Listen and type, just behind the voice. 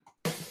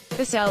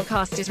The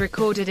Cellcast is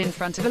recorded in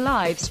front of a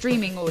live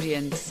streaming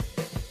audience.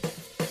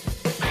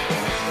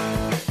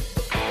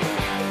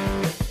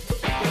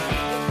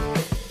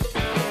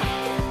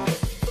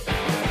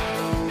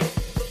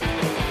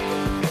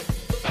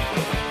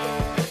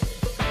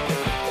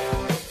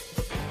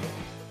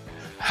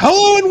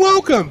 Hello and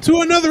welcome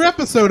to another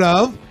episode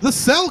of The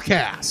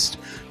Cellcast.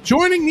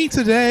 Joining me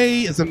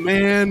today is a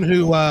man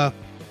who,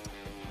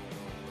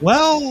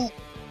 well,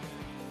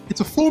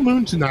 it's a full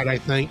moon tonight, I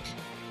think.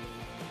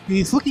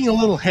 He's looking a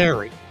little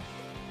hairy.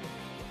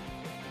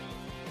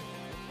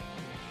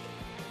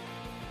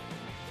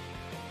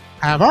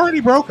 I've already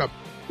broke him.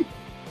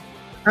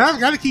 And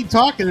I've got to keep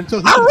talking until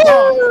he can talk.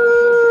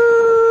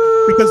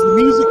 Because the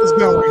music is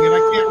going and I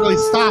can't really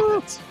stop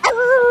it.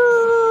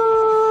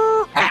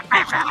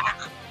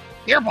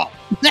 Earball.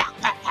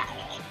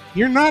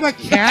 You're not a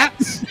cat?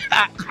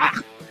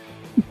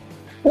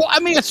 Well, I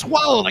mean, I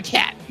swallowed a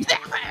cat.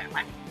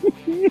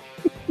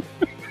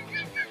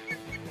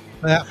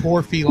 That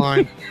poor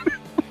feline.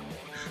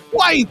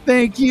 Why,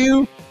 thank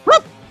you.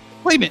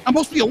 Wait a minute, I'm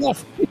supposed to be a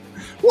wolf.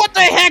 What the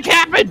heck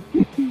happened?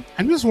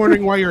 I'm just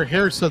wondering why your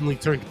hair suddenly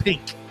turned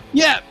pink.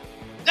 Yeah.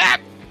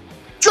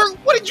 Drew,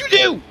 what did you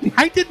do?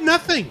 I did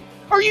nothing.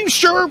 Are you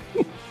sure?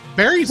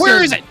 Barry said,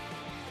 Where is it?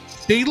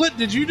 Steelet,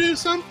 did you do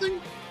something?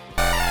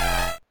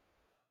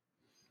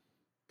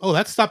 Oh,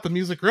 that stopped the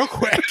music real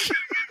quick.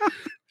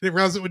 Didn't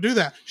realize it would do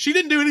that. She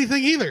didn't do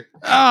anything either.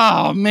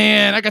 Oh,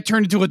 man, I got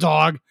turned into a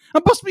dog.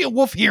 I'm supposed to be a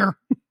wolf here.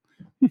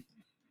 I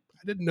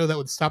didn't know that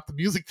would stop the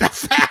music that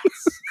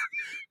fast.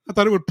 I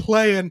thought it would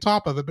play on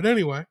top of it, but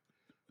anyway.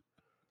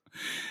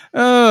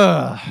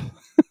 Why,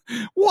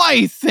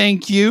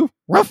 thank you.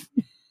 Ruff.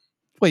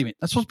 Wait a minute,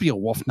 that's supposed to be a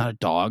wolf, not a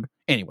dog.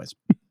 Anyways.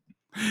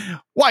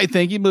 Why,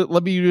 thank you. But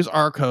let me introduce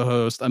our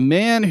co-host, a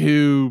man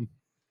who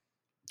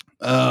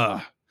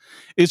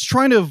is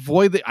trying to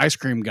avoid the ice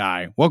cream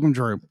guy. Welcome,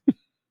 Drew.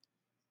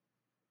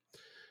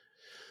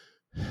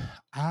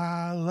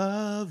 I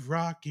love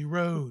Rocky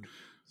Road.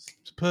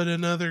 To put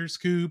another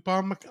scoop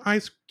on my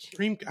ice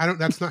cream.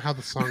 That's not how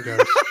the song goes.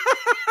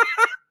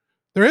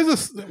 There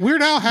is a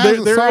Weird Al has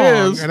a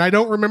song, and I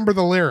don't remember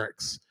the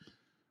lyrics.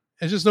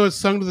 I just know it's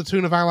sung to the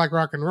tune of I Like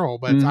Rock and Roll,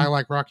 but it's I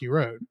Like Rocky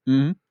Road.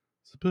 Mm-hmm.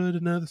 So put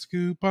another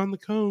scoop on the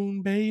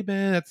cone, baby.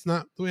 That's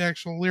not the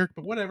actual lyric,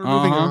 but whatever.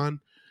 Moving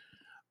on.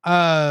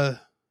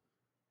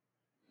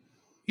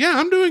 Yeah,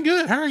 I'm doing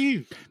good. How are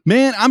you?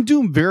 Man, I'm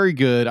doing very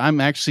good. I'm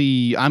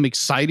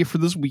excited for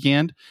this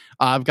weekend.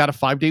 I've got a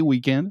 5-day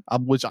weekend,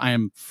 which I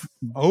am.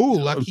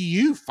 Lucky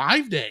you.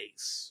 5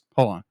 days.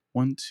 Hold on.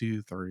 1,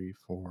 2, 3,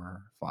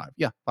 4, 5.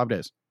 Yeah, 5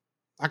 days.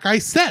 Like I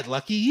said,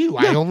 lucky you.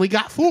 Yeah. I only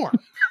got 4.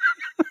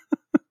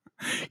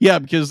 Yeah,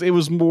 because it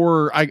was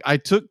more. I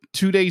took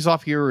 2 days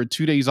off here or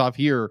 2 days off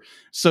here,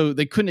 so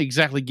they couldn't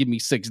exactly give me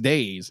 6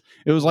 days.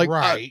 It was like,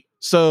 right.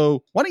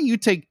 So why don't you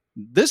take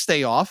this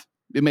day off?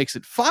 It makes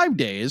it 5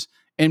 days,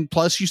 and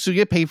plus you still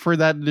get paid for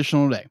that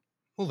additional day.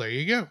 Well, there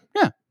you go.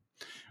 Yeah.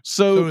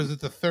 So is it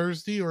the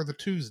Thursday or the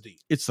Tuesday?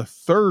 It's the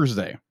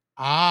Thursday.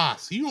 So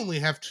you only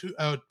have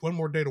one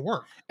more day to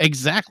work.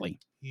 Exactly.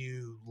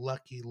 You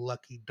lucky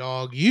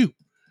dog. You.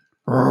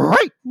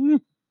 Right.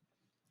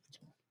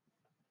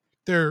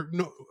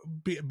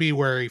 Be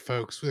wary,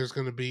 folks. There's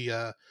going to be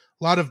a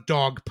lot of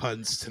dog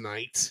puns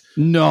tonight.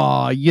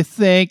 No, you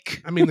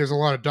think? I mean, there's a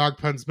lot of dog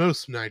puns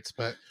most nights,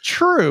 but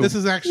true. This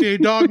is actually a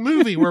dog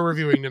movie we're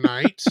reviewing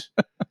tonight.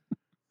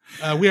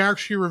 We are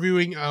actually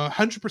reviewing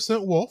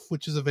 100% Wolf,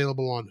 which is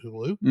available on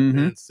Hulu. Mm-hmm.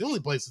 And it's the only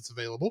place it's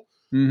available.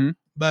 Mm-hmm.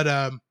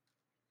 But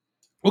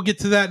we'll get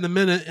to that in a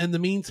minute. In the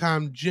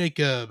meantime,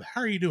 Jacob, how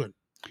are you doing?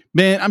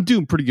 Man, I'm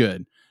doing pretty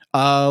good.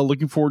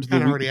 Looking forward to the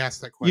weekend. I already asked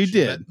that question. You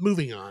did.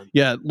 Moving on.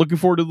 Yeah, looking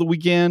forward to the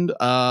weekend.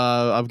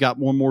 I've got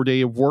one more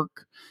day of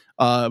work.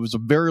 It was a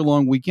very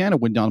long weekend. I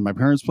went down to my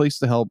parents' place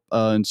to help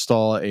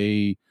install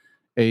a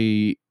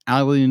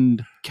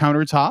island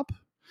countertop.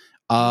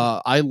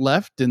 I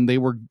left, and they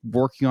were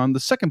working on the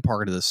second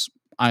part of this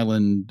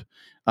island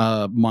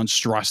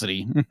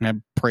monstrosity. I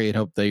pray and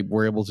hope they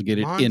were able to get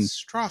it in.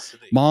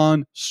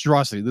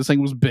 Monstrosity. This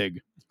thing was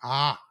big.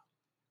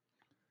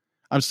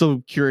 I'm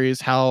still curious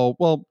how,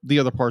 well, the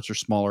other parts are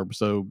smaller,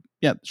 so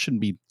yeah, it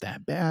shouldn't be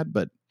that bad,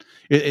 but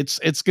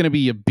it's going to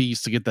be a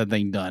beast to get that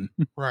thing done.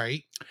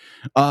 Right.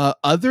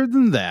 Other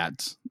than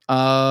that,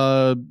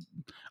 I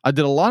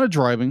did a lot of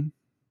driving,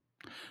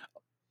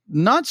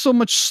 not so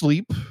much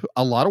sleep,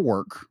 a lot of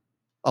work,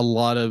 a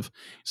lot of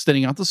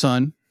standing out the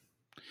sun,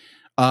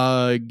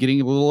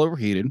 getting a little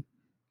overheated.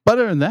 But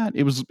other than that,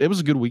 it was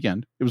a good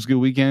weekend. It was a good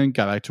weekend.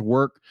 Got back to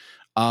work.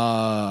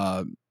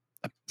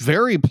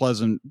 Very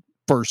pleasant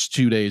first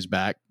 2 days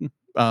back.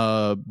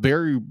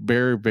 Very,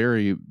 very,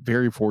 very,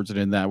 very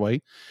fortunate in that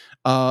way.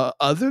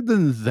 Other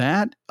than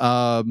that,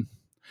 I'm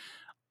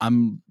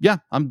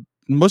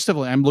most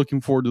definitely, I'm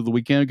looking forward to the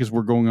weekend because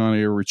we're going on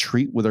a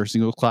retreat with our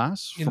singles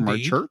class from our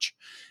church.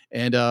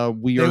 And they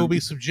will be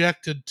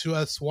subjected to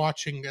us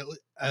watching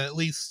at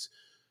least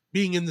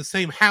being in the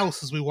same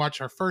house as we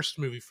watch our first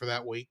movie for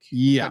that week.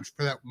 Yeah.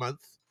 For that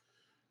month.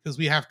 Because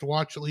we have to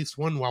watch at least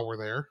one while we're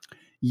there.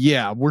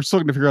 Yeah, we're still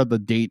going to figure out the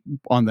date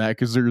on that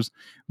because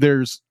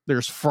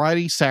there's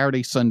Friday,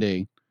 Saturday,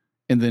 Sunday,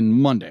 and then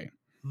Monday.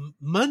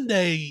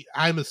 Monday,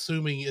 I'm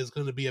assuming, is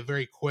going to be a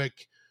very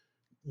quick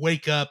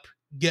wake up,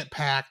 get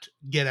packed,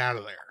 get out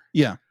of there.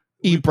 Yeah,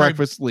 We eat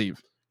breakfast,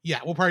 leave. Yeah,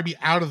 we'll probably be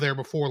out of there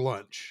before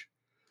lunch.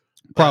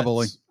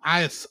 Probably.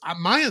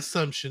 My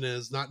assumption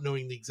is, not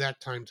knowing the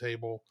exact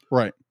timetable,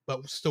 Right.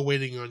 but still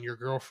waiting on your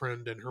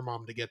girlfriend and her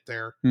mom to get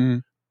there,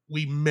 Mhm.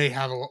 we may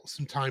have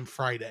some time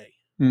Friday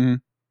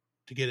Mhm.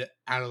 to get it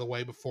out of the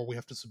way before we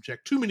have to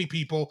subject too many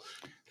people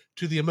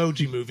to the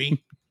Emoji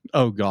Movie.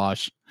 Oh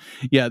gosh,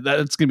 yeah,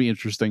 that's gonna be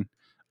interesting.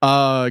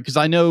 Because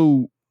I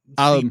know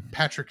See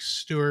Patrick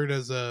Stewart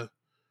as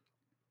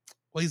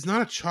he's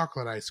not a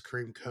chocolate ice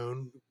cream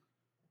cone,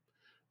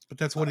 but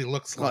that's what he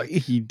looks like.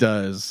 he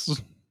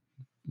does.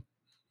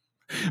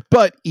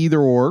 But either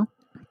or,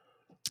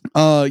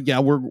 yeah,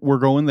 we're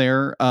going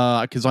there.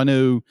 Because I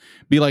know,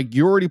 be like,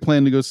 you already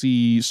plan to go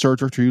see Star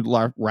Trek II: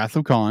 Wrath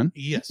of Khan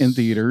Yes, in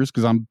theaters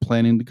because I'm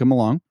planning to come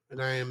along.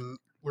 And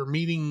we're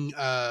meeting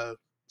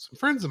some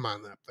friends of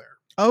mine up there.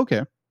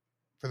 Okay,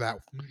 for that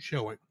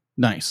showing.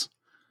 Nice.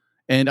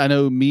 And I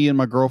know me and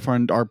my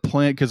girlfriend are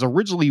planning, because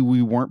originally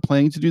we weren't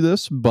planning to do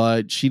this,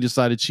 but she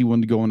decided she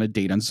wanted to go on a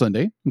date on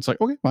Sunday. It's like,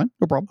 okay, fine,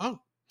 no problem. Oh,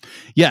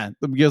 yeah,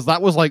 because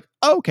that was like,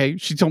 oh, okay.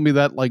 She told me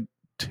that like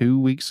 3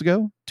 weeks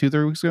ago, I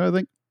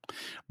think.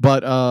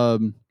 But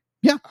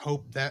yeah, I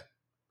hope that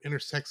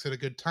intersects at a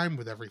good time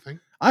with everything.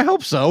 I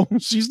hope so.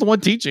 She's the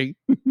one teaching.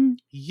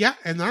 Yeah,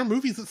 and our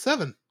movie's at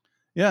 7.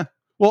 Yeah.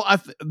 Well,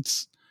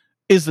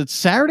 is it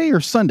Saturday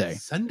or Sunday?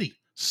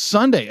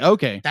 Sunday.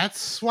 Okay.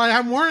 That's why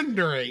I'm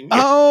wondering.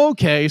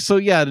 Okay. So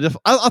yeah,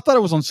 I thought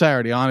it was on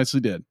Saturday. I honestly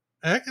did.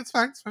 It's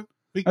fine. It's fine.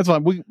 That's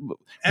fine.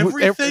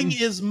 Everything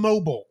is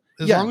mobile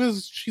as long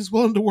as she's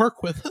willing to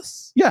work with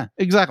us. Yeah,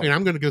 exactly. I mean,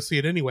 I'm going to go see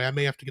it anyway. I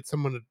may have to get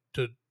someone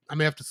I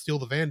may have to steal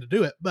the van to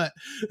do it, but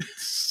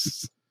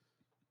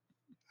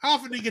how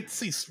often do you get to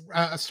see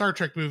a Star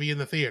Trek movie in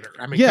the theater?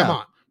 I mean, come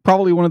on.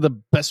 Probably one of the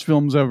best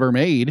films ever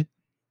made.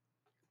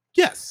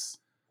 Yes.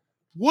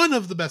 One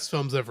of the best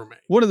films ever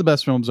made. One of the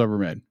best films ever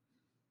made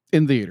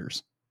in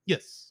theaters.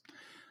 Yes.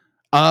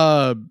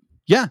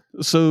 Yeah.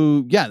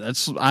 So yeah,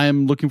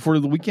 I'm looking forward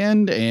to the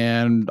weekend,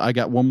 and I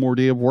got one more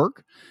day of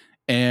work,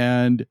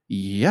 and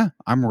yeah,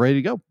 I'm ready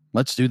to go.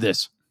 Let's do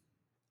this.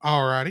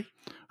 Alrighty.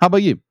 How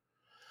about you?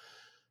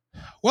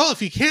 Well,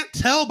 if you can't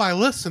tell by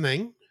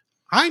listening,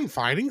 I'm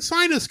fighting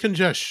sinus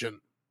congestion.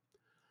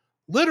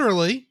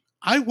 Literally,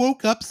 I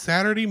woke up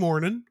Saturday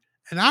morning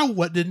and I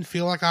didn't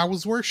feel like I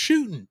was worth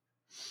shooting.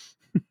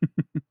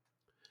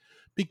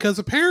 Because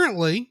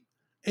apparently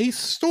a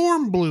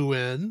storm blew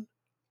in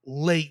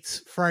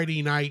late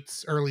Friday night,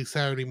 early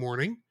Saturday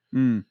morning.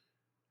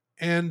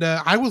 And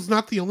I was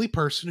not the only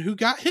person who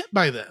got hit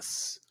by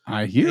this.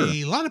 I hear.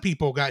 A lot of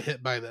people got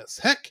hit by this.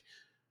 Heck,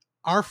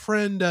 our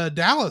friend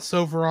Dallas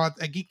over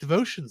at Geek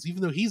Devotions,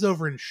 even though he's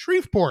over in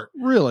Shreveport,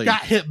 really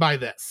got hit by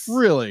this.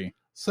 Really?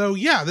 So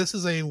yeah, this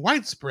is a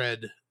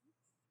widespread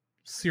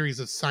series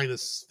of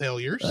sinus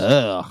failures.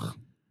 Ugh,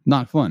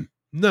 not fun.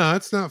 No,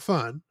 it's not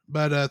fun.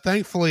 But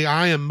thankfully,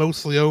 I am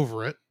mostly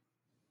over it.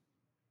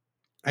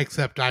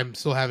 Except I'm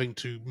still having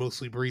to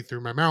mostly breathe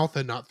through my mouth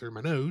and not through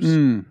my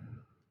nose.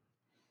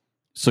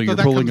 So you're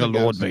pulling a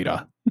Lord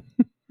Vader.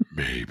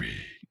 Maybe.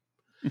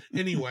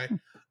 Anyway,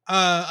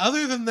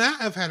 other than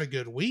that, I've had a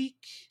good week.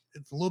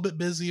 It's a little bit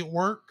busy at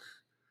work.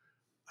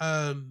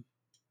 Because,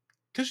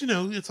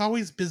 it's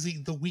always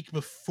busy the week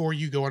before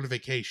you go on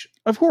vacation.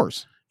 Of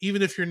course.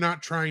 Even if you're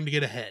not trying to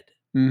get ahead.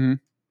 Mm-hmm.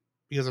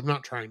 Because I'm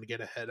not trying to get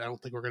ahead. I don't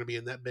think we're going to be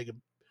in that big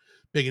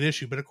an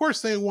issue. But of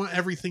course, they want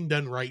everything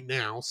done right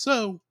now.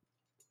 So,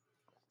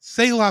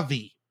 c'est la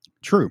vie.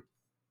 True.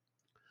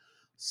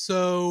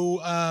 So,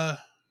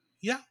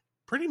 yeah,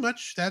 pretty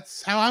much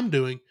that's how I'm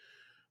doing.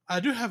 I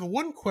do have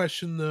one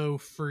question, though,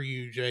 for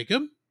you,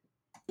 Jacob.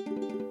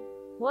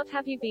 What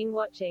have you been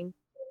watching?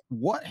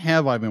 What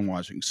have I been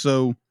watching?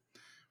 So,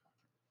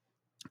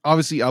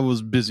 obviously, I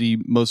was busy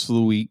most of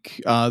the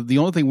week. The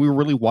only thing we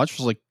really watched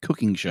was like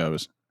cooking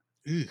shows.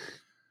 Ugh.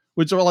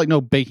 Which are like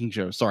baking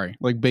shows. Sorry,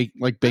 like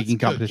baking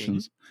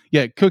competitions. Cooking.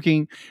 Yeah,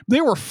 cooking. They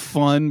were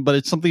fun, but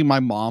it's something my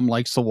mom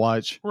likes to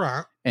watch.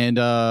 Right. And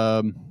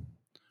oh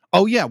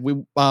yeah,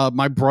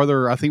 my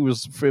brother. I think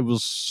it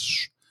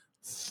was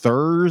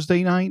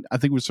Thursday night. I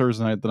think it was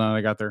Thursday night the night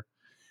I got there.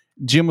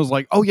 Jim was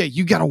like, "Oh yeah,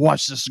 you got to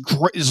watch this.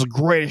 This is the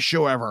greatest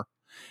show ever."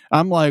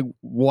 I'm like,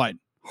 "What?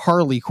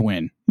 Harley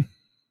Quinn?"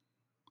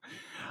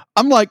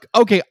 I'm like,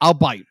 "Okay, I'll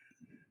bite."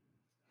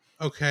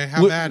 Okay,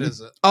 how bad is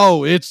it?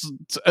 Oh,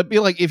 it'd be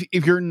like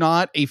if you're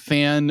not a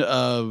fan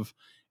of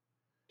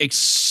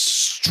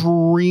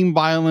extreme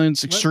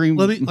violence,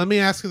 Let me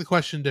ask you the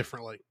question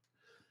differently.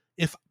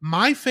 If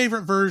my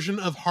favorite version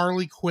of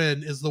Harley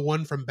Quinn is the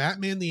one from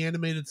Batman the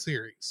Animated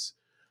Series,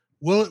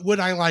 would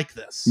I like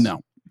this?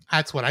 No.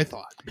 That's what I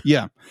thought.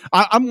 Yeah.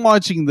 I'm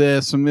watching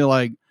this and be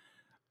like,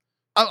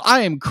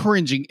 I am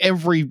cringing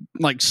every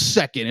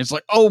second. It's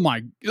like,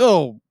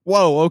 whoa,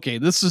 okay,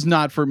 this is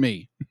not for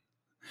me.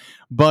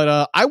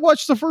 But I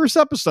watched the first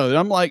episode and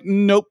I'm like,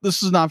 nope,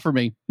 this is not for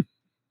me.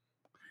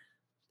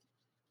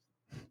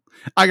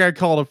 I got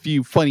called a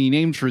few funny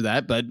names for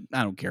that, but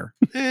I don't care.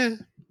 It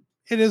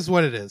is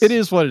what it is. It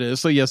is what it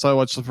is. So yes, I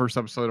watched the first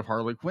episode of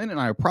Harley Quinn,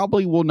 and I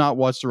probably will not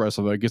watch the rest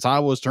of it because I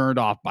was turned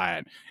off by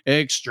it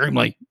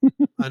extremely.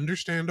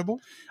 Understandable.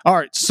 All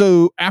right.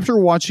 So after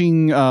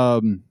watching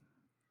 100%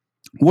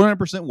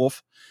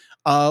 Wolf,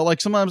 like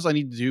sometimes I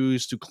need to do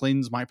is to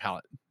cleanse my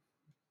palate.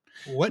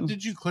 What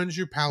did you cleanse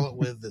your palate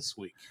with this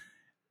week?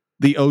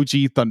 The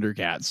OG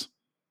Thundercats.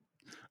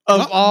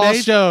 Of all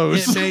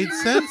shows. It made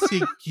sense.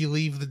 You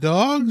leave the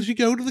dogs, you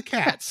go to the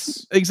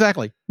cats.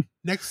 Exactly.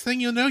 Next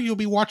thing you'll know, you'll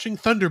be watching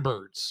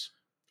Thunderbirds.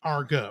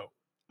 Argo.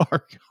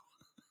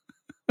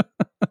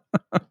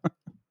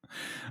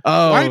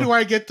 Why do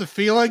I get the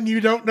feeling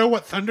you don't know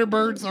what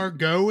Thunderbirds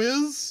Argo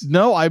is?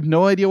 No, I have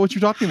no idea what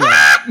you're talking about.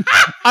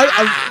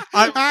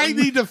 I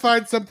need to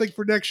find something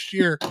for next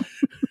year.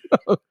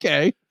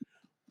 Okay.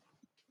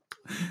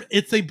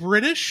 It's a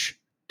British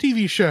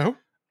TV show.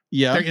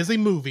 Yeah. There is a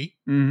movie.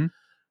 Mm-hmm.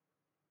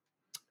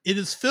 It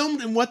is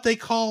filmed in what they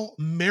call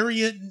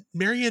marionette.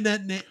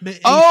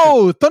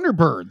 Oh,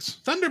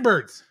 Thunderbirds.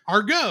 Thunderbirds.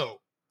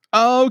 Argo.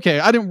 Oh, okay.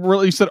 I didn't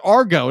really you said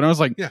Argo, and I was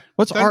like, Yeah.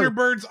 what's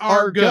Thunderbirds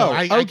Argo?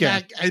 Argo. Okay.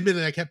 I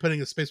admitted I kept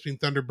putting a space between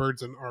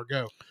Thunderbirds and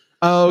Argo.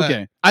 Oh,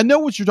 okay. I know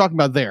what you're talking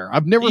about there.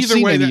 I've never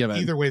seen any of it.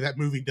 Either way, that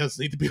movie does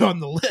need to be on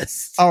the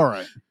list. All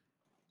right.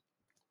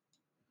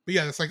 But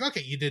yeah, it's like,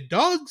 okay, you did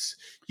dogs,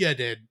 you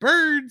did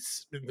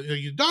birds,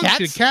 you did dogs, Cats?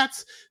 you did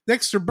cats.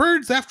 Next are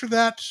birds. After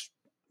that,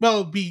 well,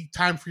 it'll be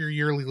time for your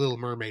yearly Little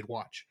Mermaid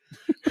watch.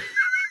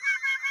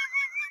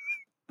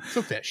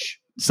 So fish.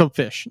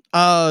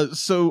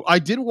 So I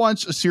did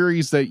watch a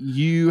series that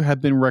you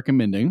have been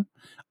recommending.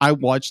 I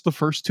watched the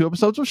first 2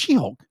 episodes of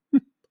She-Hulk.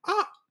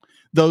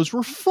 Those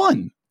were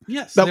fun.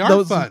 Yes, they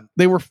are fun.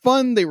 They were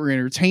fun. They were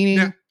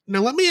entertaining. Now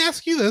let me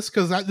ask you this,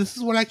 because this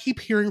is what I keep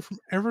hearing from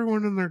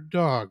everyone and their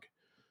dog.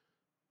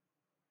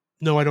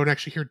 No, I don't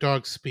actually hear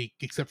dogs speak,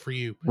 except for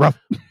you. Rough.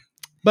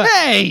 But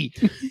hey!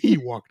 You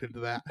walked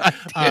into that.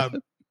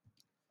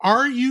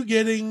 Are you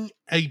getting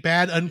a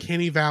bad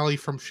Uncanny Valley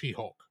from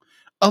She-Hulk?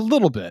 A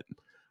little bit.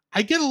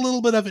 I get a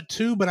little bit of it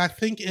too, but I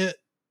think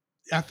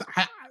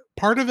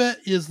part of it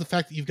is the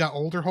fact that you've got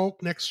older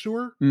Hulk next to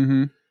her,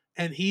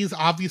 and he's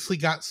obviously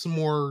got some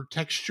more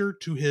texture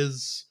to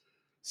his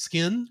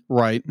skin,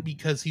 right?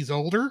 Because he's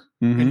older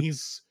and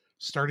he's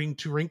starting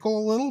to wrinkle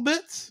a little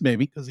bit,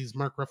 maybe because he's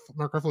Mark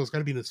Ruffalo's got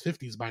to be in his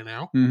 50s by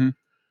now,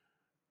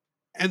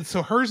 and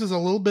so hers is a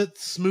little bit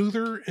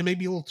smoother and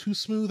maybe a little too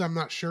smooth. I'm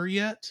not sure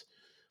yet,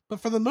 but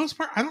for the most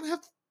part, I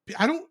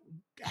don't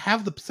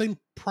have the same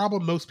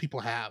problem most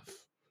people have.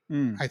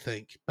 I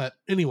think, but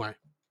anyway,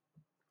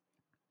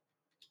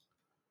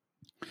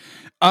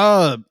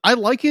 I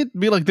like it.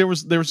 Be like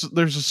there's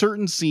a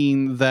certain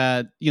scene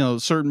that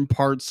certain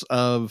parts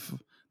of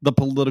the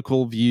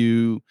political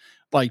view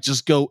like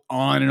just go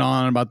on and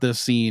on about this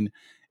scene,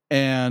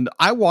 and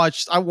I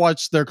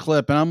watched their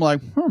clip and I'm like,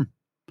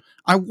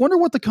 I wonder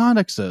what the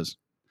context is.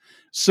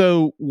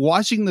 So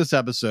watching this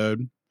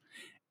episode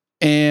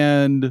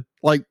and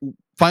like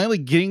finally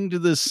getting to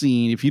this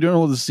scene, if you don't know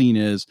what the scene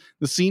is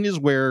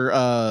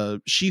where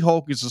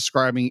She-Hulk is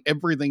describing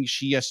everything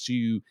she has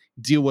to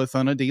deal with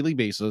on a daily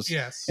basis.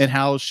 Yes. And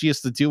how she has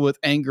to deal with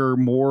anger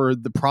more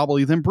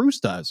probably than Bruce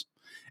does.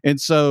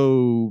 And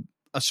so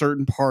a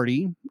certain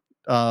party,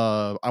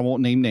 I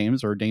won't name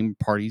names or name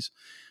parties,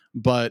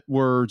 but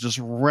we're just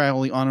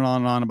rattling on and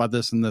on and on about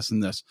this and this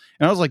and this.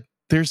 And I was like,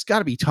 there's got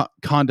to be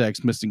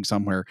context missing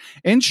somewhere.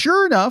 And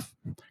sure enough,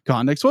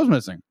 context was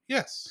missing.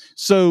 Yes.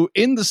 So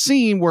in the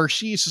scene where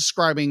she's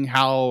describing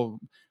how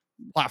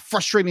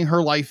frustrating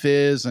her life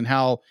is and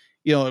how,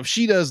 if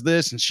she does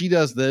this and she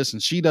does this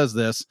and she does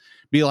this,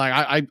 be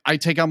like, I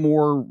take out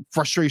more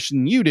frustration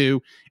than you do.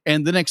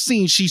 And the next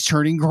scene, she's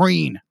turning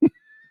green.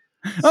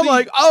 I'm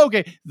like, oh,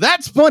 okay,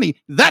 that's funny.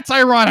 That's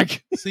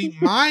ironic. See,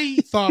 my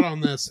thought on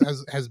this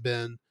has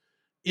been,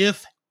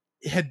 if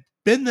it had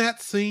been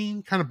that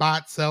scene kind of by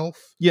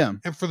itself,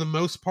 and for the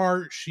most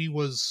part she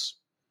was,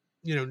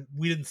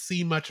 we didn't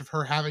see much of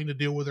her having to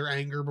deal with her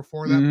anger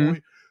before that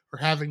point, or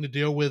having to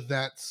deal with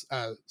that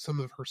some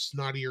of her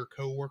snottier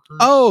coworkers.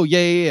 Oh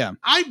yeah.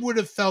 I would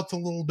have felt a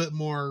little bit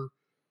more.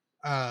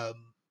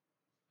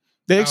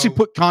 They actually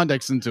put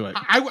context into it.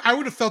 I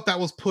would have felt that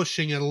was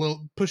pushing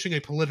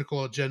a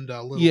political agenda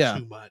a little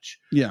too much.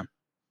 Yeah.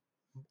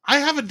 I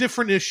have a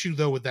different issue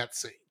though with that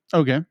scene.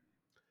 Okay.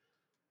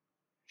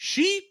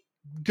 She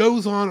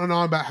goes on and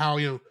on about how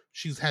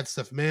she's had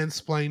stuff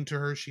mansplained to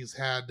her. She's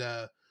had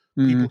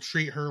people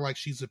treat her like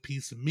she's a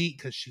piece of meat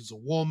because she's a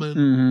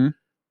woman,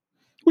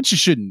 which you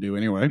shouldn't do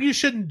anyway. You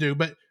shouldn't do,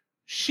 but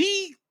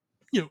she,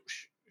 you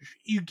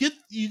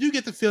do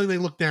get the feeling they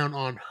look down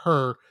on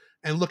her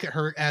and look at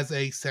her as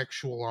a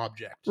sexual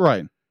object,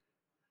 right?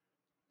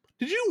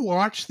 Did you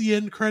watch the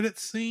end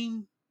credits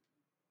scene?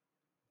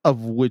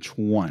 Of which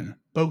one?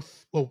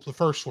 Both. Well, the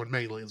first one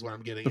mainly is what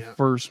I'm getting at. The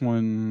first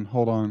one.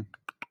 Hold on.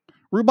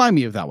 Remind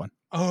me of that one.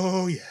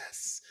 Oh,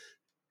 yes.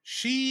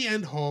 She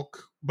and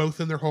Hulk both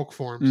in their Hulk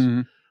forms,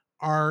 Mhm.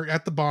 are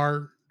at the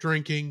bar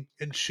drinking,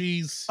 and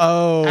she's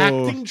Oh.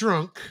 acting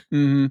drunk.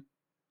 Mhm.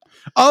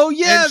 Oh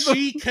yeah. And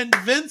she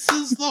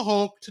convinces the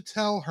Hulk to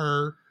tell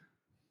her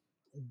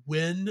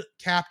when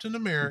Captain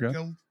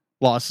America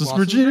lost his lost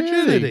his virginity.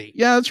 virginity.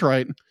 Yeah, that's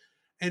right.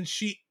 And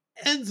she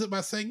ends it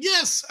by saying,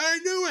 "Yes, I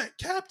knew it.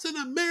 Captain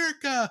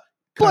America."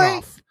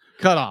 Blank.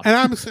 Cut off. And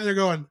I'm sitting there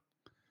going,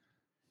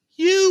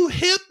 "You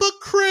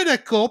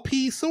hypocritical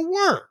piece of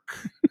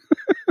work.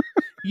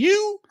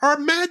 You are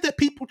mad that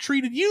people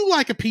treated you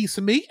like a piece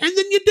of meat, and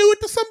then you do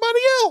it to somebody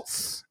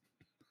else."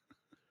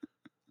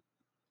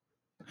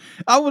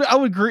 I would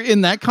agree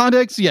in that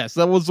context. Yes,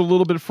 that was a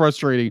little bit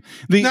frustrating.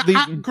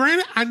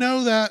 Granted, I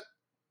know that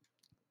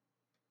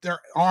there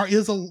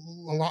is a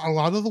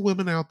lot of the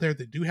women out there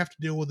that do have to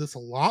deal with this a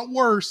lot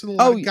worse than a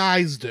lot of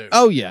guys do.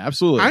 Oh yeah,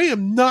 absolutely. I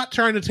am not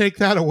trying to take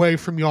that away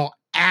from y'all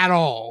at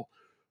all,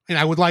 and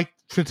I would like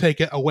to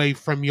take it away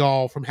from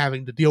y'all from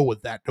having to deal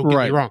with that. Don't get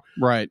me wrong.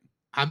 Right.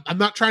 I'm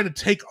not trying to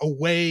take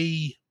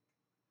away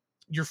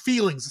your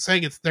feelings,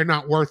 saying they're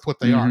not worth what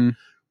they are.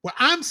 What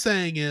I'm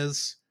saying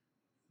is,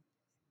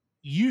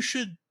 you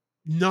should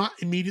not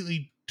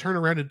immediately turn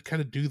around and kind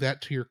of do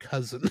that to your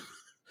cousin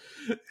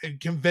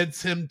and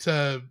convince him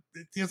to,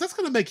 because that's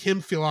going to make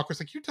him feel awkward. It's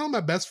like, you're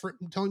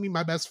telling me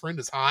my best friend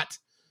is hot.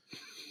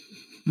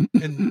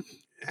 And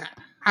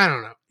I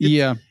don't know.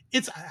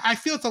 I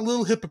feel it's a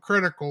little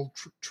hypocritical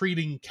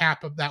treating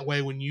Cap that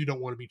way when you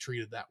don't want to be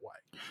treated that way.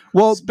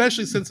 Well,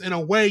 especially since in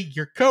a way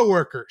you're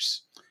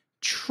coworkers.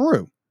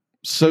 True.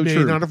 So you may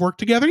true. not have worked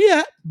together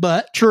yet,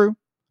 but true.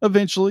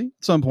 Eventually,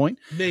 at some point.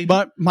 Maybe.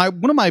 But you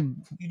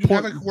do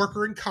have a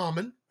worker in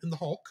common in the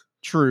Hulk.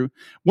 True.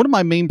 One of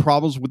my main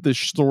problems with this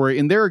story,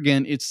 and there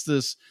again, it's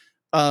this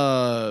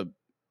the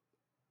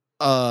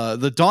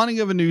dawning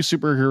of a new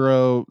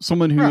superhero,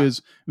 someone who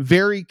is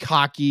very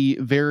cocky,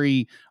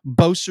 very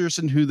boasters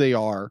in who they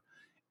are.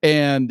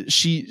 And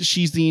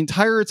she's the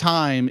entire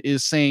time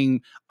is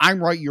saying,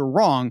 "I'm right, you're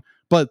wrong,"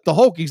 but the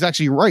Hulk is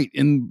actually right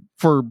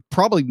for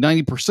probably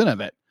 90%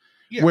 of it.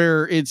 Yeah.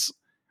 Where it's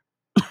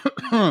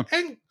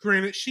and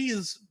granted, she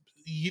is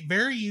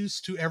very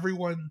used to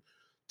everyone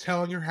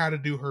telling her how to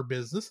do her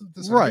business. And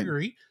to some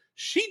degree,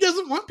 she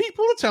doesn't want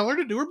people to tell her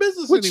to do her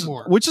business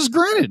anymore. Which is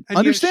granted. And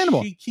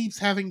understandable. She keeps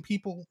having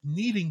people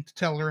needing to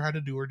tell her how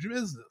to do her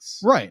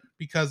business. Right.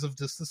 Because of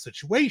just the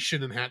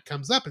situation and how it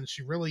comes up. And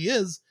she really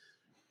is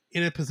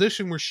in a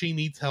position where she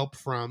needs help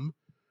from,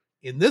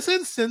 in this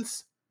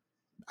instance,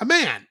 a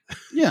man.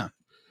 Yeah.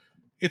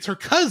 It's her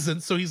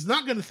cousin, so he's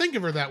not going to think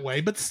of her that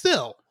way, but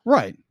still.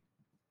 Right.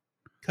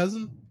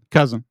 Cousin. I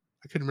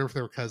couldn't remember if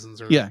they were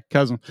cousins or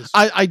cousin.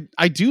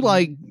 I do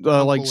like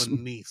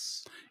and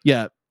niece.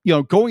 Yeah,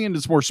 going into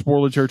some more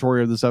spoiler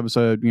territory of this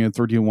episode,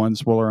 13-1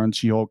 spoiler on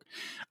She-Hulk.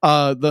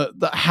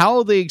 The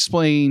how they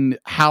explain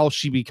how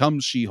she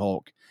becomes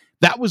She-Hulk,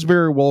 that was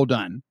very well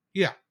done.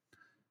 Yeah,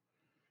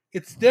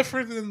 it's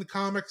different than the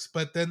comics,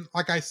 but then,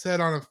 like I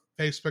said on a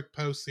Facebook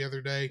post the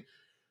other day,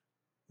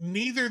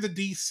 neither the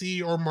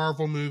DC or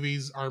Marvel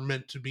movies are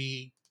meant to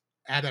be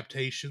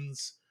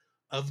adaptations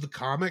of the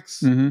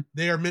comics.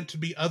 They are meant to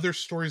be other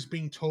stories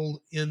being told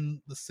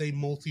in the same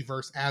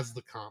multiverse as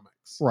the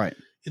comics. Right.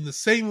 In the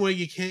same way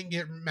you can't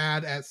get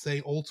mad at,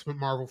 say, Ultimate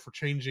Marvel for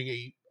changing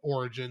a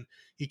origin,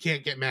 you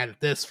can't get mad at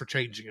this for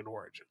changing an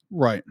origin.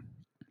 Right.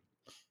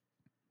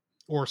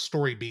 Or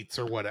story beats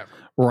or whatever.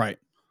 Right.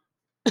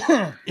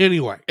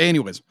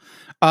 Anyways.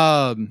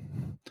 I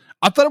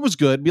thought it was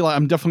good.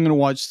 I'm definitely going to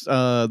watch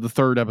the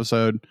third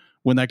episode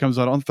when that comes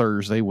out on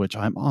Thursday, which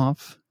I'm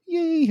off.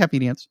 Yay, happy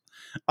dance.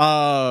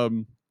 But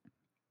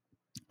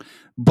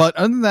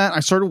other than that, I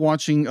started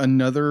watching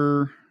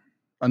another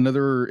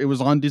it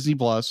was on Disney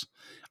Plus.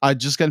 I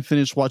just got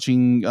finished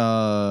watching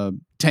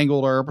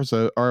Tangled, our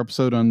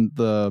episode on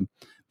the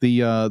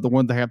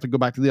one that have to go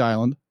back to the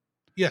island.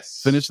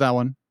 Yes. Finished that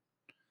one.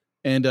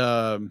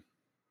 And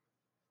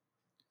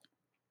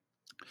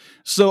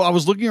so I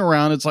was looking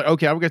around. It's like,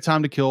 okay, I've got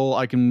time to kill.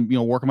 I can,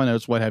 work on my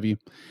notes, what have you.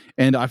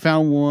 And I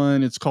found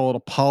one. It's called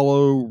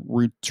Apollo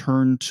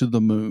Return to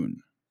the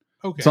Moon.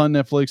 Okay. It's on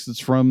Netflix. It's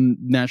from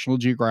National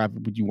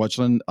Geographic, but you watch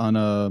it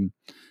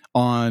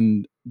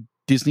on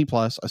Disney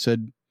Plus. I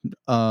said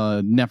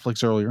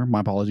Netflix earlier.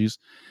 My apologies.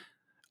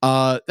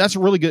 That's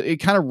really good. It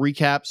kind of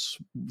recaps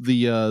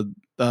the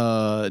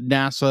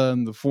NASA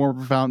and the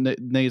former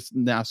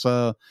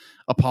NASA,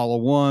 Apollo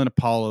 1,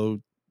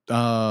 Apollo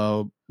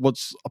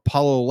what's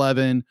Apollo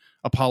 11,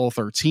 Apollo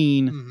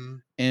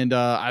 13, and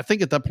I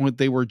think at that point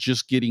they were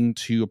just getting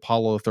to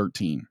Apollo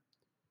 13.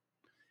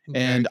 Okay.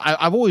 And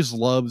I've always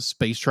loved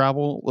space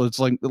travel. It's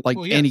like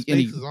space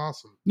is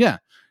awesome. Yeah,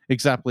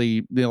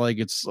 exactly. Like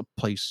it's a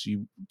place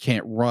you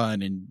can't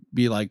run and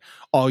be like,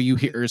 all you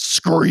hear is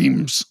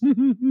screams.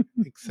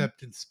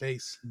 Except in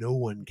space, no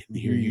one can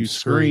hear you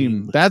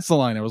scream. That's the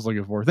line I was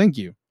looking for. Thank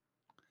you.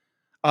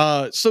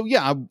 So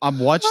yeah, I've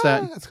watched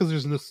that. That's because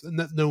there's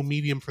no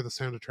medium for the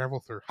sound to travel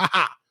through.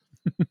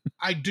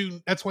 I do.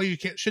 That's why you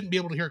shouldn't be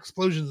able to hear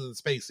explosions in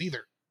space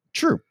either.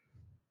 True.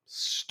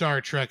 Star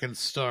Trek and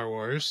Star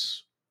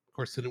Wars. Of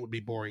course, then it would be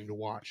boring to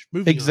watch.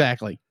 Moving on.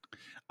 Exactly.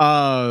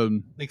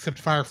 Except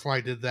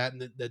Firefly did that,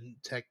 and it didn't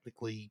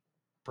technically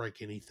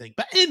break anything.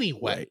 But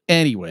anyway.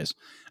 Anyways.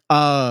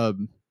 Yeah,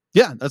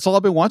 that's all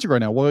I've been watching right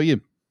now. What about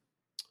you?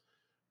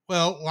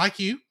 Well, like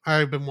you,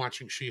 I've been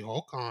watching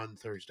She-Hulk on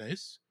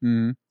Thursdays.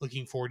 Mm-hmm.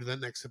 Looking forward to that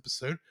next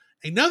episode.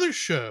 Another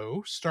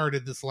show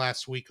started this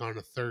last week on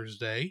a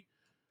Thursday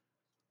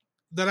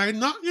that I'm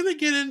not going to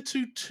get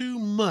into too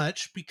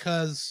much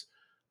because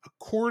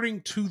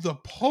according to the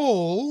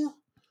poll,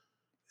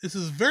 this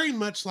is very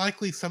much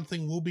likely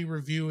something we'll be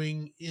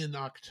reviewing in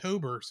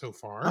October so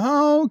far.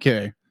 Oh,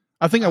 okay.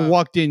 I think I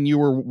walked in. You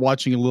were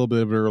watching a little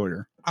bit of it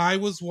earlier. I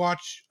was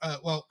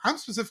I'm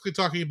specifically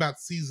talking about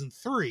season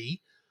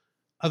 3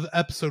 of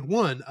episode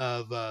 1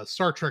 of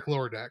Star Trek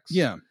Lower Decks.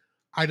 Yeah.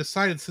 I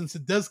decided since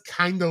it does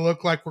kind of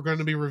look like we're going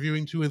to be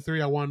reviewing 2 and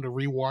 3, I wanted to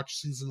rewatch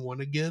season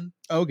 1 again.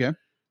 Okay.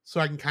 So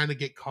I can kind of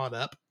get caught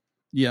up.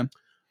 Yeah.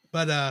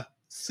 But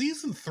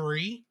season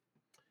 3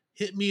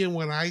 hit me in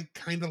what I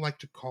kind of like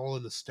to call a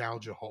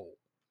nostalgia hole.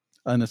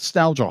 A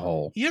nostalgia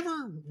hole. You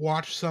ever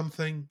watch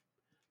something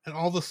and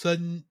all of a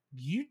sudden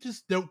you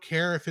just don't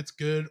care if it's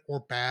good or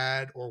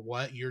bad or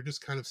what? You're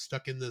just kind of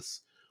stuck in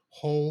this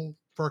hole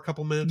for a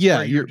couple minutes. Yeah.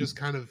 Where you're just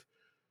kind of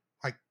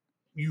like,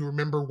 you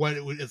remember what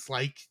it's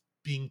like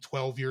being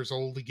 12 years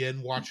old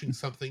again, watching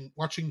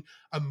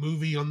a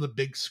movie on the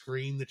big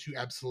screen that you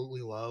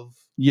absolutely love.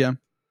 Yeah.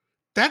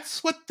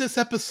 That's what this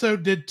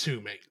episode did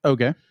to me.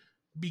 Okay.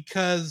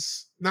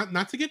 Because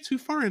not to get too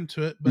far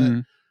into it,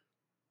 but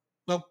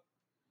well,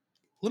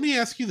 let me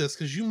ask you this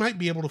because you might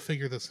be able to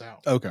figure this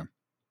out. Okay.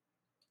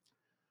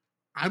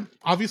 I'm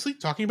obviously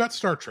talking about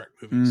Star Trek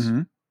movies.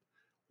 Mm-hmm.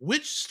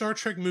 Which Star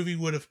Trek movie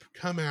would have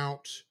come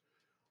out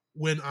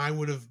when I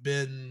would have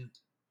been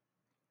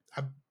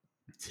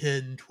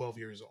 10, 12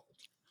 years old?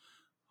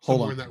 Hold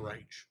Somewhere on. in that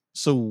range.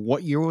 So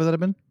what year would that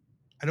have been?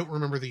 I don't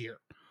remember the year.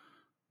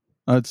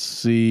 Let's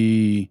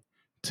see.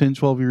 10,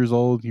 12 years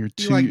old. You're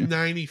Be two. like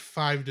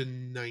 95 to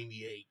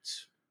 98.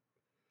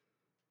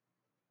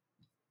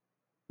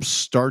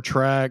 Star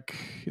Trek.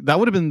 That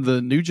would have been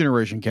the New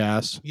Generation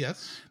cast.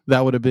 Yes.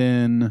 That would have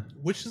been.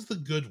 Which is the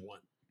good one?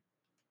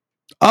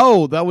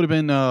 Oh, that would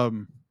have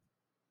been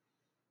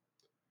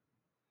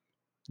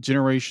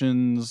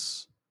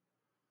Generations.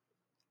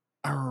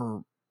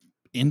 Or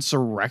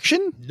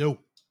Insurrection? No.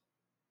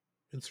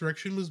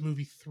 Insurrection was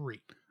movie 3.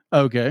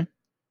 Okay.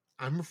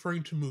 I'm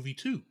referring to movie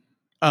 2.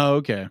 Oh,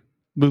 okay.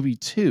 Movie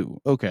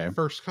 2. Okay.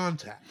 First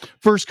Contact.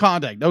 First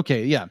Contact.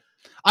 Okay, yeah.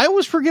 I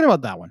always forget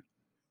about that one.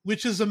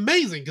 Which is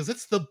amazing because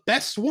it's the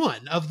best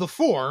one of the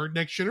 4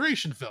 Next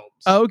Generation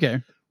films. Oh,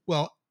 okay.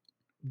 Well,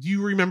 do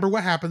you remember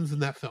what happens in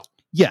that film?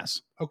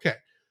 Yes. Okay.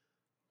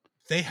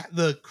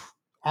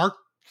 Our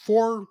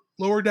 4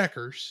 lower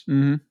deckers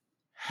Mm-hmm.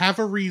 have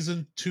a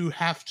reason to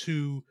have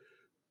to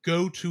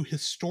go to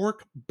historic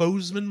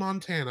Bozeman,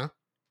 Montana,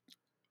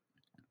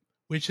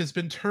 which has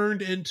been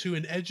turned into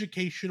an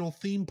educational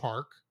theme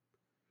park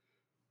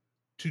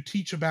to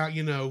teach about,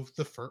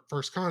 the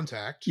First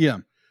Contact. Yeah.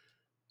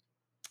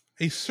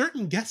 A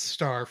certain guest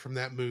star from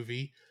that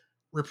movie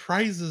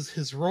reprises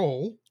his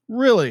role.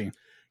 Really?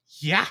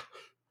 Yeah.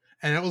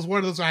 And it was one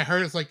of those I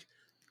heard, it's like,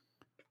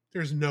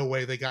 there's no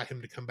way they got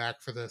him to come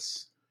back for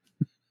this.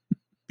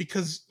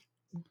 Because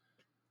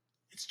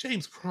it's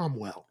James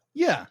Cromwell.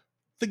 Yeah.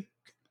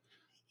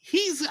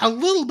 He's a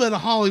little bit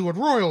of Hollywood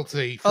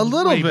royalty. A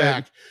little bit.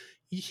 Back.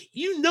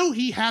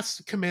 He has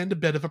to command a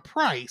bit of a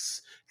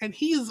price. And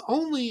he is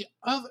other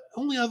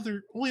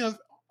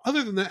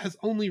than that, has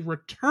only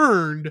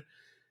returned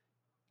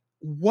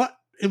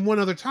in one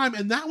other time,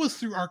 and that was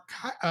through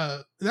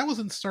that was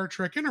in Star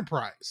Trek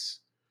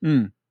Enterprise.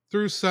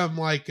 Through some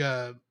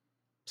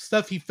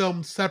stuff he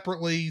filmed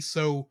separately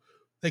so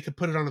they could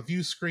put it on a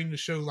view screen to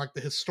show like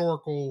the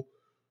historical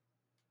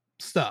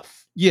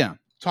stuff. Yeah.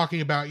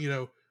 Talking about,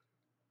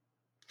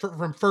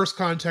 from First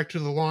Contact to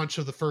the launch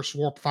of the first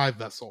Warp 5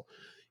 vessel.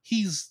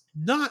 He's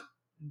not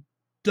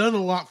done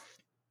a lot.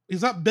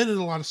 He's not been in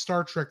a lot of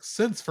Star Trek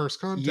since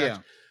First Contact. Yeah.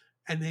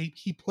 And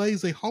he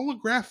plays a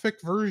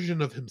holographic version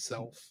of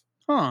himself.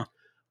 Huh.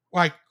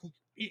 Like,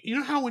 you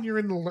know how when you're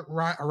in a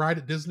ride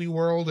at Disney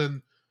World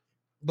and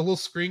the little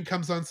screen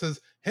comes on and says,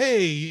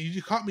 hey,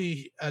 you caught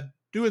me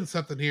doing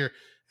something here.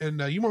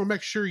 And you want to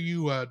make sure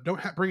you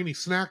don't bring any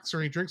snacks or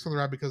any drinks on the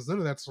ride because none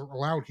of that's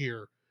allowed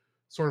here,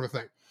 sort of a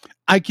thing.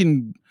 I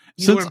can...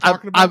 You know what I'm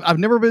talking about? I've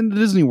never been to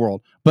Disney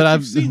World, but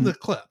I've seen the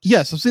clips.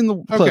 Yes, I've seen the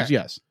clips, Okay.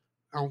 yes.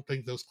 I don't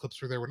think those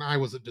clips were there when I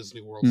was at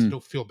Disney World, so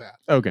don't feel bad.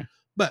 Okay.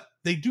 But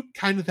they do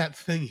kind of that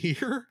thing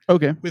here.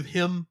 Okay. With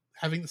him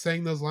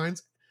saying those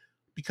lines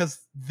because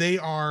they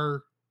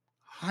are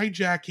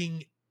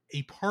hijacking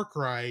a park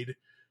ride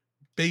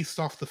based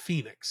off the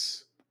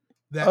Phoenix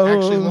that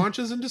actually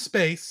launches into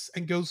space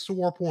and goes to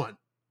Warp 1.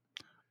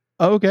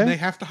 Okay. And they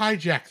have to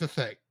hijack the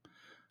thing.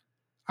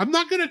 I'm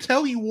not going to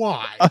tell you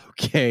why.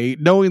 Okay.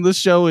 Knowing this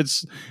show,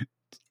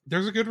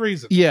 There's a good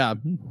reason. Yeah.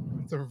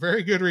 It's a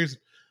very good reason.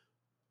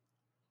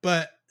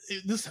 But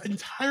this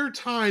entire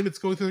time it's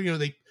going through,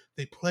 they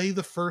play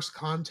the First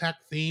Contact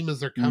theme as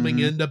they're coming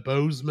into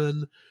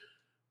Bozeman.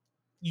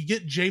 you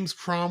get James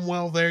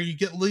Cromwell there. You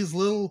get these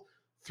little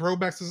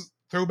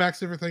throwbacks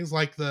to things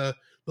like the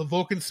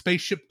Vulcan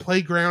spaceship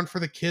playground for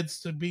the kids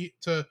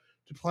to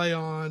play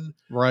on.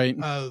 Right.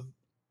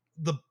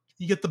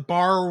 You get the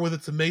bar with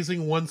its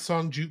amazing one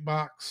song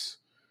jukebox,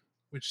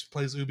 which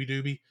plays Ooby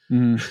Dooby.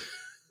 Mhm.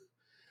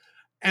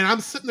 And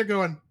I'm sitting there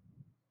going,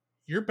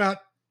 "You're about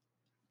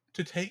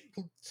to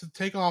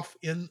take off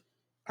in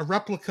a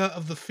replica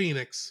of the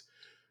Phoenix.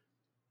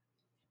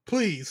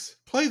 Please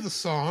play the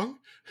song.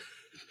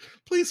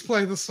 Please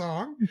play the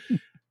song."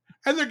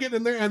 And they're getting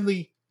in there, and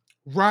the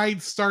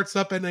ride starts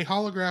up, and a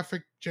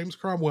holographic James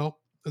Cromwell,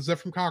 as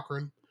Ephraim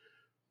Cochrane,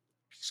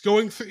 he's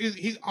going through.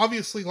 He's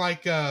obviously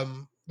like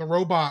the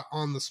robot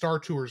on the Star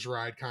Tours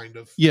ride, kind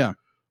of. Yeah.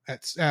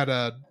 At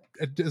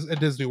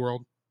Disney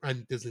World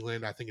and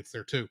Disneyland, I think it's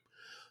there too.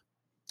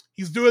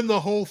 He's doing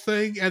the whole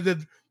thing, and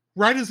then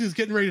right as he's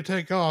getting ready to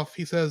take off,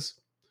 he says,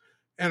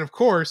 and of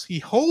course, he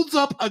holds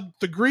up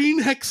the green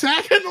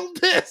hexagonal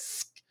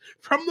disc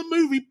from the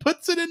movie,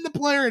 puts it in the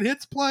player, and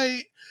hits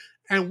play,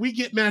 and we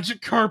get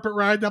Magic Carpet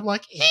Ride. And I'm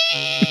like,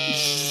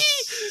 I'm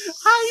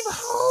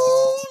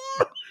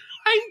home.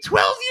 I'm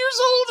 12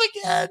 years old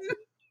again.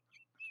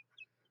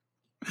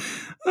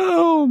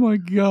 Oh my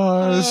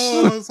gosh.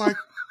 Oh, I was like,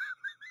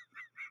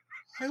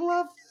 I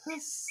love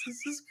this.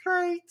 This is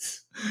great.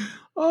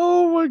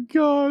 Oh my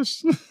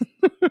gosh.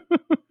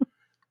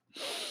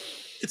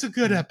 It's a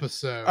good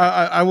episode.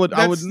 I would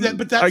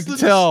But that's I can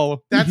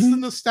tell. That's the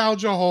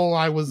nostalgia hole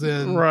I was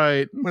in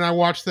Right. when I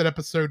watched that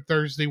episode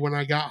Thursday when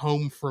I got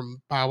home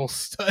from Bible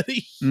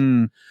study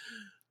Mm.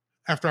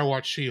 after I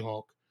watched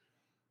She-Hulk.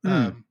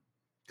 Mm.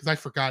 Because I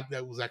forgot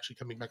that was actually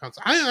coming back on.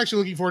 So I'm actually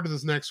looking forward to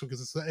this next one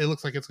because it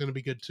looks like it's going to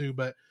be good too.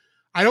 But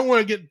I don't want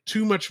to get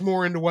too much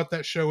more into what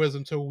that show is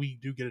until we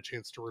do get a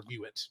chance to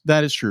review it.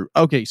 That is true.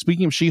 Okay,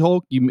 speaking of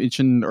She-Hulk, you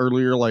mentioned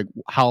earlier like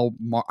how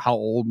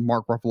old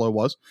Mark Ruffalo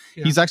was.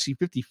 Yeah. He's actually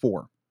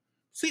 54.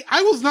 See,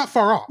 I was not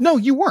far off. No,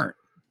 you weren't.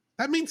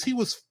 That means he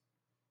was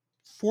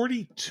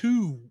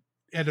 42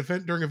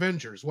 during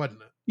Avengers,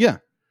 wasn't it? Yeah.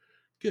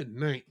 Good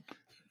night.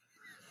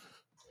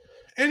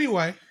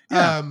 Anyway,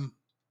 Yeah.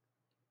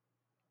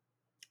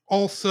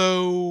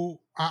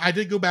 Also, I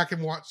did go back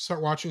and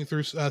start watching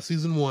through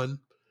season 1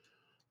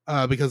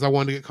 because I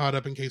wanted to get caught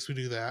up in case we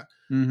do that.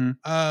 Mm-hmm.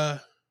 I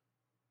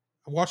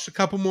watched a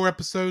couple more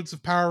episodes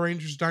of Power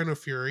Rangers Dino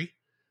Fury.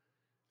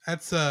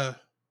 It's not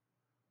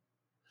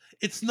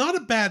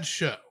a bad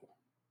show,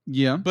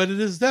 Yeah. but it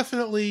is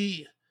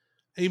definitely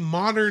a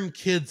modern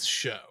kids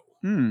show.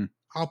 Hmm.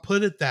 I'll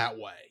put it that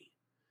way.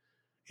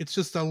 It's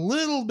just a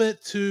little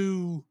bit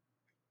too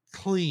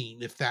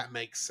clean, if that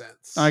makes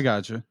sense. I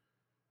gotcha.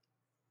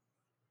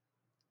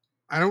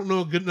 I don't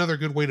know another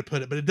good way to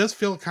put it, but it does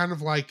feel kind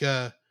of like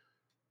it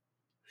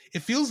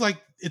feels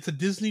like it's a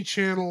Disney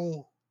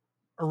Channel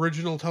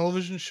original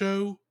television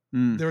show.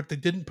 Mm. They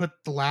didn't put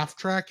the laugh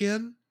track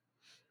in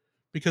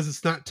because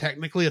it's not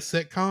technically a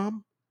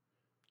sitcom,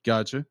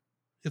 Gotcha.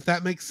 if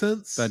that makes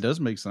sense. That does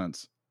make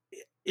sense.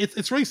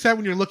 It's really sad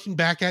when you're looking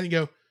back at it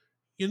and go,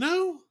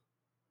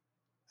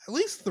 at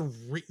least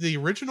the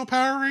original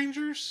Power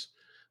Rangers,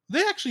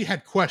 they actually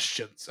had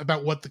questions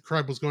about what the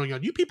crud was going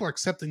on. You people are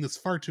accepting this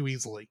far too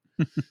easily.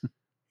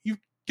 You've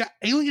got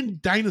alien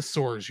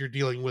dinosaurs you're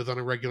dealing with on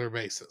a regular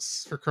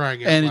basis, for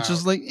crying out loud. And it's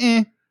just like,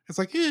 eh. It's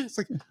like,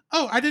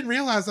 oh, I didn't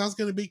realize I was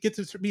going to get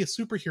to be a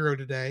superhero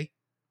today.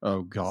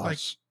 Oh gosh. like,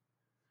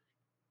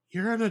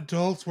 You're an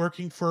adult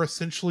working for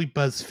essentially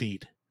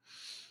BuzzFeed.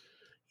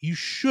 You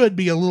should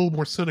be a little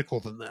more cynical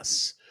than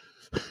this.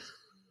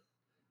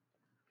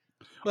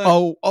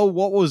 But,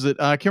 what was it?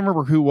 I can't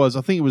remember who it was.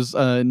 I think it was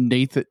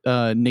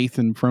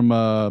Nathan from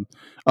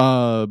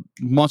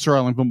Monster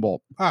Island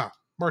Football.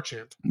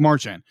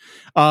 Marchand.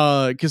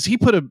 Because he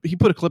put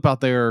a clip out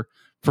there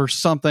for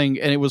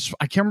something, and it was,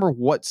 I can't remember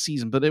what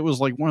season, but it was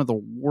like one of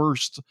the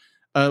worst.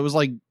 It was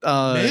like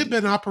May have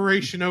been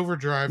Operation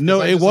Overdrive.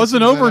 No, it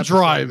wasn't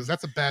Overdrive.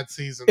 That's a bad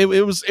season.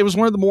 It was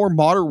one of the more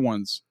modern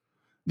ones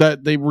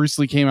that they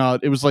recently came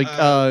out. It was like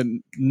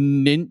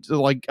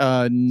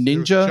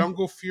Ninja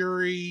Jungle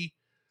Fury.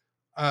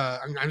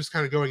 I'm just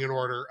kind of going in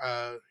order.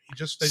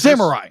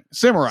 Samurai.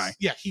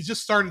 Yeah, he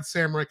just started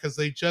Samurai because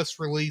they just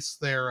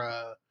released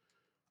their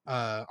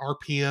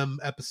RPM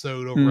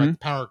episode over at the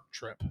Power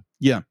Trip.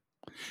 Yeah.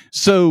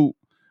 So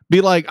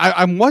be like,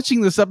 I'm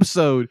watching this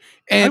episode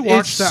and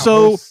it's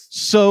so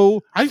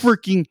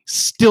freaking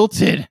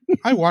stilted.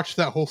 I watched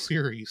that whole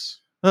series.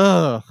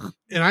 Ugh.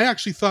 And I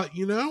actually thought,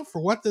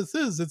 for what this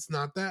is, it's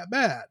not that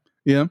bad.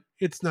 Yeah.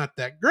 It's not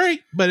that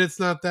great, but it's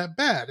not that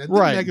bad. And then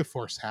Right.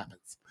 Megaforce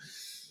happens.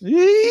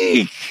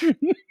 Eek.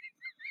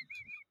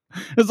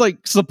 It's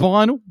like,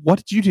 Saban, what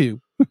did you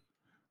do?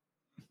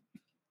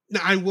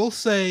 Now, I will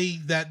say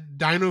that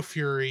Dino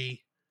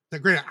Fury,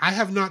 granted, I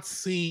have not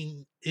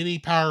seen any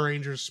Power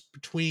Rangers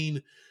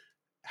between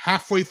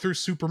halfway through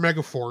Super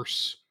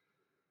Megaforce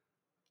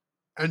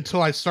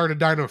until I started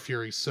Dino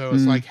Fury. So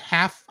it's like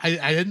half,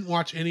 I didn't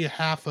watch any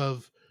half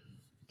of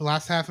the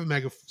last half of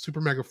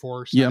Super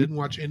Megaforce. Yep. I didn't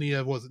watch any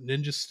of, was it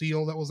Ninja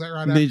Steel that was that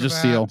right Ninja after that?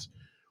 Steel.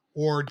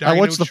 or I Dino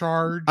watched the-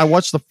 Charge. I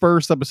watched the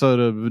first episode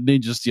of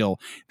Ninja Steel.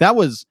 That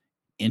was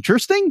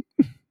interesting.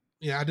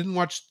 Yeah, I didn't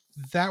watch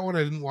that one.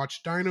 I didn't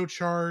watch Dino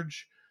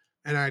Charge,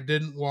 and I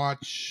didn't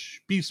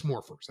watch Beast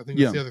Morphers. I think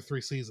that's Yeah. the other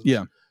 3 seasons.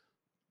 Yeah.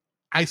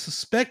 I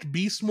suspect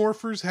Beast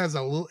Morphers has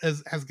a little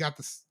has got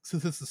this,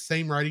 since it's the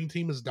same writing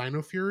team as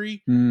Dino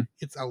Fury. Mm.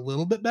 It's a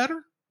little bit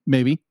better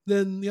Maybe.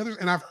 than the others,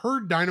 and I've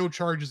heard Dino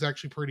Charge is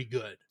actually pretty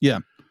good. Yeah.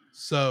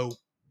 So,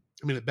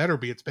 I mean, it better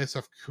be. It's based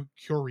off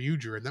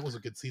Kyoryuger, and that was a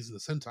good season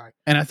of Sentai.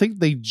 And I think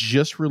they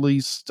just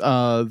released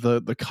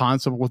the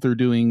concept of what they're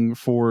doing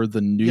for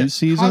the new Yeah,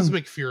 season.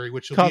 Cosmic Fury,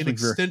 which will be an Cosmic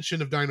Fury.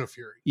 extension of Dino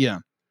Fury. Yeah.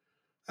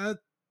 And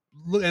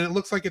it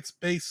looks like it's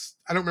based.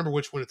 I don't remember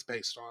which one it's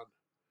based on.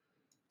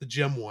 The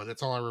Gem one.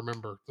 That's all I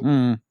remember.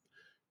 Mm.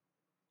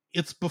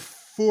 It's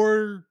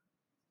before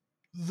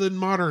the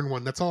modern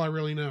one. That's all I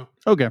really know.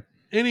 Okay.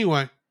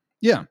 Anyway.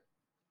 Yeah.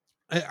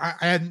 I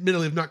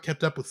admittedly have not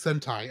kept up with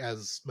Sentai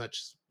as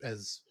much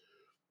as,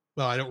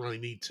 well, I don't really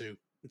need to.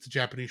 It's a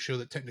Japanese show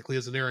that technically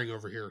isn't airing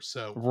over here.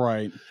 So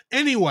Right.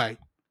 anyway.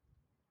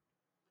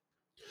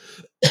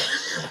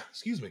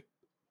 Excuse me.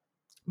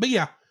 But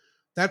yeah,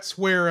 that's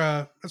where,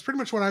 that's pretty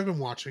much what I've been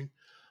watching.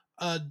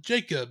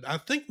 Jacob, I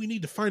think we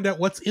need to find out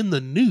what's in the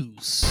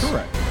news.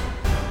 Correct.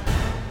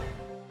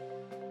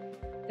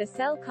 The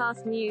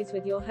Cellcast News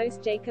with your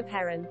host Jacob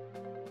Heron.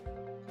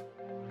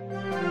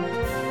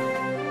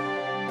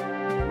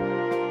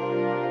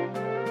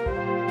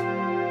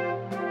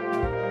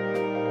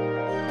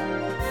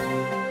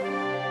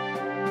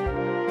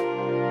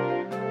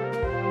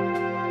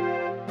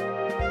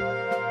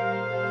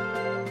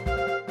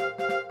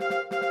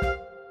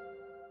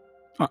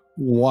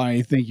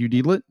 Why, thank you,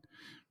 Deedlit.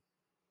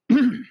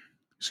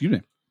 Excuse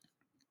me.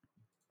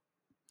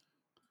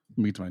 Let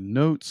me get to my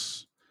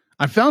notes.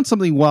 I found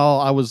something while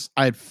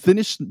I had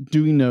finished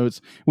doing notes,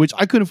 which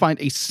I couldn't find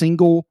a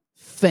single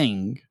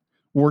thing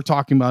we're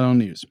talking about on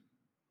news.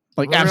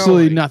 Like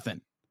absolutely Really?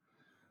 nothing.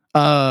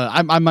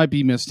 I might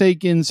be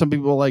mistaken. Some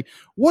people are like,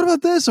 what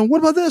about this? And what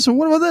about this? And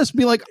what about this?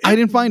 Be like, I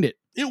didn't find it.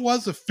 It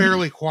was a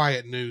fairly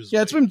quiet news.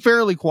 Yeah, it's week. been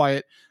fairly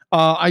quiet.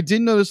 I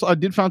did notice, I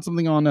did find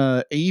something on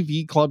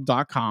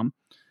avclub.com.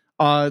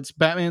 It's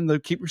Batman the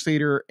Cape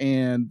Crusader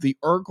and the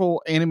Urkel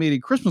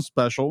animated Christmas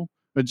special,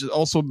 which has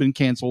also been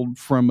canceled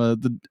from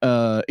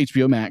the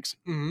HBO Max.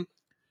 Mhm.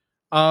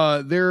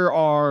 There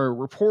are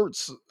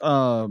reports,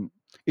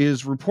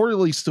 is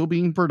reportedly still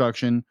being in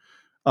production,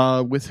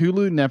 with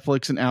Hulu,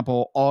 Netflix, and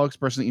Apple all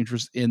expressing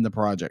interest in the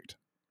project.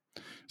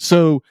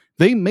 So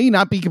they may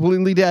not be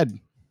completely dead.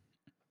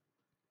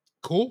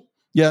 Cool.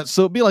 Yeah,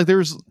 so it'd be like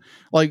there's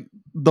like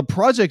the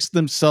projects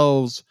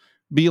themselves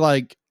be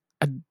like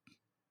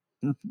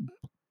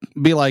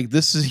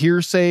this is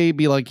hearsay,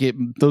 be like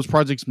those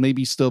projects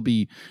maybe still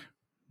be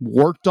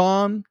worked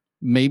on,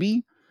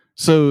 maybe.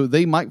 So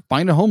they might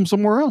find a home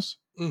somewhere else.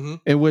 Mm-hmm.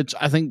 In which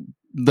I think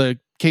the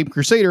Cape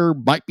Crusader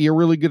might be a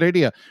really good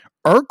idea.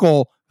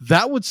 Urkel,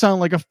 that would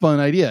sound like a fun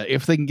idea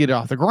if they can get it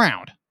off the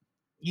ground.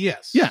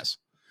 Yes. Yes.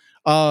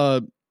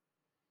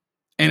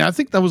 And I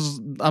think that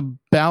was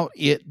about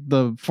it.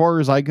 The far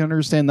as I can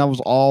understand, that was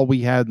all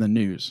we had in the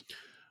news.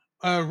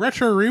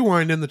 Retro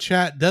Rewind in the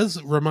chat does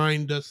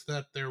remind us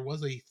that there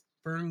was a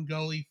Fern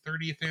Gully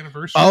 30th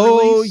anniversary.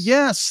 Oh, release.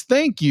 yes.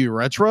 Thank you,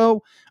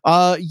 Retro.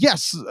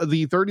 Yes,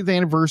 the 30th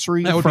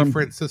anniversary. That would from be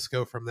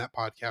Francisco from that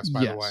podcast,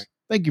 by the way.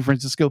 Thank you,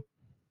 Francisco.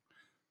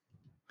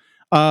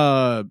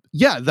 Yeah,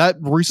 that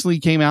recently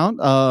came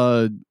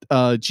out.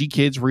 G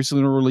Kids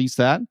recently released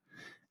that.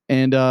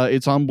 And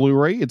it's on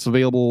Blu-ray. It's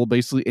available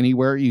basically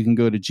anywhere. You can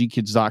go to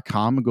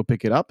gkids.com and go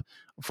pick it up.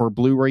 For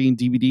Blu-ray and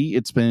DVD,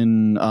 it's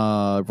been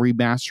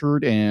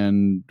remastered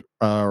and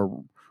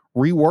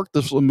reworked.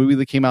 This was a movie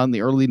that came out in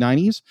the early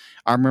 90s.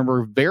 I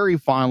remember very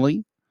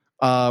fondly.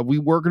 We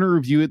were going to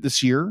review it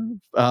this year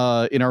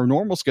in our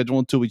normal schedule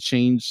until we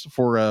changed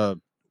for...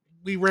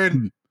 we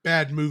ran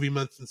bad movie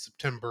months in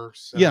September,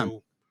 so Yeah.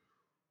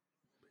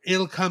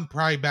 it'll come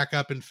probably back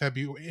up in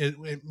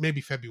February,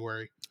 maybe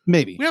February.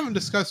 Maybe. We haven't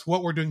discussed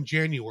what we're doing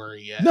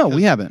January yet. No, we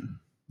 'cause haven't.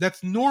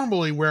 That's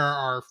normally where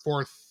our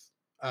fourth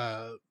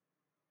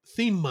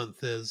theme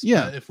month is.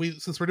 Yeah. But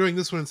since we're doing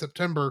this one in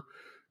September,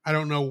 I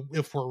don't know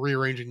if we're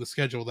rearranging the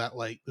schedule that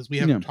late because we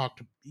haven't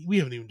we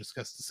haven't even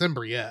discussed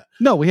December yet.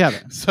 No, we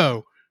haven't.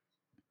 So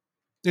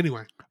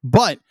anyway,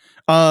 But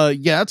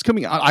yeah, it's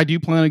coming. I do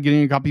plan on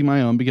getting a copy of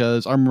my own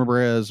because I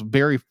remember as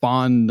very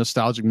fond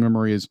nostalgic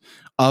memories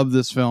of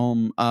this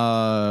film.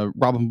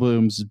 Robin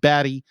Williams is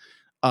Batty.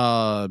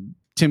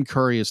 Tim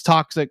Curry is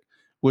Toxic,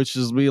 which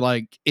is be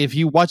like if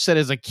you watch that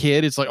as a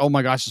kid, it's like, oh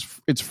my gosh,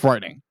 it's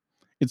frightening.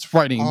 It's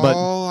frightening.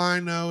 all I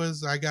know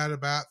is I got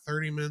about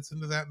 30 minutes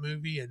into that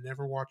movie and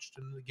never watched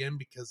it again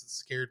because it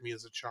scared me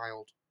as a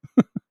child.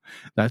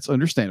 That's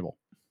understandable.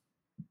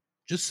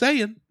 Just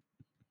saying.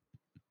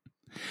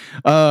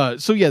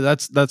 So yeah,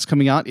 that's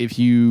coming out. If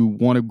you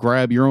want to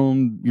grab your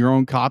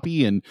own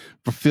copy and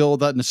fulfill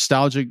that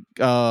nostalgic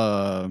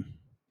love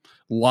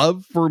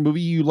for a movie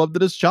you loved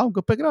as a child,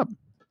 go pick it up.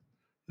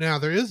 Now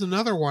there is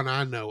another one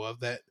I know of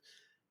that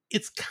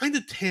it's kind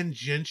of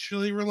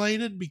tangentially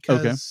related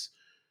because,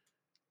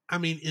 I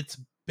mean, it's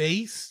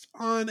based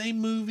on a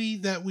movie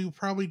that we will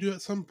probably do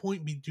at some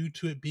point be due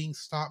to it being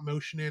stop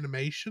motion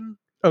animation.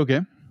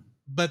 Okay.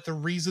 But the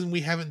reason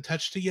we haven't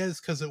touched it yet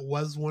is because it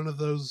was one of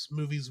those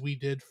movies we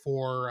did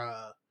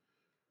for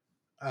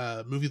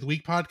Movie of the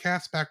Week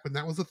podcast back when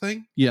that was a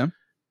thing. Yeah.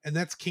 And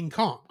that's King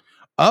Kong.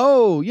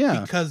 Oh,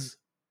 yeah. Because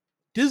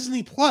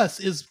Disney Plus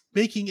is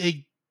making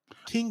a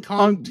King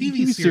Kong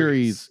TV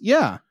series.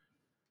 Yeah.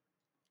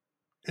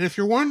 And if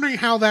you're wondering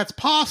how that's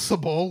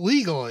possible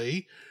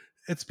legally,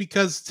 it's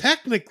because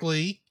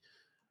technically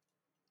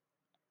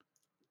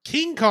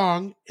King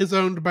Kong is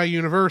owned by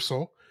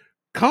Universal.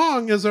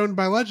 Kong is owned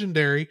by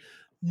Legendary.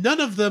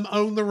 None of them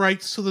own the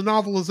rights to the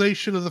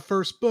novelization of the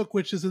first book,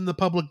 which is in the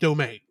public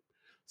domain.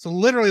 So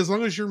literally, as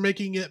long as you're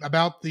making it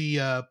about the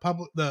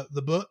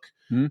the book,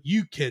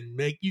 you can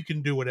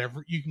do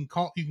whatever you can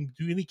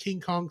do any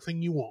King Kong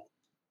thing you want.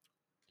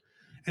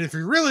 And if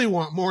you really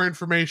want more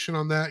information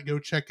on that, go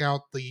check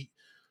out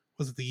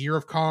was it the Year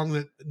of Kong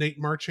that Nate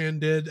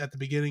Marchand did at the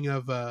beginning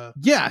of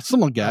something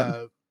like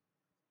that.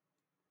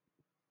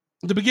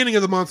 The beginning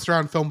of the Monster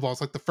on Film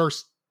Vaults, like the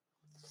first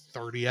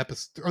 30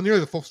 episodes, or nearly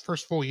the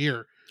first full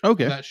year of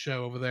that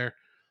show over there.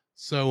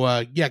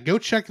 So go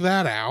check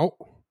that out.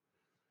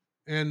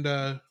 And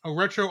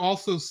Retro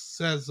also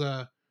says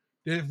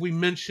if we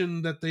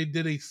mentioned that they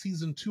did a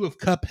season 2 of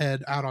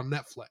Cuphead out on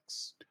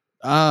Netflix.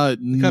 The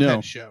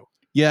Cuphead show.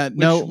 Yeah,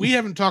 no. We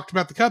haven't talked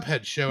about the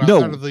Cuphead show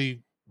outside of the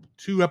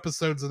 2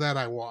 episodes of that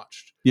I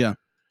watched. Yeah.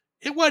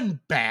 It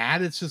wasn't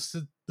bad. It's just,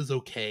 it was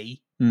okay.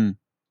 Mm.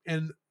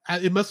 And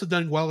it must have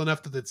done well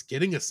enough that it's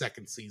getting a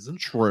second season.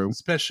 True.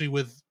 Especially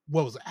with,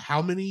 what was it?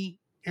 How many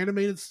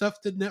animated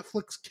stuff did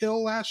Netflix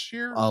kill last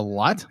year? A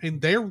lot. And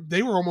they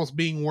were almost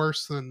being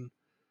worse than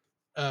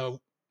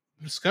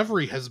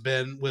Discovery has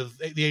been with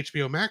the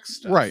HBO Max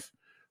stuff. Right.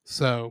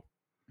 So,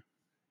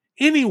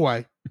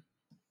 anyway,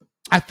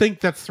 I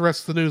think that's the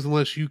rest of the news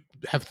unless you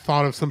have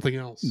thought of something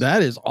else.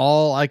 That is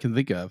all I can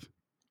think of.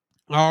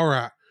 All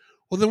right.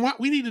 Well, then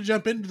we need to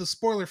jump into the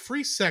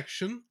spoiler-free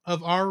section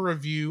of our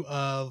review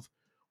of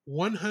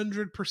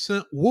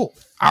 100%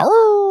 Wolf.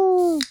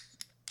 Arr!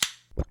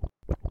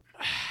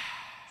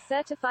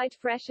 Certified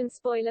fresh and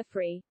spoiler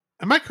free.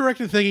 Am I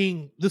correct in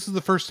thinking this is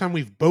the first time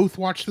we've both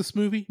watched this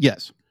movie?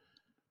 Yes.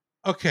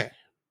 Okay.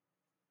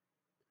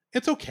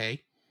 It's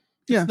okay.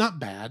 Yeah. It's not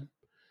bad.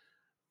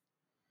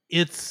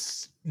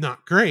 It's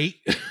not great.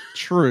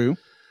 True.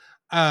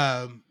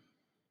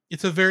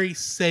 It's a very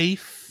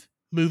safe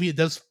movie. It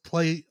does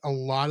play a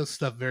lot of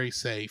stuff very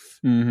safe.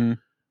 Mm-hmm.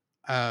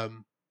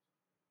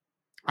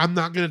 I'm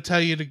not going to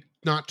tell you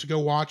not to go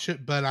watch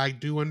it, but I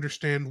do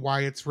understand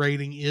why its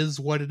rating is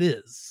what it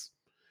is.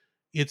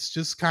 It's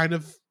just kind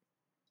of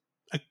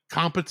a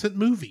competent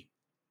movie.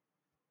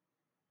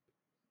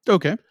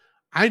 Okay.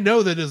 I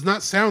know that does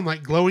not sound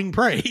like glowing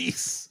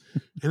praise,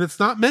 and it's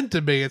not meant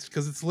to be. It's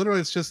because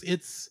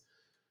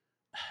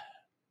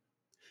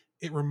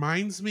it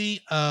reminds me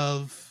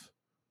of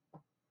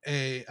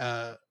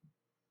a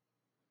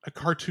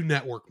Cartoon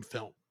Network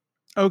film.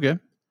 Okay.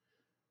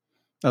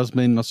 That was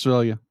made in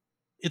Australia.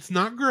 It's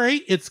not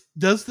great. It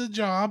does the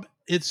job.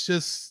 It's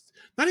just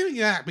not even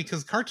that,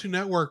 because Cartoon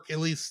Network, at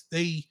least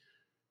they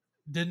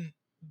didn't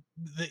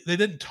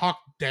talk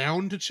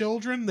down to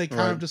children. They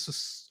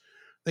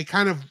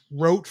kind of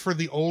wrote for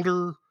the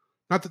older,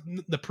 not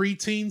the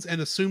preteens, and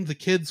assumed the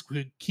kids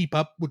could keep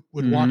up,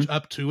 would watch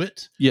up to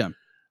it. Yeah.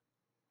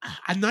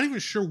 I'm not even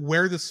sure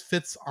where this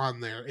fits on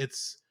there.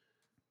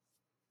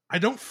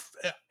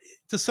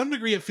 To some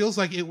degree, it feels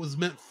like it was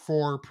meant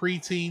for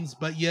preteens,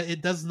 but yet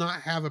it does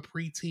not have a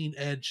preteen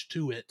edge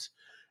to it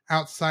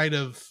outside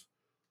of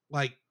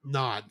like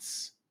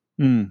nods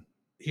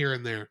here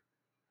and there.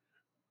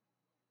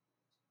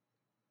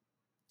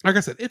 Like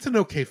I said, it's an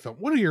okay film.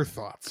 What are your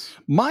thoughts?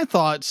 My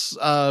thoughts,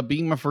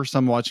 being my first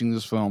time watching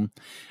this film,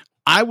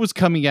 I was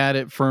coming at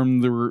it from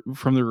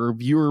the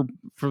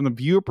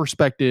viewer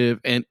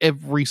perspective, and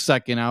every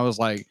second I was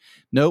like,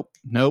 nope.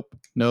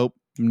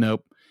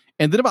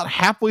 And then about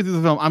halfway through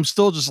the film, I'm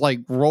still just like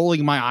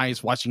rolling my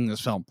eyes watching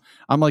this film.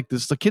 I'm like,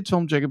 this is a kid's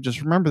film, Jacob.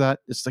 Just remember that.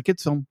 It's a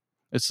kid's film.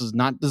 This is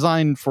not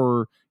designed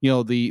for,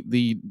 the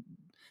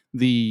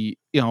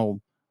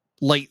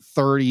late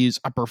 30s,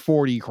 upper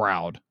 40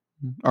 crowd,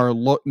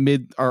 or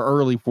mid or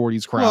early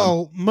 40s crowd.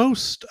 Well,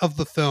 most of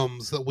the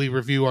films that we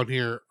review on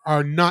here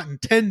are not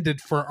intended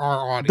for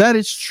our audience. That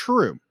is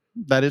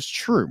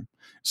true.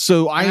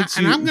 So I'm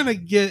going to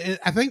get it.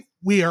 I think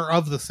we are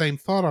of the same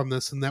thought on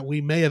this, and that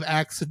we may have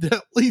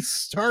accidentally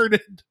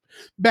started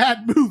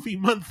Bad Movie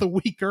Month a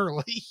week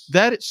early.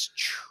 That is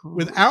true.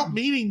 Without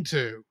meaning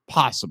to.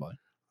 Possibly.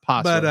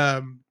 But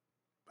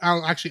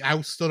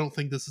I still don't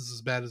think this is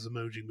as bad as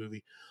Emoji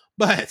Movie.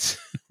 But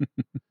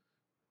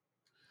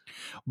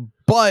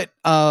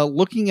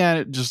looking at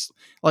it, just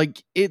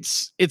like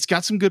it's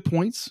got some good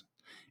points.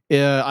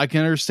 I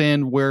can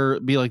understand where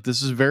it'd be like,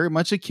 this is very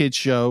much a kid's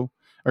show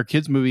or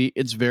kids movie.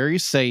 It's very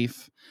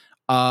safe.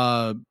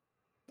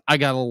 I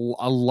got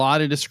a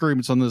lot of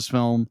disagreements on this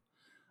film.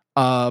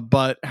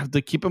 But have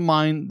to keep in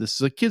mind this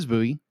is a kids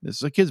movie.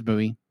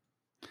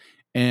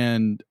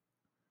 And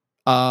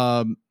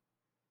I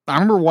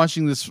remember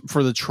watching this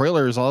for the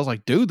trailers. I was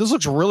like, dude, this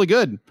looks really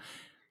good.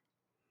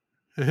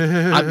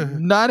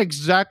 I'm not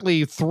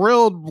exactly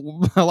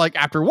thrilled like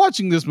after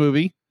watching this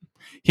movie.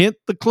 Hint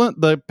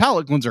the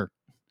palate cleanser.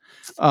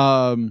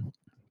 But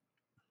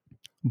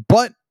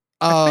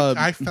I think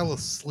I fell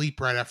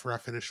asleep right after I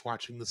finished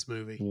watching this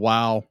movie.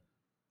 Wow.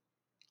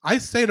 I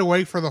stayed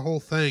awake for the whole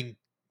thing,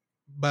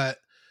 but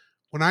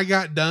when I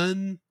got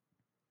done,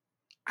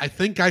 I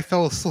think I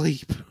fell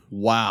asleep.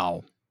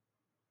 Wow.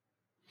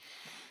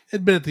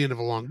 It'd been at the end of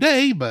a long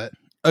day, but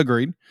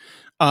agreed.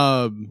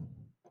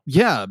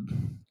 Yeah.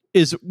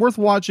 Is it worth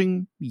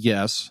watching?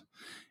 Yes.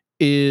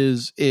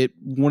 Is it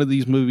one of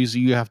these movies that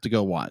you have to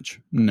go watch?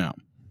 No.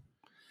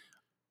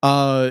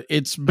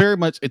 It's very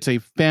much, it's a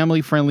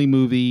family friendly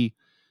movie.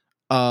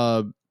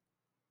 Yeah,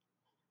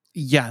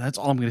 that's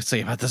all I'm going to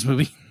say about this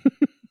movie.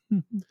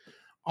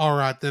 all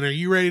right, then are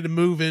you ready to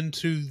move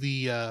into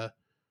the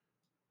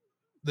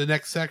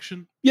next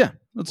section? Yeah,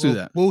 let's do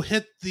that. We'll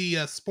hit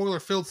the spoiler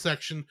filled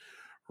section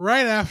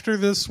right after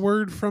this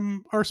word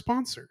from our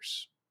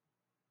sponsors.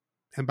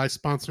 And by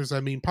sponsors, I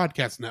mean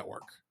Podcast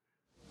Network.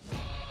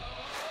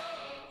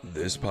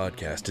 This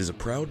podcast is a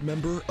proud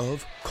member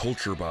of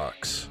Culture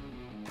Box.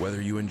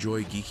 Whether you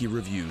enjoy geeky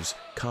reviews,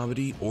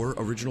 comedy, or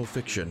original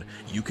fiction,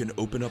 you can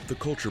open up the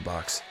Culture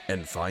Box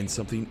and find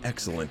something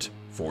excellent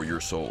for your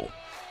soul.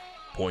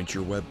 Point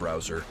your web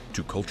browser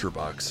to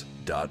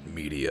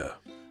culturebox.media.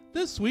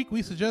 This week,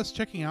 we suggest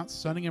checking out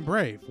Stunning and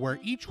Brave, where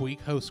each week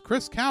hosts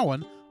Chris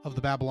Cowan of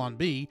the Babylon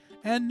Bee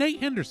and Nate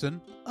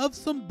Henderson of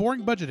Some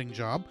Boring Budgeting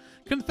Job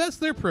confess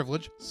their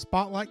privilege,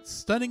 spotlight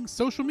stunning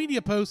social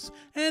media posts,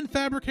 and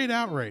fabricate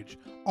outrage,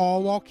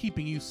 all while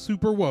keeping you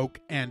super woke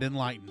and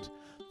enlightened.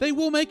 They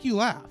will make you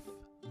laugh.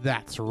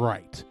 That's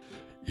right.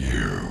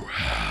 You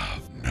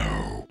have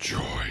no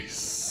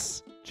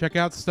choice. Check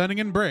out Stunning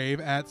and Brave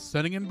at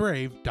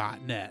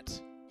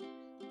stunningandbrave.net.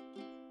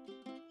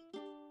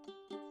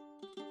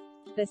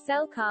 The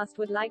Cellcast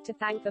would like to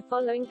thank the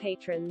following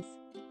patrons: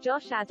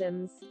 Josh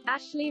Adams,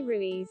 Ashley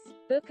Ruiz,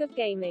 Book of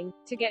Gaming.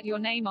 To get your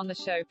name on the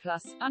show,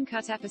 plus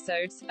uncut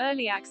episodes,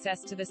 early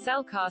access to the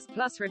Cellcast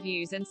Plus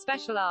reviews, and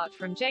special art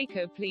from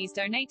Jacob, please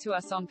donate to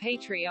us on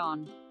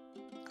Patreon.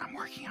 I'm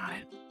working on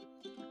it.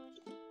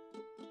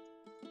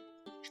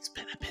 It's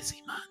been a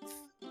busy month.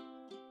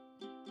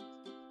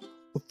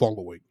 The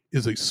following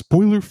is a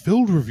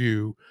spoiler-filled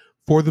review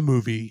for the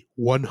movie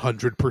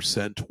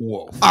 100%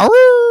 Wolf.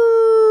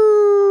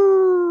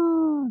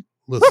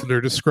 Listener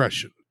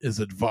discretion is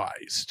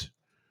advised.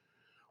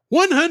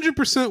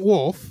 100%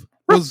 Wolf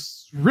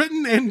was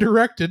written and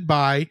directed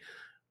by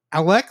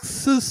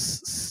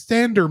Alexis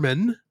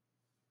Standerman.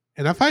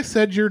 And if I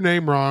said your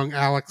name wrong,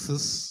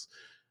 Alexis,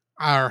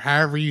 or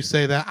however you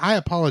say that, I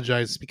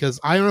apologize, because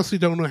I honestly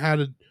don't know how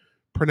to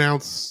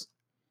pronounce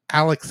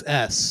Alex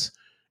S.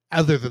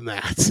 other than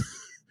that.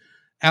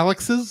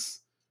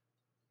 Alex's?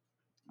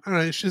 I don't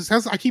know. It just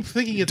sounds, I keep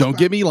thinking it's... Don't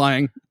get me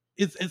lying.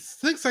 It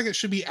thinks like it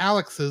should be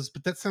Alex's,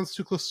 but that sounds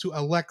too close to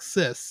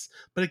Alexis.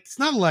 But it's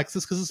not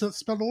Alexis because it's not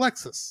spelled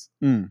Alexis.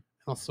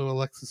 Also,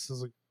 Alexis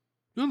is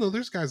no,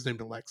 there's guys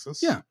named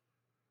Alexis. Yeah.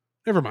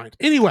 Never mind.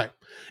 Anyway,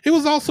 it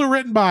was also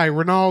written by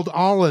Ronald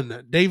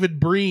Allen, David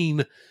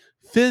Breen,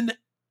 Finn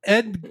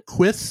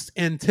Edquist,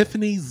 and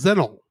Tiffany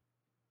Zenel.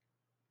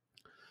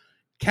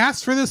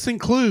 Cast for this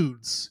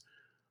includes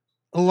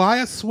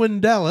Elias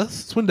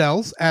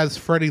Swindells as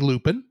Freddie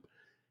Lupin.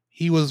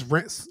 He was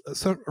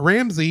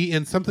Ramsey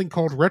in something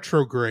called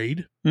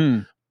Retrograde.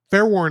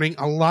 Fair warning,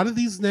 a lot of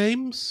these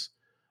names,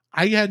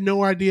 I had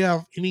no idea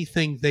of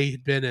anything they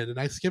had been in, and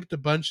I skipped a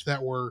bunch that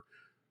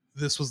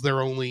this was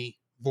their only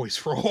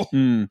voice role.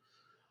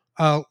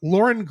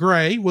 Lauren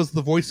Gray was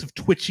the voice of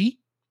Twitchy,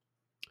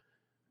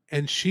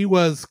 and she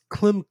was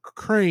Clem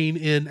Crane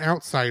in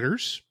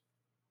Outsiders.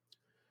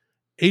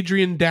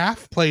 Adrian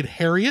Daff played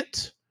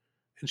Harriet,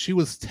 and she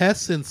was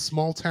Tess in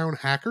Small Town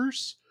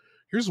Hackers.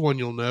 Here's one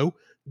you'll know.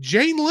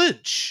 Jane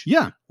Lynch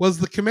was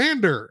the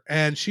commander,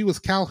 and she was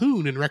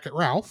Calhoun in Wreck-It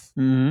Ralph.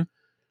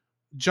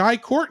 Jai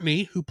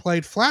Courtney, who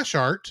played Flash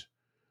Art,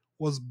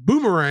 was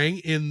Boomerang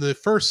in the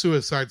first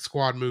Suicide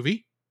Squad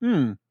movie.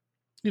 You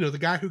know, the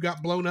guy who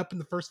got blown up in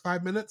the first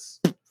 5 minutes?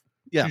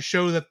 Yeah. To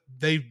show that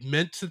they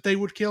meant that they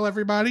would kill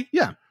everybody?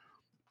 Yeah.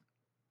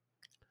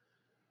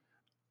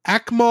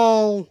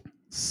 Akmal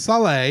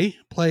Saleh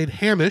played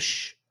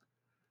Hamish,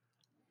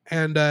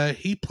 and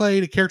he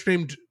played a character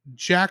named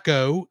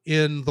Jacko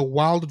in The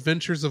Wild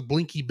Adventures of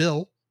Blinky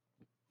Bill.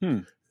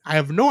 I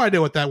have no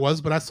idea what that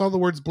was, but I saw the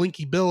words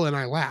Blinky Bill and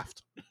I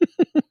laughed.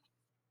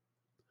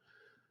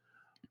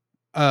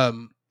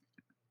 Cam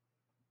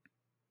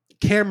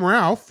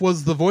Ralph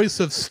was the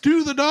voice of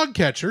Stu the dog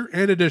catcher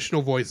and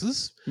additional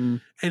voices. And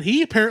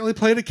he apparently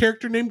played a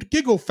character named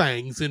Giggle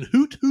Fangs in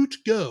Hoot Hoot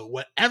Go,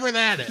 whatever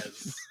that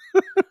is.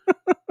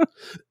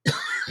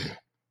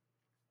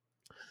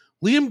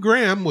 Liam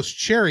Graham was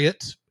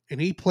Chariot,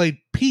 and he played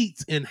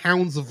Pete in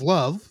Hounds of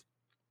Love.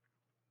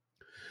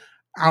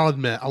 I'll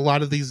admit, a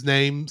lot of these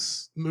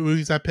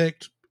movies I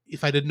picked,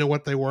 if I didn't know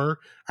what they were,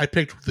 I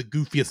picked the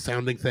goofiest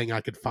sounding thing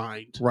I could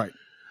find. Right.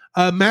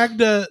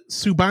 Magda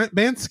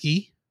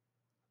Subansky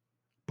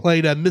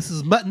played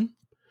Mrs. Mutton,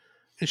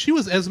 and she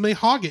was Esme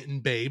Hoggett in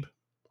Babe,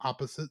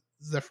 opposite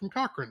Zefram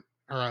Cochrane,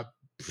 or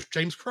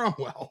James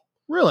Cromwell.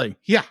 Really?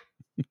 Yeah.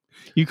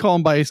 You call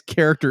him by his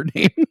character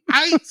name.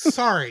 I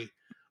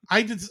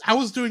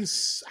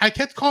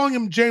kept calling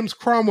him James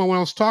Cromwell when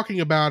I was talking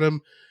about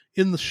him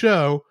in the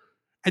show,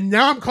 and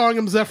now I'm calling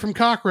him Zefram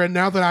Cochrane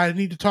now that I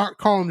need to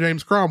call him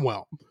James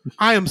Cromwell.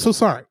 I am so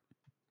sorry.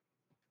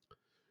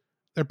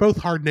 They're both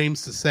hard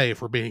names to say,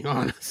 if we're being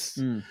honest.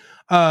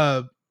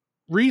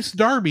 Rhys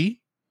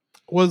Darby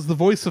was the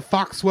voice of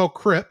Foxwell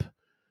Cripp,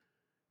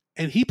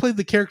 and he played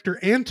the character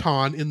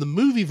Anton in the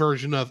movie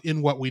version of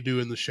In What We Do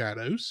in the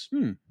Shadows.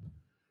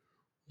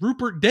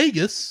 Rupert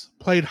Degas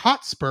played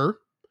Hotspur,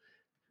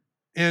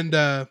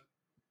 and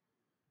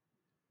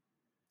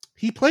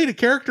he played a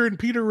character in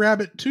Peter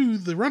Rabbit 2,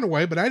 The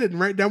Runaway, but I didn't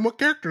write down what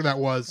character that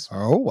was.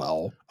 Oh,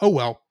 well. Oh,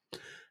 well.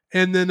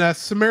 And then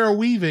Samara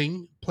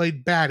Weaving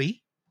played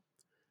Batty,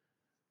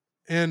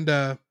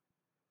 and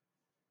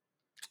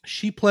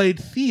she played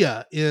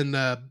Thea in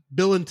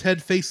Bill and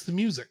Ted Face the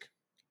Music.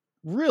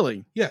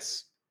 Really?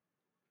 Yes.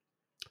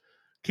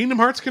 Kingdom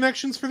Hearts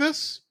connections for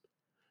this?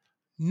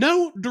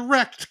 No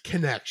direct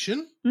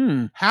connection.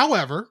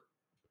 However,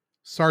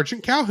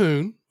 Sergeant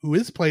Calhoun, who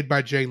is played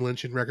by Jane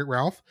Lynch in Wreck-It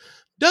Ralph,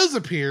 does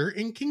appear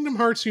in Kingdom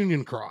Hearts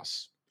Union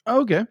Cross.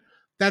 Okay.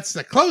 That's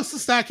the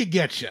closest I could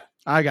get you.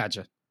 I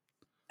gotcha.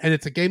 And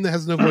it's a game that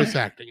has no voice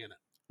acting in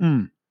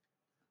it.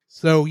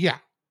 So, yeah.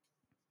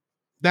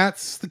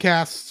 That's the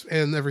cast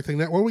and everything.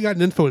 What we got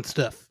in info and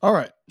stuff? All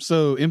right.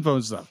 So, info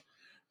and stuff.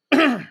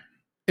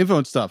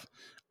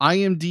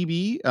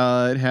 IMDb,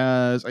 it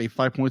has a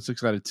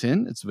 5.6 out of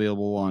 10. It's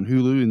available on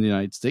Hulu in the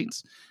United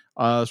States.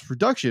 Its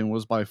production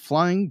was by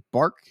Flying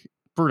Bark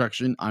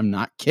Production. I'm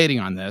not kidding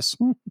on this.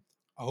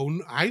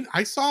 Oh,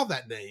 I saw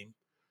that name.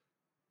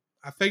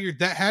 I figured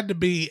that had to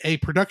be a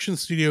production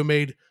studio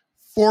made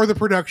for the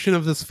production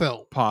of this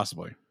film.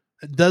 Possibly.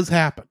 It does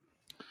happen.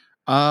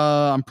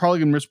 I'm probably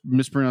going to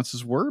mispronounce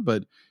this word,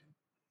 but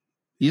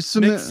Makes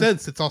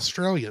sense. It's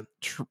Australian.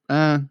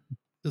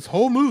 This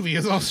whole movie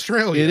is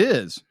Australian. It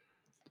is.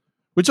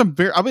 Which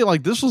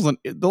this was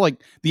the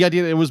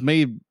idea that it was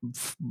made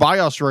by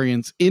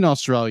Australians in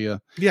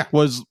Australia. Yeah.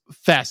 Was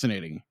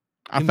fascinating.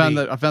 I found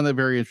that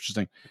very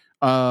interesting.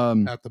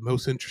 Not the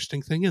most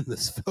interesting thing in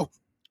this film.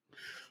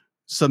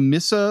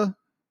 Samissa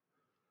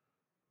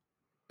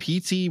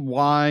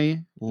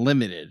Pty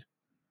Limited.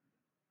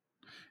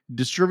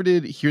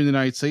 Distributed here in the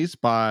United States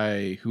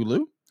by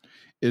Hulu.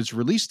 Its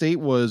release date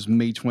was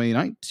May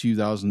 29th,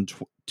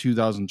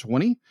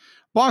 2020.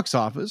 Box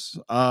office.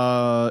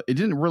 It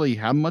didn't really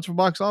have much of a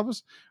box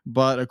office,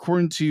 but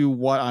according to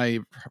what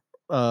I've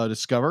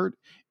discovered,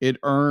 it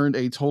earned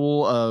a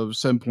total of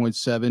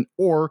 $7.7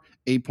 or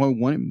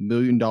 $8.1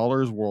 million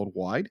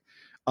worldwide.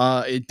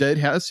 It did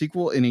have a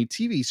sequel in a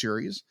TV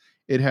series.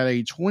 It had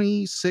a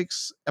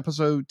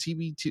 26-episode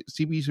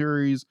TV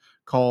series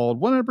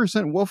called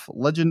 100% Wolf: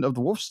 Legend of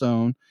the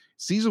Wolfstone,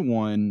 Season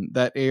 1,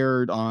 that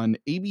aired on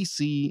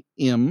ABC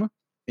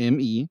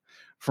ME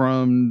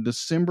from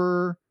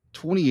December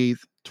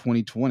 28th,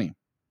 2020.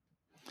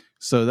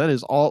 So that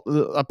is all.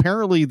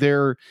 Apparently,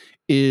 there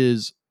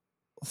is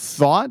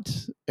thought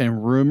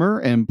and rumor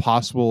and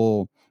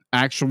possible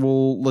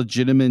actual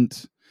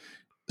legitimate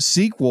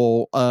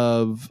sequel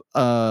of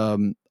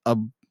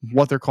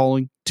what they're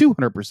calling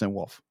 200%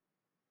 Wolf.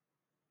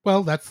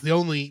 Well, that's the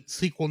only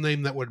sequel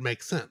name that would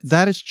make sense.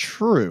 That is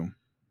true.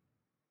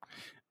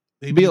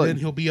 Maybe then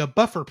he'll be a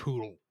buffer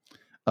poodle.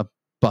 A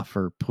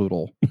buffer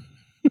poodle.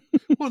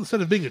 Well,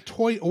 instead of being a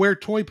were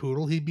toy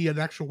poodle, he'd be an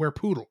actual were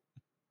poodle.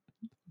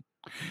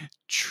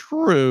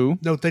 True.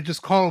 No, they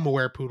just call him a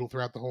were poodle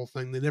throughout the whole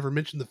thing. They never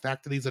mention the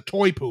fact that he's a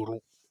toy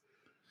poodle.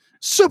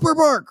 Super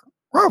Bark.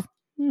 Ruff.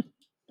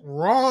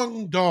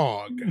 Wrong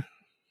dog.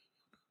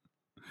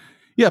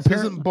 Yeah, this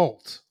isn't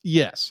Bolt.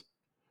 Yes.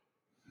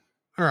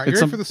 All right, you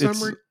ready for the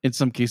summary? In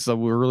some cases, I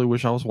really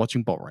wish I was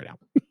watching Bolt right now.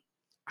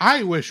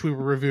 I wish we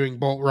were reviewing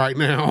Bolt right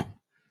now.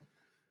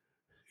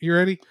 You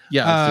ready?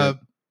 Yeah.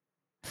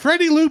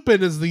 Freddie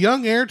Lupin is the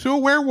young heir to a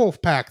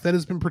werewolf pack that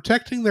has been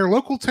protecting their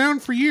local town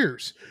for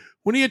years.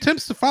 When he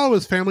attempts to follow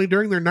his family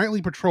during their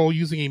nightly patrol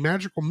using a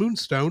magical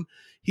moonstone,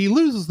 he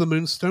loses the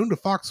moonstone to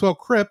Foxwell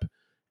Cripp,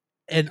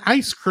 an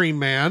ice cream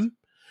man,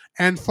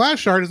 and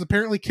Flashard is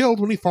apparently killed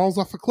when he falls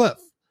off a cliff.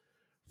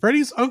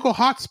 Freddy's Uncle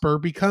Hotspur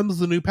becomes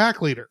the new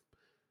pack leader.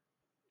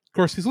 Of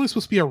course, he's only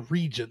supposed to be a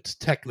regent,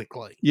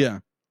 technically.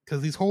 Yeah.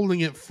 Because he's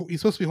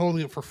supposed to be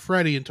holding it for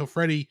Freddy until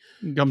Freddy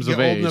becomes old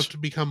enough to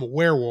become a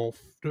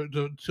werewolf,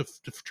 to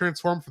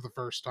transform for the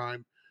first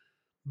time.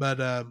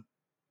 But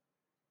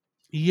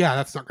yeah,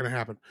 that's not going to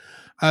happen.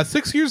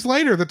 6 years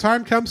later, the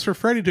time comes for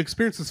Freddy to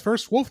experience his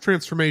first wolf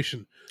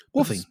transformation.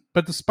 Wolfie.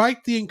 But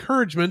despite the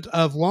encouragement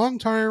of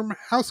long-time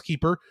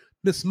housekeeper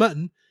Miss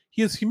Mutton,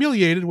 he is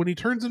humiliated when he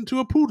turns into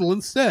a poodle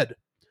instead.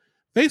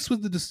 Faced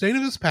with the disdain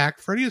of his pack,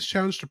 Freddy is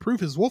challenged to prove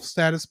his wolf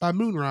status by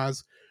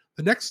Moonrise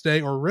the next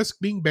day or risk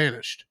being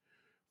banished.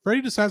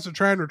 Freddy decides to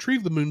try and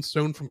retrieve the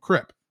Moonstone from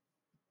Crip.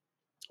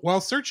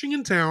 While searching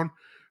in town,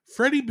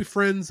 Freddy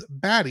befriends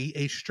Batty,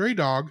 a stray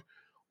dog,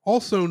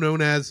 also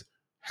known as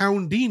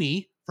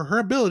Houndini, for her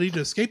ability to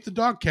escape the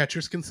dog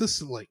catchers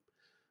consistently.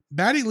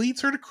 Batty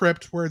leads her to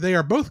Crypt, where they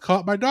are both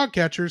caught by dog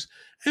catchers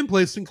and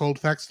placed in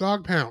Coldfax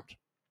dog pound.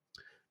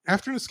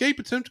 After an escape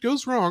attempt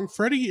goes wrong,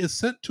 Freddy is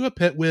sent to a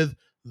pit with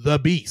the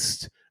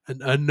Beast,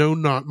 an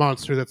unknown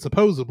monster that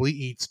supposedly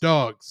eats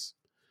dogs.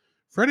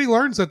 Freddy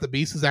learns that the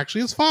Beast is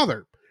actually his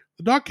father.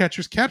 The dog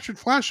catchers captured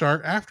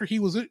Flashheart after he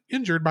was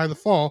injured by the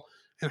fall,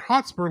 and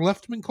Hotspur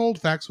left him in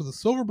Coldfax with a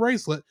silver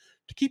bracelet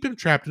to keep him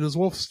trapped in his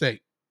wolf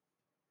state.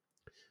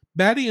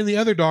 Batty and the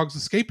other dogs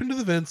escape into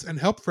the vents and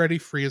help Freddy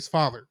free his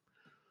father.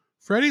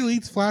 Freddy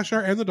leads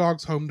Flashheart and the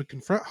dogs home to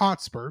confront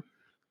Hotspur.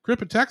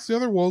 Crip attacks the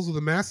other wolves with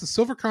a massive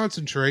silver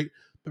concentrate,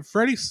 but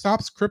Freddy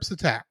stops Crip's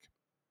attack.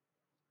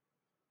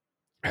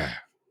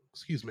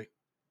 Excuse me.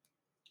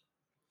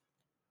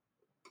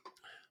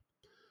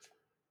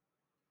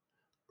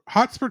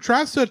 Hotspur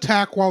tries to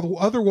attack while the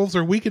other wolves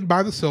are weakened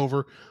by the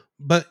silver,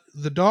 but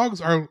the dogs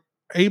are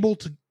able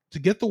to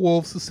get the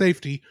wolves to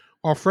safety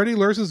while Freddy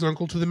lures his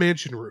uncle to the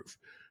mansion roof.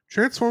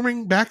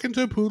 Transforming back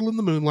into a poodle in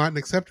the moonlight and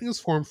accepting his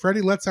form,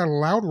 Freddy lets out a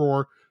loud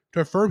roar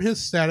to affirm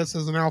his status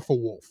as an alpha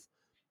wolf,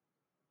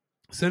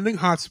 sending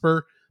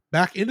Hotspur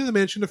back into the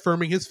mansion,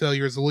 affirming his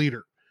failure as a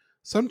leader.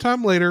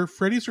 Sometime later,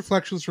 Freddy's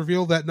reflections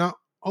reveal that not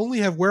only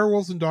have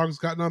werewolves and dogs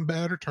gotten on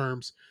better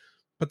terms,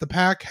 but the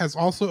pack has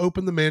also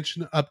opened the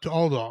mansion up to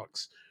all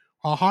dogs,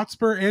 while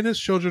Hotspur and his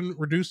children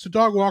reduced to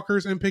dog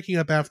walkers and picking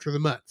up after the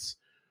mutts,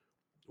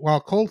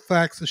 while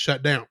Coldfax is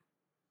shut down.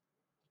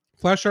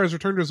 Flashheart has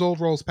returned to his old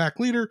role as pack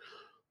leader,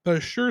 but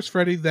assures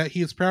Freddy that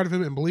he is proud of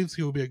him and believes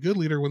he will be a good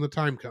leader when the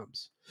time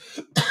comes.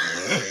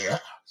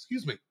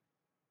 Excuse me.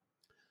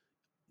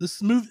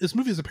 This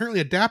movie is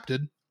apparently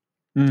adapted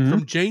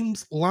from Jane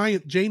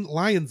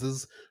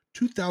Lyons'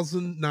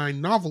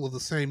 2009 novel of the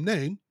same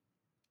name,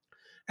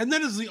 and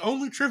that is the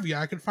only trivia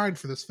I could find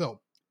for this film.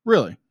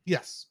 Really?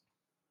 Yes.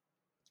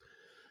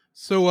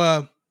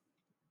 So,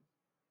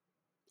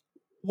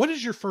 what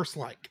is your first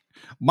like?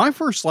 My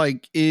first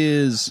like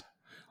is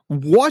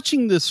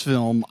watching this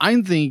film.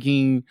 I'm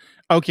thinking,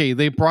 okay,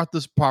 they brought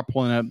this plot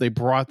point up. They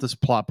brought this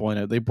plot point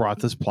up. They brought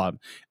this plot.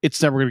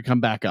 It's never going to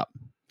come back up.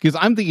 Because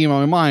I'm thinking in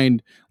my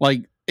mind,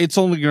 like, it's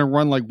only going to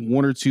run like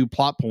one or two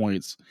plot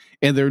points,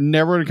 and they're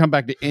never going to come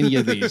back to any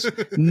of these.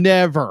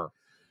 Never.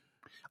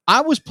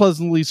 I was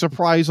pleasantly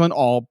surprised on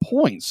all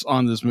points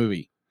on this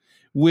movie.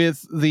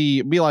 With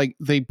they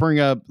bring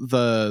up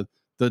the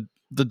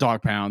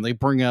dog pound, they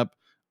bring up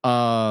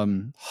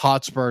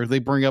Hotspur, they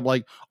bring up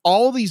like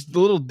all these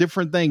little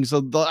different things. So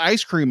the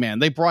ice cream man,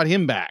 they brought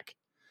him back.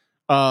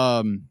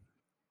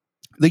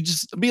 They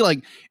just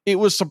it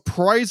was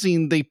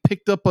surprising they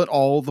picked up at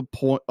all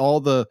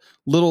the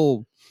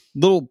little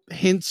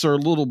hints or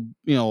little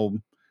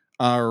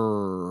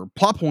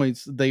plot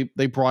points they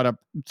brought up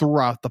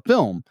throughout the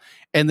film,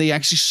 and they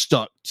actually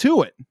stuck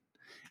to it.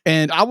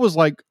 And I was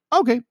like,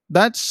 okay,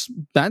 that's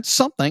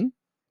something.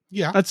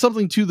 Yeah, that's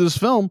something to this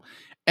film.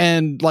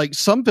 And like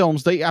some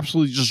films, they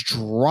absolutely just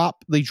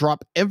drop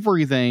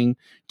everything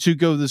to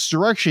go this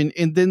direction,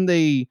 and then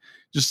they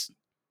just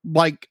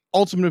like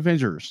Ultimate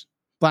Avengers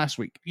last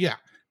week. Yeah,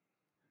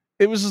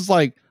 it was just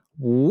like,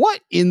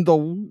 what in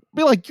the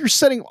you're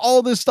setting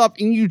all this stuff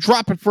and you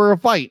drop it for a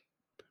fight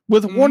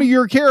with one of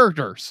your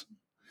characters.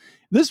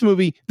 This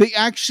movie, they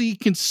actually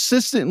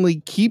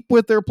consistently keep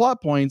with their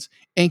plot points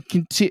and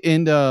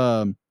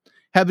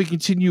have a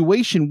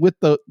continuation with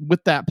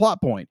that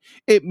plot point.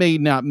 It may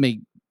not make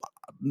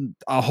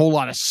a whole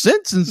lot of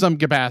sense in some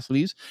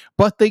capacities,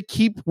 but they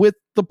keep with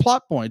the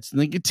plot points and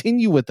they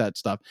continue with that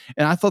stuff.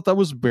 And I thought that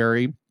was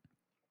very,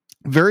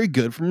 very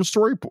good from a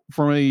story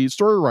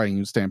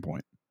writing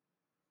standpoint.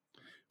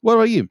 What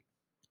about you?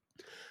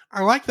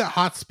 I like that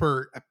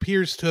Hotspur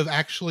appears to have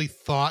actually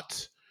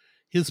thought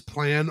his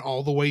plan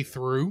all the way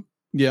through.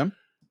 Yeah.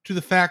 To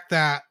the fact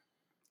that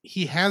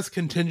he has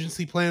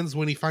contingency plans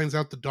when he finds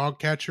out the dog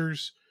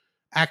catchers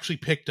actually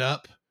picked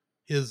up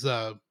his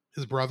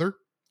brother.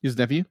 His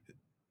nephew?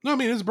 No, I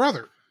mean his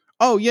brother.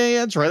 Oh, yeah,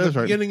 that's right. At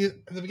the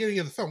beginning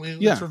of the film.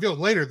 It's revealed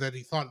later that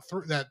he thought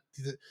through that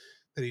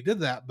he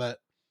did that, but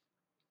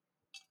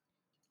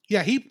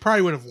yeah, he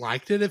probably would have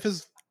liked it if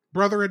his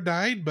brother had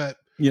died, but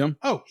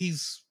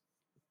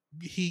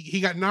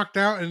he got knocked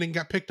out and then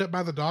got picked up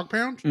by the dog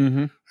pound.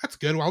 Mm-hmm. That's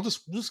good. Well, I'll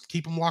just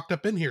keep him locked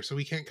up in here so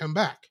he can't come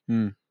back.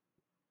 Mm.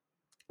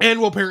 And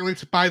we'll apparently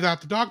buy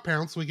out the dog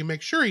pound so we can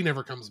make sure he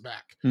never comes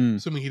back,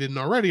 assuming he didn't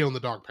already own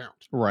the dog pound.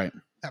 Right.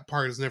 That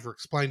part is never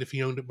explained if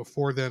he owned it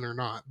before then or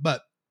not.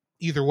 But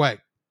either way,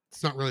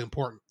 it's not really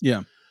important.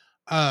 Yeah.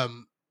 I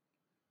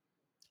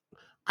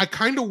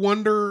kind of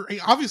wonder.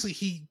 Obviously,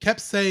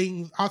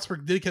 Hotspur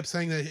kept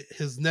saying that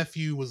his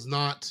nephew was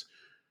not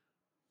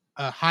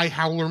a high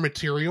howler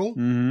material.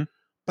 Mm-hmm.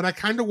 But I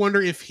kind of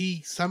wonder if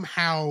he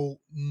somehow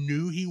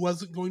knew he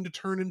wasn't going to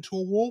turn into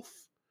a wolf.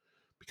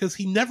 because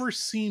he never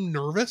seemed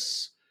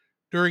nervous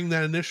during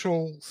that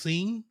initial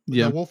scene,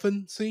 Yeah. the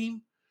Wolfen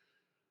scene.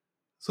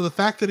 So the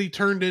fact that he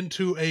turned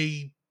into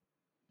a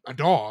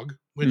dog,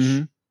 which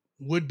Mhm.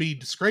 would be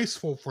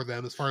disgraceful for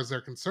them as far as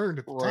they're concerned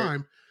at the Right.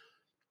 time,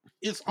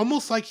 it's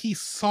almost like he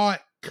saw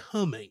it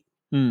coming.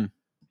 Hmm.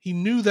 He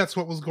knew that's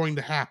what was going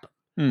to happen.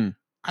 Hmm.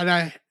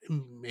 And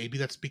maybe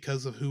that's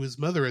because of who his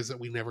mother is that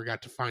we never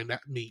got to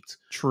meet.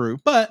 True.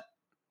 But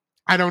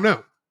I don't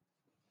know.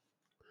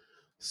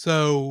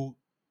 So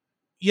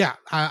yeah,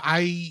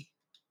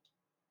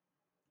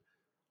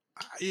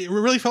 it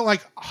really felt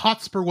like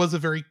Hotspur was a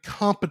very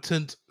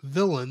competent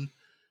villain.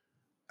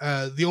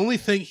 The only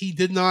thing he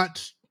did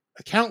not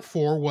account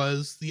for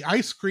was the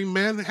ice cream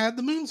man that had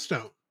the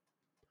moonstone.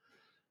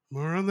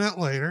 More on that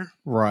later.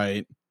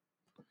 Right.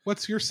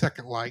 What's your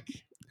second like?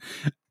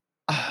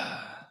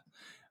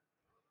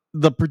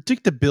 The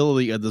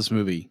predictability of this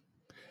movie,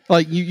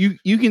 like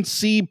you can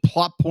see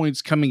plot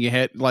points coming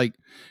ahead, like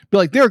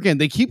there again,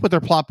 they keep with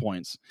their plot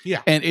points.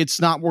 Yeah. And it's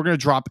not, we're going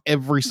to drop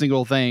every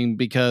single thing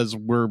because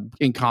we're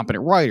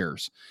incompetent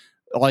writers.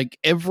 Like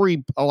I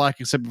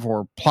said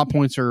before, plot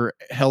points are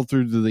held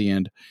through to the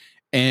end.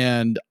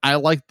 And I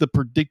like the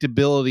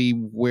predictability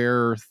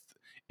where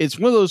it's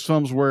one of those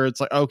films where it's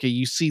like, okay,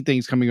 you see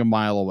things coming a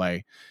mile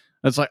away.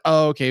 It's like,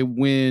 oh, okay,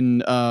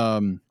 when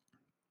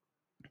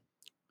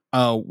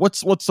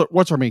what's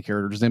our main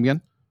character's name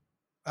again?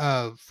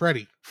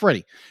 Freddy.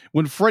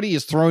 When Freddy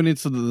is thrown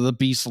into the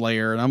beast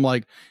lair, and I'm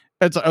like,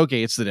 it's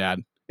okay, it's the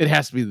dad. It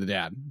has to be the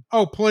dad.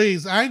 Oh,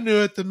 please. I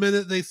knew it the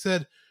minute they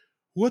said,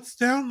 what's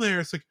down there?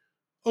 It's like,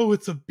 oh,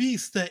 it's a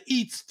beast that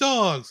eats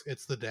dogs.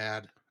 It's the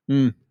dad.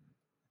 Mm.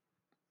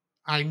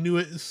 I knew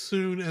it as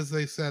soon as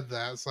they said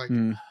that. It's like,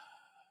 Mm.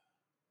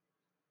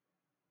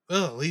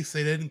 well, at least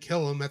they didn't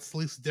kill him. That's at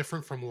least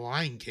different from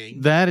Lion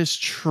King. That is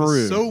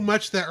true. So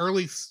much that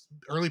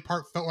early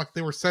part felt like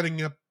they were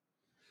setting up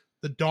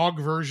the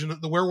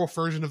the werewolf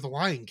version of the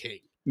Lion King.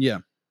 Yeah.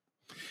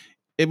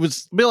 It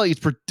was it's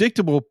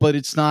predictable, but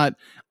it's not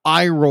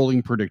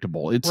eye-rolling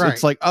predictable. It's Right.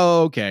 It's like,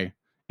 oh, okay.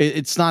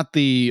 It's not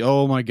the,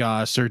 oh my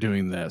gosh, they're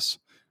doing this.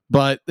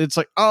 But it's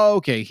like, oh,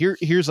 okay,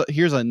 here's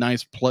a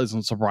nice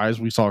pleasant surprise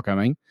we saw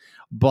coming.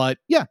 But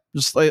yeah,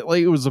 just like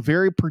it was a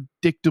very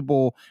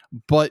predictable,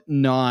 but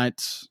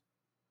not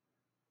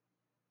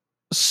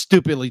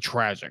stupidly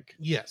tragic.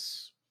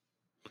 Yes.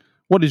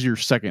 What is your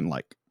second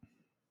like?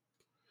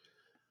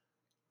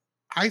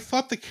 I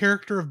thought the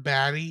character of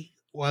Batty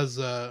was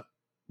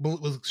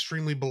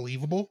extremely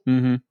believable.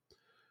 Mm-hmm.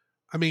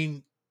 I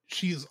mean,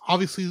 she's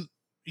obviously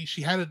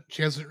she has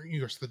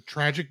the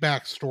tragic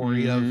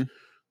backstory Mhm. of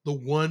the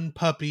one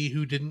puppy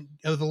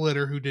of the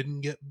litter who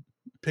didn't get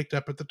picked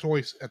up at the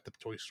toy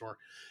store,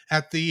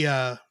 at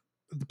the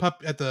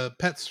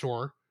pet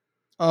store.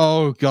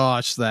 Oh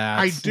gosh, that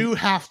I do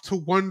have to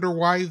wonder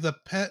why the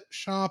pet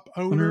shop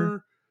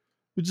owner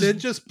then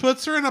just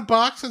puts her in a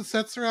box and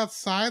sets her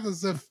outside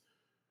as if,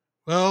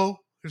 well,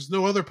 there's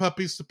no other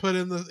puppies to put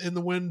in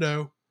the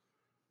window,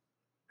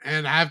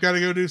 and I've got to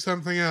go do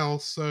something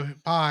else. So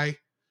bye.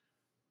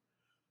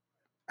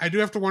 I do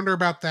have to wonder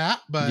about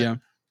that, but yeah.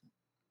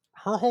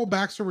 her whole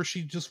backstory where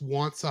she just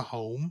wants a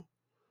home,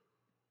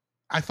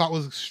 I thought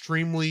was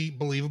extremely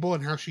believable,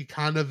 and how she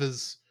kind of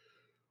is.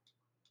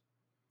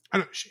 I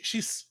don't.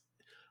 She's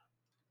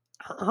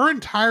her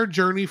entire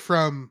journey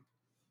from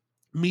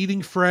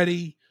meeting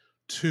Freddy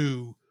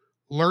to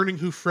learning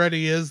who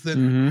Freddy is, then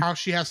Mhm. how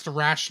she has to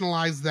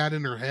rationalize that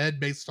in her head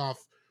based off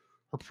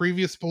her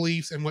previous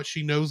beliefs and what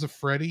she knows of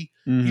Freddy,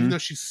 Mhm. even though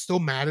she's still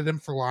mad at him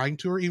for lying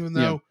to her, even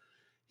Yeah. though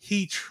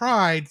he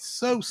tried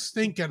so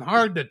stinking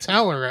hard to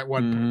tell her at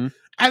one point.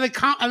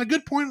 Mhm. At a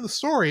good point in the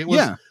story. It was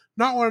Yeah.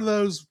 not one of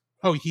those,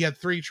 oh, he had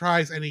 3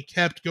 tries and he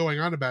kept going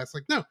on about it. It's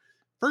like, no,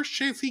 first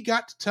chance he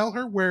got to tell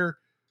her where,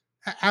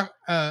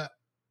 to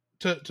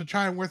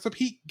try and wear stuff,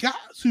 he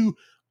got to,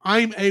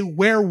 I'm a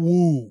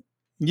werewolf.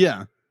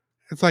 Yeah.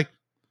 It's like,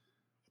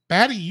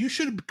 Batty, you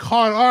should have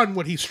caught on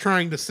what he's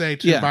trying to say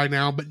to you by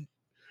now, but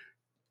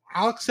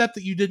I'll accept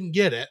that you didn't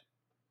get it.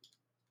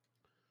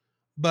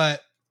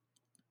 But,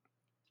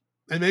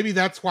 and maybe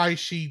that's why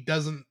she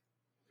doesn't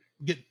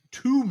get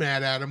too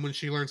mad at him when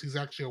she learns he's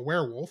actually a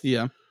werewolf.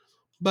 Yeah.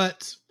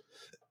 But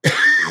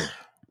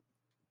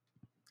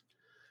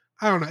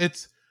I don't know.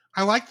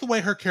 I like the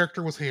way her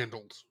character was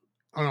handled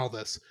on all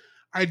this.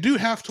 I do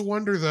have to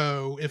wonder,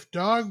 though, if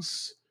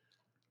dogs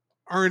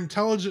are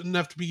intelligent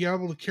enough to be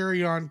able to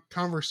carry on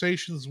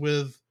conversations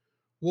with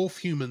wolf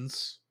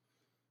humans,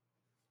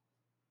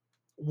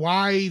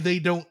 why they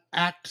don't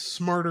act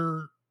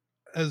smarter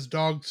as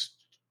dogs.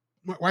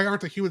 Why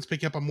aren't the humans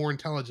picking up on more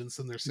intelligence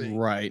than they're seeing?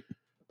 Right.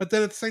 But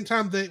then at the same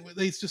time,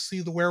 they just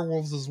see the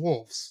werewolves as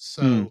wolves.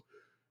 So,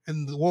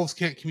 and the wolves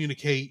can't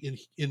communicate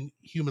in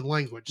human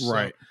language. So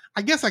Right.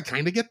 I guess I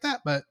kind of get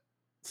that, but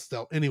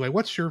still. Anyway,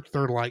 what's your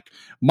third like?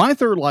 My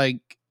third like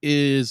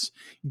is,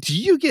 do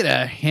you get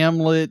a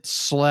Hamlet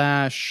 /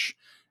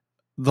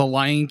 The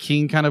Lion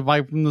King kind of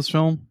vibe from this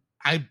film?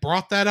 I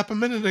brought that up a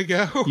minute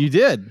ago. You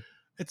did.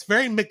 It's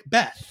very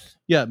Macbeth.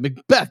 Yeah,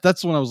 Macbeth.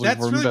 That's the one I was looking That's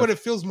for. really Macbeth. what it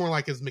feels more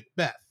like is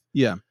Macbeth.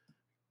 Yeah.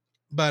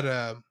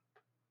 But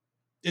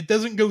it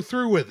doesn't go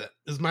through with it.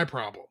 Is my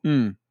problem.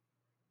 Mm.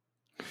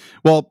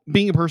 Well,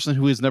 being a person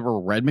who has never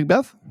read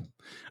Macbeth,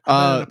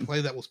 I read in a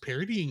play that was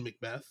parodying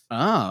Macbeth.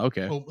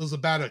 Okay. Well, it was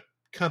about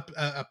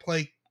a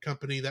play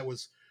company that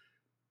was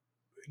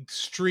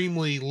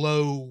extremely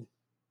low,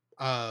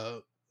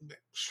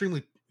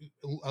 extremely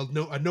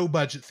a no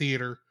budget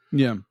theater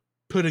Yeah.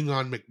 putting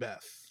on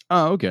Macbeth.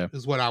 Oh, okay.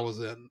 Is what I was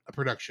in a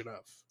production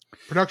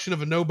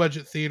of a no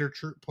budget theater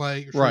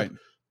play, Right.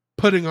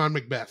 putting on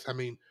Macbeth. I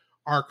mean,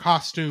 our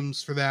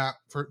costumes for that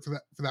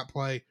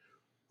play,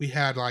 we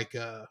had like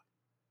a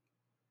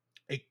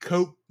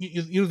Coke,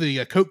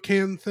 the Coke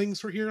can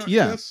things right here.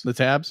 Yeah. Yes? The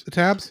tabs. The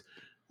tabs.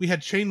 We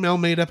had chainmail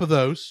made up of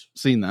those.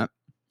 Seen that.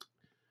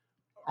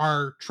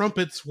 Our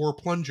trumpets were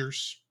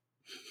plungers.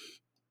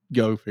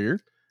 Go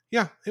figure.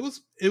 Yeah, it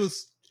was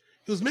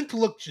meant to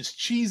look as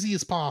cheesy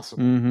as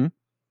possible. Mm-hmm.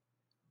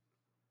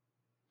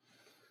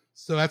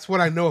 So that's what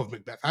I know of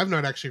Macbeth. I've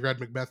not actually read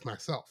Macbeth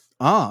myself.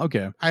 Ah,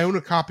 okay. I own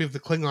a copy of the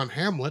Klingon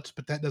Hamlet,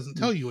 but that doesn't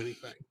tell you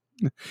anything.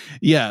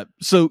 Yeah.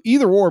 So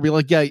either or, be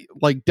like, yeah,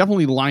 like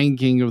definitely Lion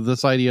King of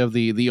this idea of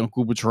the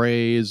uncle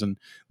betrays and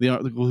the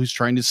uncle who's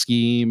trying to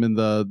scheme and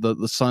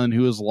the son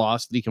who is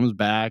lost and he comes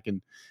back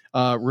and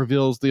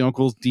reveals the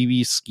uncle's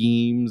devious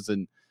schemes.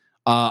 And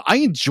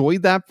I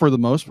enjoyed that for the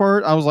most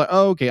part. I was like,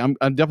 oh, okay, I'm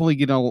definitely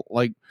getting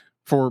like,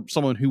 for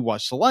someone who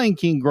watched the Lion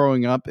King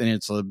growing up, and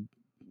it's a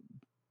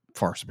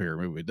far superior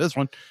movie to this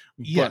one.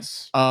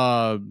 Yes.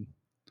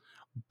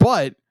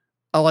 But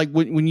I like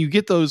when you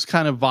get those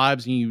kind of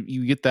vibes and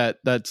you get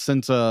that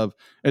sense of,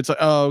 it's like,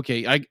 oh,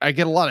 okay, I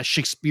get a lot of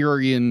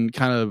Shakespearean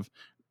kind of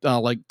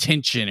like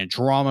tension and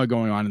drama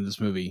going on in this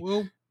movie.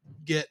 We'll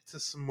get to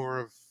some more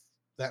of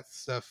that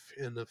stuff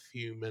in a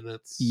few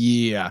minutes.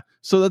 Yeah.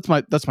 So that's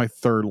my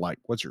third like.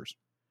 What's yours?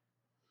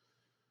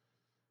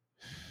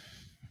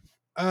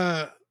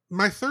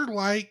 My third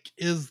like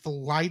is the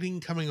lighting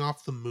coming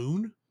off the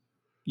moon.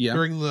 Yeah.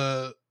 During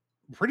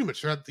pretty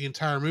much throughout the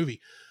entire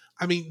movie.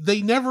 I mean,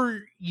 they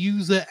never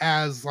use it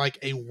as like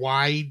a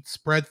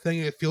widespread thing.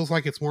 It feels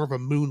like it's more of a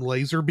moon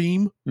laser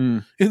beam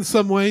in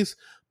some ways,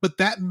 but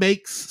that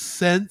makes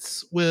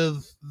sense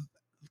with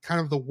kind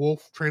of the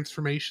wolf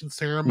transformation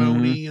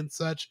ceremony and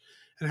such,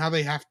 and how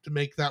they have to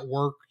make that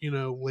work,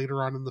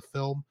 later on in the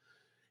film.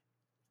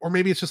 Or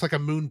maybe it's just like a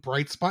moon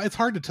bright spot. It's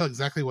hard to tell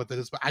exactly what that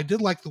is, but I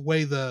did like the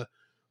way the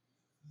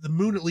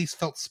moon at least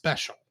felt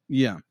special.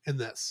 Yeah. In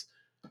this.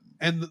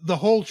 And the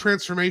whole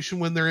transformation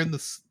when they're in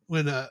the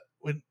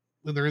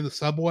when they're in the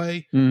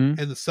subway and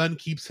the sun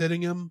keeps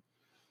hitting him.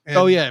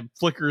 And, it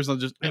flickers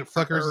and it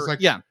flickers. It's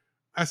like, yeah.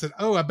 I said,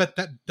 oh, I bet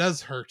that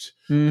does hurt.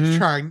 Just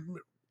trying.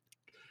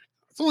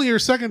 It's only your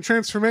second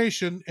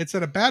transformation. It's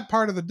at a bad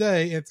part of the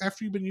day. It's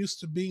after you've been used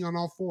to being on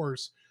all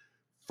fours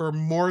for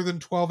more than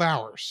 12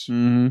 hours.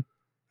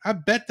 I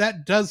bet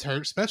that does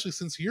hurt, especially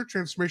since your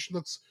transformation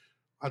looks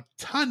a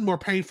ton more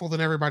painful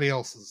than everybody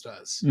else's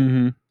does.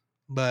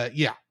 But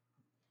yeah.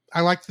 I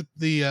like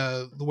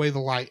the way the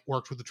light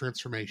worked with the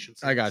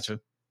transformations. I gotcha.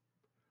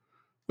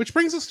 Which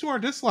brings us to our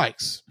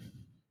dislikes.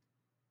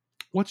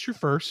 What's your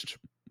first?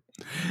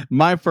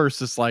 My first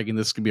dislike, and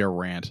this could be a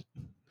rant.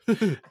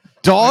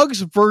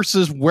 Dogs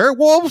versus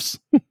werewolves?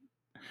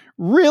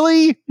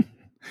 Really?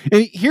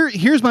 And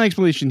here's my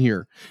explanation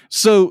here.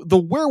 So the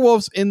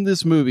werewolves in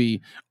this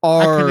movie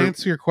are... I can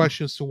answer your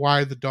question as to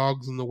why the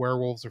dogs and the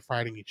werewolves are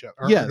fighting each other.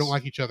 Or don't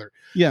like each other.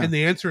 Yeah. And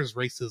the answer is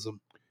racism.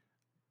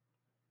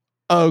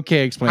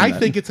 Okay, explain that. I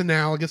think it's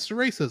analogous to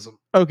racism.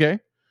 Okay.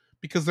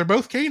 Because they're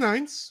both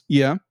canines.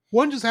 Yeah.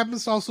 One just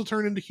happens to also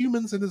turn into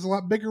humans and is a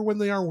lot bigger when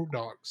they are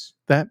dogs.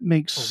 That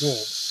makes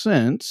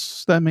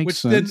sense. That makes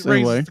sense. Which then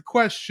raises the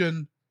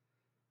question.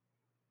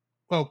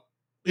 Well,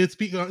 this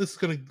is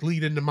going to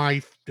lead into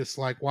my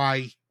dislike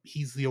why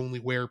he's the only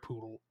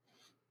werepoodle.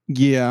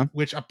 Yeah.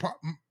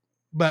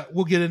 But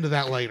we'll get into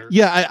that later.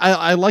 Yeah,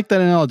 I like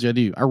that analogy. I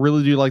do. I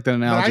really do like that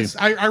analogy.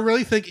 I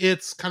really think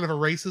it's kind of a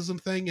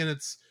racism thing, and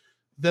it's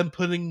them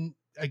putting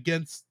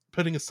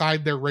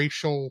aside their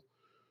racial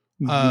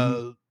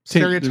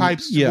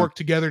stereotypes to work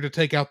together to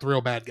take out the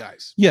real bad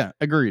guys. Yeah,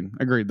 agreed.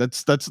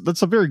 That's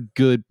a very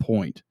good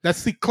point.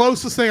 That's the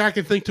closest thing I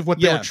can think of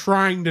what they were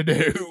trying to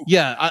do.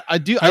 Yeah, I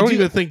do. I don't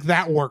even think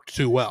that worked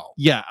too well.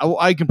 Yeah,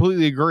 I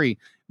completely agree.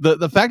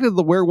 The fact that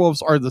the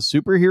werewolves are the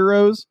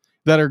superheroes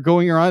that are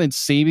going around and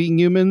saving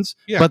humans,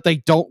 but they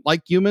don't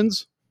like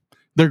humans.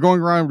 They're going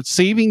around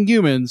saving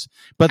humans,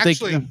 but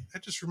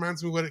that just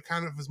reminds me what it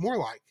kind of is more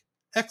like.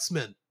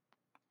 X-Men.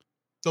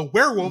 The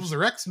werewolves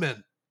are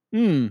X-Men.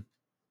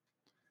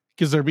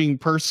 Because they're being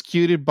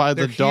persecuted by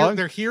the dog.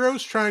 They're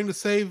heroes trying to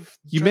save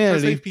humanity,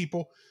 trying to save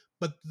people,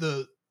 but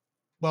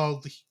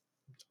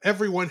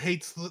everyone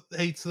hates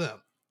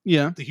them.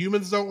 Yeah, the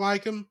humans don't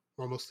like them.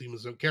 Well, most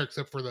humans don't care,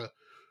 except for the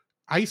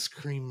ice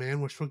cream man,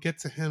 which we'll get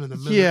to him in a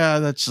minute. Yeah,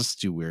 that's just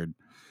too weird.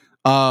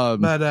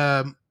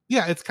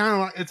 It's kind of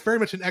like, it's very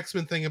much an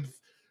X-Men thing of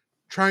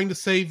trying to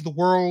save the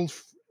world,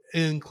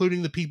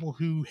 including the people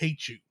who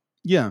hate you.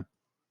 Yeah.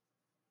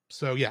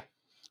 So yeah.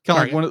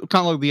 Kind of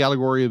like the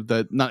allegory of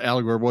that, not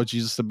allegory, but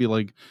Jesus to be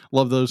like,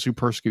 love those who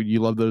persecute you,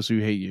 love those who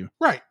hate you.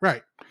 Right.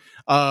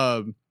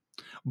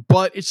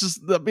 But it's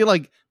just be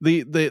like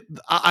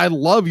I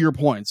love your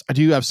points. I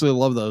do absolutely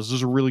love those.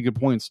 Those are really good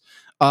points.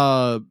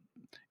 And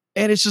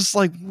it's just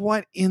like,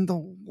 what in the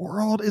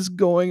world is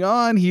going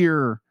on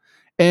here?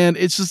 And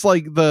it's just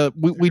like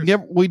we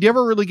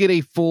never really get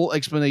a full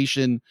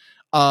explanation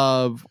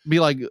of be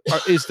like,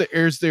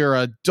 is there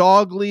a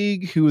dog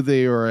league who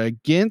they are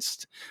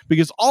against?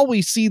 Because all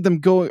we see them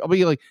going,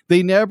 be like,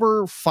 they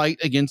never fight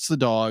against the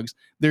dogs.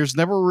 There's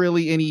never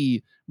really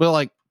any, but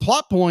like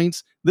plot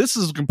points. This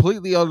is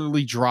completely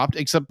utterly dropped,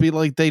 except be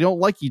like they don't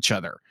like each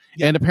other,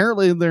 and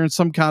apparently they're in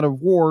some kind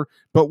of war.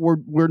 But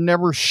we're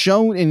never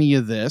shown any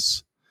of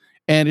this,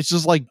 and it's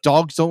just like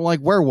dogs don't like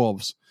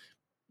werewolves.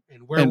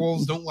 And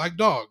werewolves don't like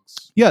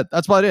dogs. Yeah,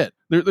 that's about it.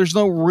 There's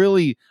no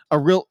really a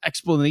real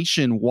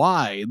explanation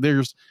why.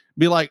 There's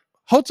be like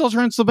Hotel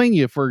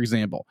Transylvania, for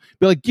example.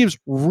 Be like gives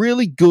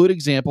really good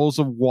examples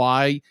of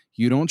why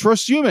you don't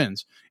trust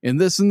humans in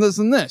this and this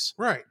and this.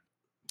 Right.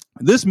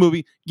 This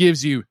movie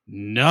gives you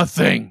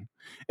nothing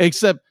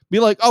except be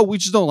like, oh, we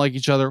just don't like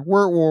each other.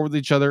 We're at war with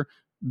each other.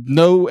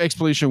 No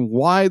explanation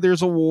why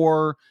there's a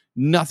war.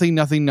 Nothing.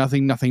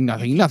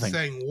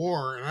 Saying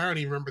war, and I don't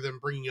even remember them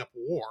bringing up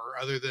war,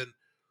 other than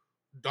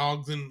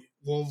dogs and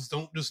wolves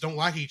don't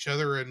like each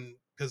other, and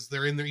because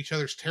they're in each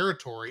other's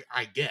territory,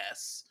 I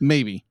guess.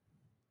 Maybe.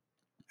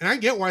 And I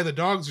get why the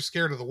dogs are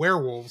scared of the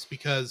werewolves,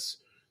 because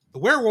the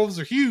werewolves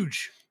are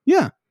huge.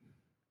 Yeah.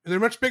 And they're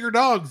much bigger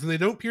dogs, and they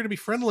don't appear to be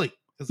friendly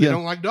because they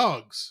don't like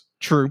dogs.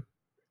 True.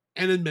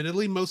 And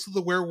admittedly, most of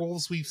the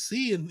werewolves we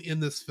see in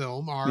this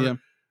film are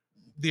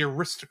the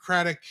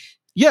aristocratic.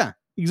 Yeah,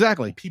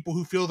 exactly. People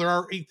who feel they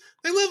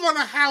live on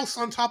a house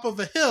on top of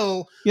a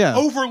hill,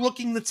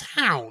 overlooking the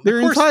town. They're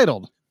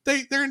entitled.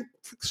 They're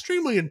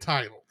extremely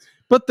entitled.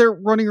 But they're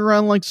running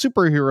around like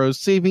superheroes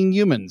saving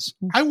humans.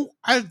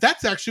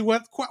 That's actually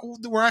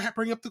where I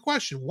bring up the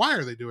question. Why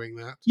are they doing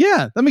that?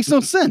 Yeah, that makes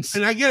no sense.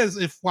 And I guess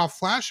while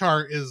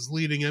Flashheart is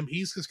leading him,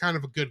 he's just kind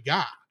of a good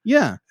guy.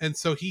 Yeah. And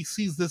so he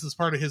sees this as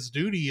part of his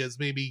duty as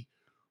maybe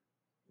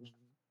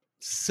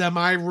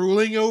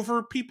semi-ruling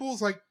over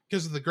people's, like,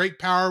 because of the great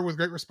power with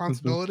great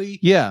responsibility.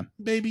 Yeah.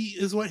 Maybe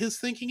is what his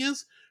thinking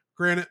is.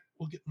 Granted,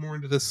 we'll get more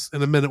into this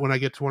in a minute when I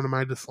get to one of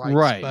my dislikes.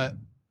 Right. But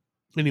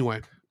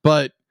anyway.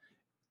 But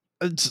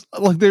it's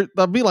like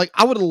that'd be like,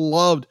 I would have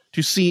loved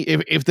to see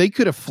if they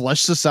could have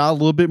fleshed this out a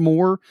little bit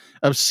more,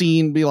 of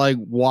seeing be like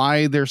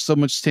why there's so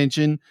much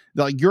tension.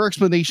 Like your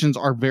explanations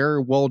are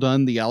very well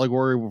done, the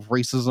allegory of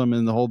racism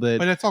and the whole bit.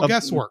 But it's all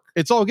guesswork.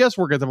 It's all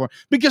guesswork at the point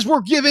because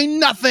we're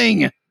giving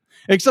nothing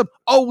except,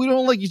 oh, we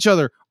don't like each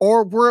other,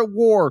 or we're at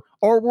war,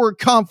 or we're in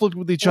conflict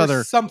with each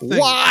other. Something.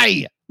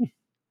 Why?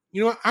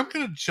 You know what? I'm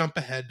going to jump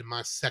ahead to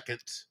my second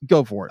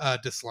Go for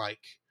it. Dislike.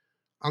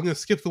 I'm going to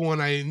skip the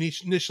one I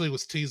initially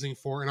was teasing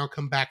for, and I'll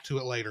come back to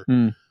it later.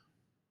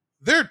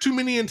 There are too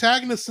many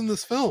antagonists in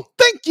this film.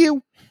 Thank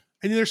you.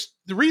 And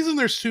the reason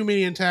there's too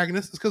many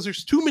antagonists is because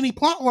there's too many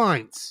plot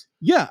lines.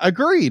 Yeah,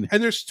 agreed.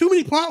 And there's too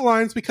many plot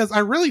lines because I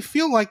really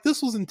feel like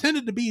this was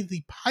intended to be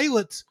the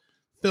pilot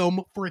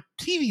film for a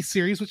TV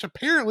series, which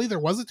apparently there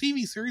was a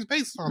TV series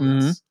based on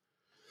this.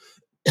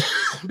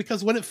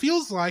 Because what it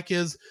feels like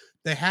is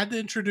they had to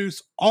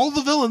introduce all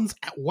the villains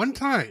at one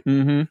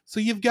time.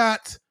 So you've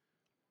got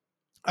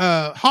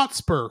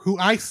Hotspur, who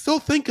I still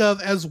think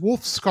of as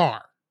Wolf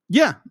Scar.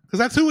 Yeah. Because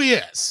that's who he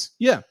is.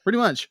 Yeah, pretty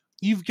much.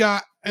 You've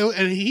got,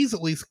 and he's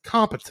at least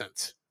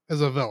competent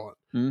as a villain.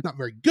 Not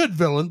very good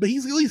villain, but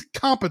he's at least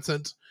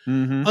competent.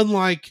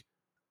 Unlike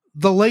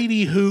the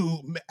lady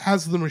who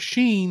has the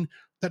machine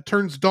that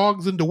turns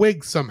dogs into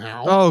wigs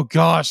somehow. Oh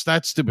gosh,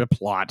 that stupid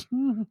plot.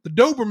 The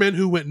Doberman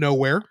who went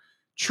nowhere.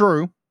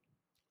 True.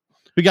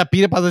 We got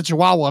beat up by the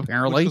Chihuahua,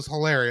 apparently. Which was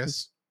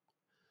hilarious.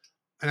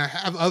 And I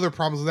have other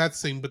problems with that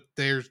scene, but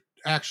they're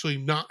actually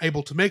not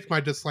able to make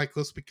my dislike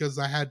list because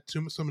I had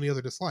so many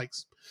other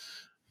dislikes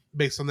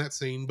based on that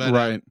scene. But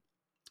right.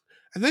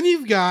 And then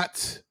you've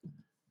got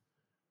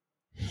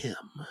him.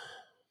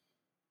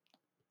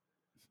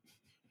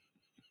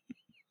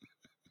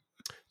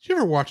 Did you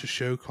ever watch a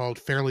show called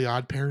Fairly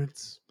Odd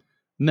Parents?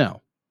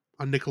 No.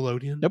 On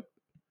Nickelodeon? Nope.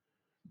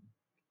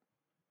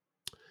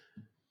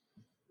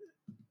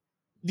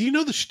 Do you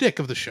know the shtick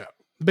of the show?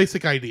 The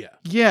basic idea?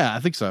 Yeah, I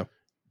think so.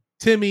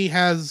 Timmy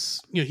has,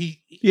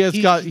 he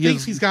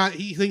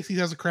thinks he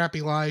has a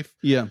crappy life.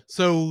 Yeah.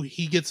 So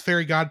he gets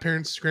fairy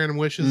godparents to grant him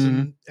wishes,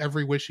 and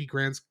every wish he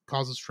grants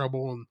causes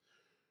trouble, and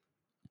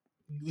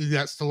he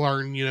has to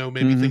learn,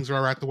 maybe things are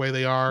all right the way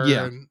they are,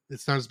 and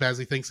it's not as bad as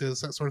he thinks it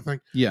is, that sort of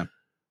thing. Yeah.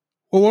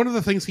 Well, one of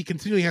the things he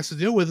continually has to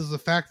deal with is the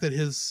fact that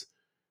his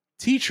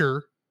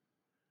teacher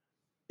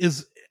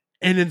is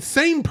an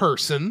insane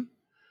person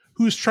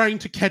who's trying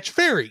to catch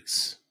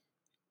fairies.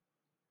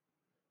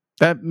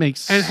 That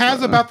makes... And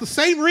has about the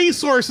same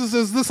resources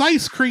as this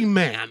ice cream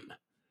man.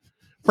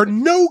 For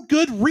no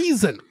good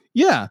reason.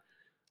 Yeah.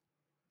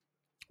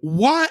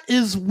 What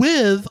is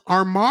with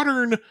our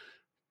modern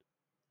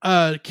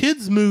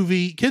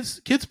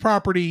kids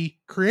property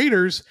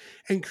creators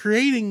and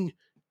creating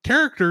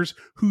characters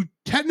who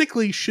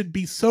technically should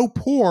be so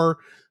poor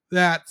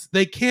that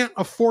they can't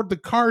afford the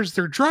cars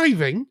they're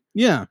driving.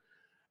 Yeah.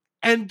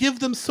 And give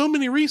them so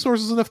many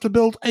resources enough to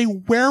build a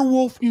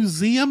werewolf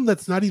museum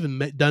that's not even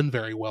done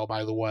very well,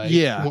 by the way.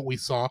 Yeah. What we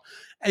saw.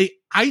 A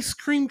ice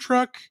cream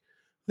truck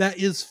that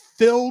is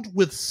filled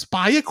with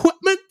spy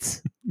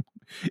equipment.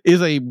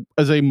 Is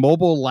a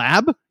mobile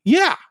lab?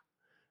 Yeah.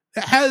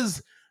 It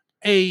has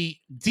a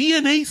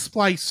DNA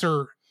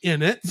splicer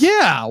in it.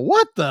 Yeah.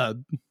 What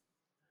the?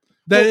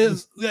 That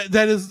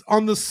is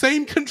on the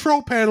same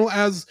control panel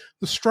as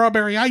the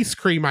strawberry ice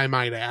cream, I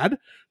might add.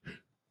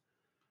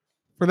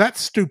 For that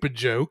stupid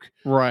joke.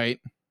 Right.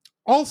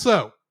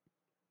 Also,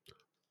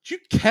 did you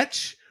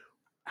catch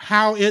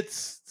how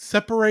it's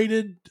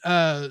separated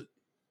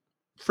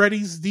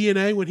Freddy's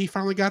DNA when he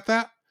finally got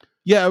that?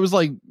 Yeah, it's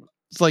like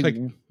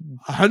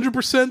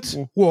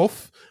 100%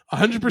 wolf,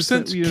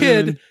 100%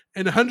 kid,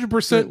 and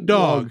 100%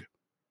 dog.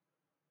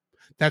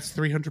 That's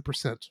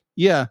 300%.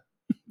 Yeah.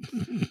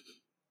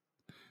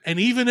 And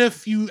even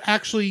if you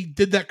actually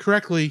did that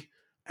correctly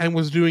and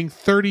was doing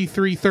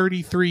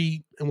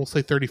 33, and we'll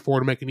say 34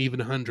 to make an even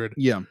 100.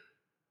 Yeah.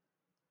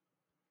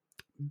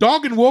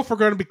 Dog and wolf are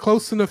going to be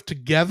close enough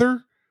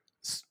together.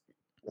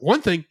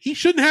 One thing, he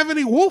shouldn't have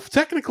any wolf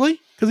technically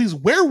because he's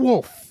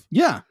werewolf.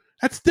 Yeah.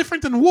 That's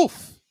different than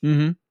wolf.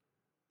 Mm-hmm.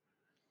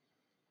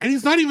 And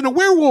he's not even a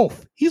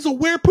werewolf. He's a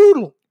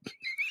werepoodle.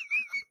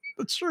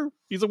 That's true.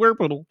 He's a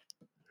werepoodle.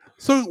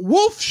 So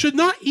wolf should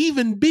not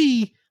even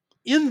be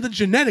in the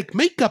genetic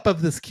makeup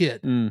of this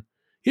kid. Mm.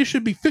 It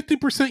should be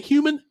 50%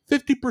 human,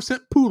 50%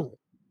 poodle.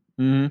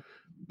 Mm-hmm.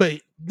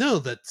 But no,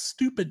 that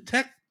stupid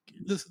tech,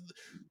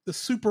 the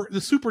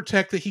super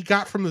tech that he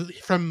got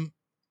from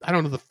I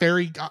don't know, the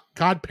fairy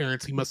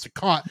godparents he must have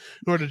caught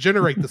in order to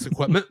generate this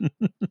equipment.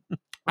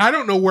 I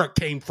don't know where it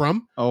came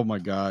from. Oh my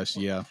gosh,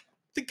 yeah.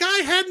 The guy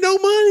had no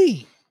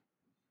money.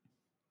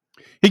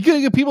 He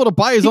couldn't get people to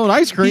buy his own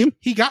ice cream.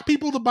 He got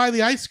people to buy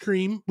the ice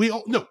cream. We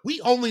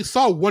only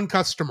saw one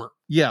customer.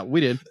 Yeah,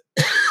 we did.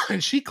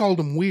 And she called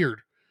him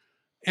weird.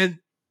 And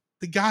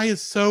the guy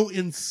is so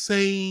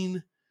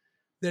insane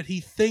that he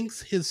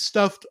thinks his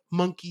stuffed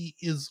monkey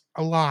is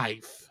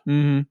alive.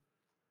 Mm-hmm.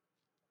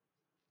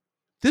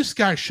 This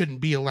guy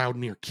shouldn't be allowed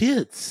near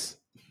kids.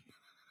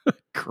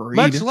 Creed.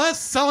 Much less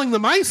selling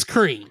them ice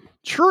cream.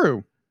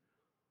 True.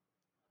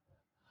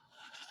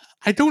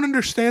 I don't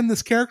understand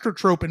this character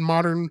trope in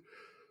modern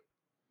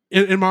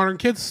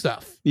kids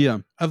stuff. Yeah.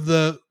 Of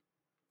the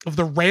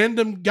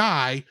random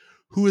guy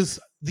who is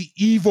the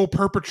evil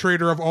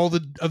perpetrator of all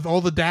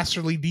the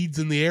dastardly deeds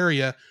in the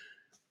area.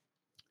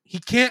 He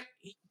can't.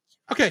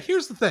 Okay,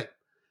 here's the thing.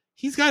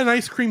 He's got an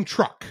ice cream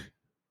truck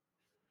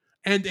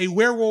and a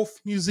werewolf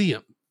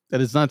museum.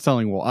 That is not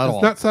selling well at all.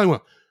 It's not selling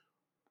well.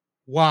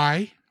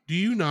 Why do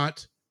you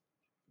not?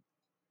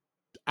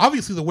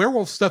 Obviously, the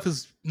werewolf stuff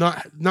is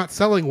not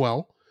selling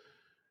well.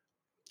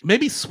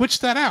 Maybe switch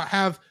that out.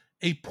 Have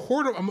a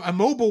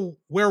mobile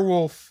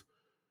werewolf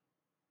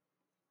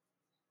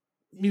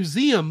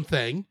museum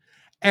thing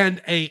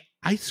and a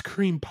ice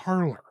cream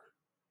parlor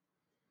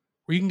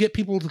where you can get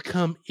people to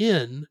come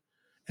in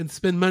and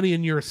spend money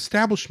in your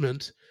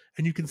establishment,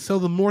 and you can sell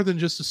them more than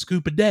just a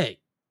scoop a day.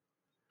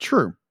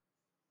 True.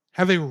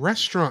 Have a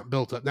restaurant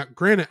built up. Now,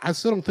 granted, I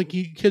still don't think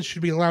kids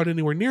should be allowed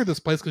anywhere near this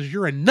place because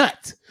you're a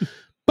nut.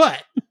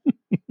 But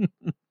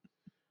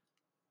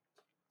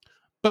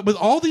with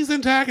all these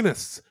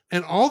antagonists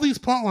and all these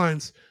plot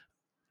lines,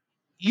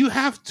 you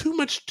have too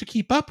much to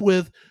keep up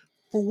with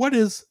for what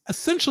is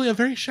essentially a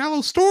very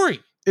shallow story.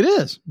 It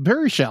is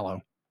very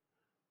shallow.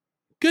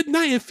 Good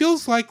night. It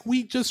feels like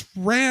we just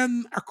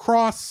ran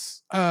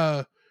across.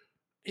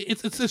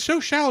 It's so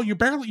shallow. Your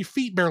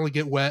feet barely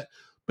get wet,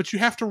 but you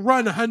have to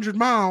run 100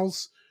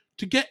 miles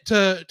to get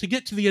to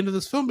the end of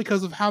this film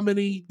because of how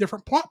many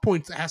different plot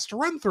points it has to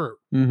run through.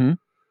 Mm-hmm.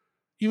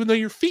 Even though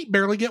your feet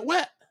barely get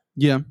wet.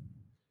 Yeah.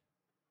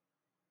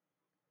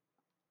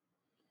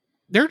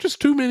 There are just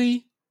too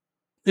many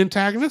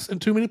antagonists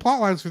and too many plot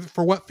lines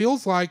for what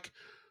feels like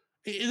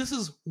this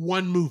is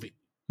one movie.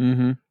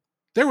 Mm-hmm.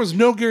 There was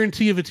no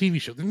guarantee of a TV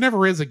show. There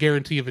never is a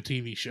guarantee of a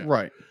TV show.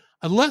 Right.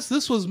 Unless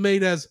this was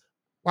made as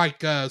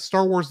like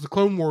Star Wars The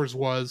Clone Wars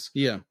was.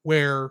 Yeah.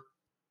 Where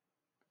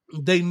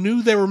they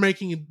knew they were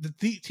making the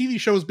TV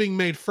show was being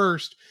made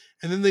first,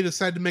 and then they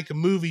decided to make a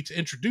movie to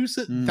introduce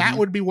it. Mm-hmm. That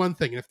would be one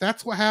thing. And if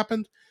that's what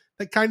happened,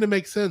 that kind of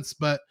makes sense.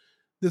 But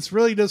this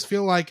really does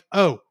feel like,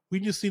 we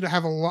just need to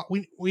have a lot.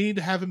 We need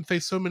to have him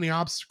face so many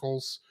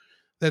obstacles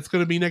that's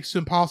going to be next to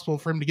impossible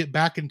for him to get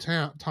back in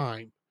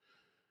time.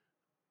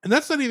 And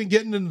that's not even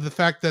getting into the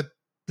fact that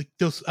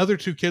those other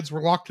two kids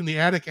were locked in the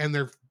attic and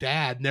their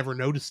dad never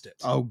noticed it.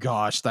 Oh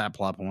gosh, that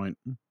plot point.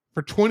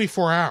 For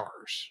 24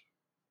 hours.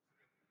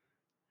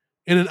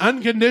 In an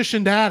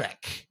unconditioned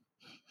attic.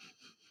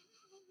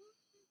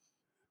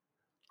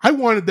 I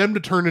wanted them to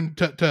turn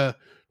into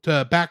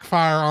to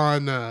backfire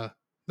on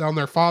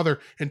their father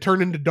and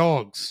turn into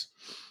dogs.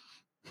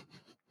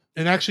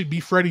 and actually be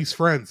Freddy's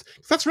friends.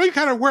 'Cause that's really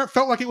kind of where it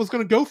felt like it was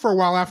going to go for a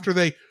while after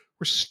they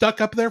were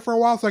stuck up there for a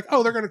while. It's like,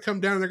 oh, they're going to come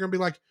down and they're going to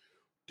be like,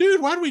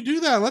 dude, why do we do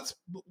that? Let's,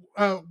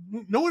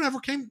 no one ever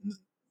came.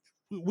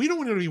 We don't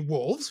want to be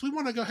wolves. We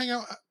want to go hang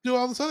out, do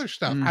all this other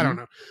stuff. I don't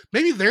know.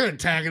 Maybe they're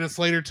antagonists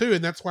later too.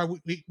 And that's why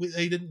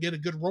they didn't get a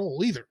good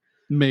role either.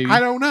 Maybe. I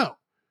don't know.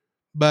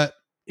 But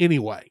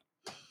anyway,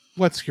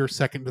 what's your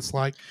second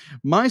dislike?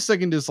 My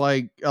second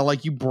dislike,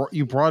 like you brought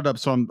it up,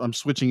 so I'm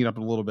switching it up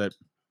a little bit.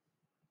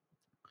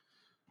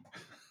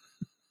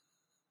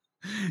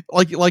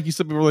 like you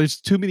said before,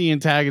 there's too many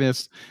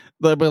antagonists,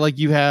 but like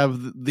you have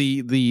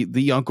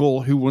the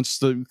uncle who wants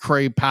to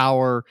crave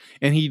power,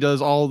 and he does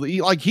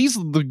he's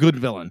the good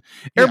villain.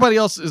 Everybody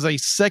else is a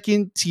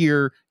second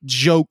tier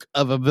joke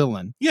of a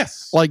villain.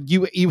 Yes, like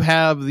you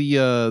have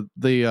the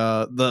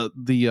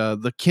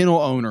kennel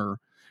owner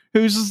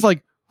who's just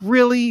like,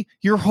 really,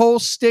 your whole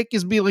stick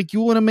is be like,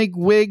 you want to make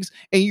wigs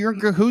and you're in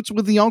cahoots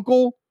with the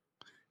uncle.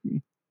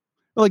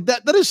 Like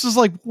that is just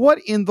like, what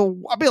in the,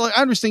 I mean, like,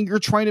 I understand you're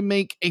trying to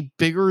make a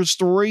bigger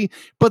story,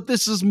 but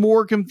this is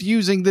more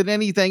confusing than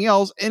anything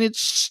else, and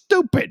it's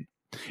stupid.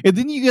 And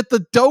then you get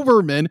the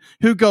Doberman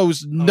who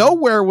goes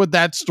nowhere with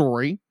that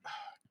story.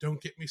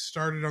 Don't get me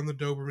started on the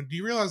Doberman. Do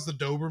you realize the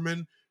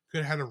Doberman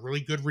could have had a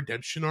really good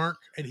redemption arc,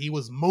 and he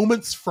was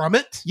moments from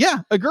it? Yeah,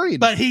 agreed.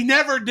 But he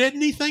never did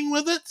anything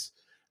with it,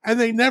 and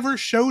they never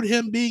showed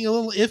him being a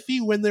little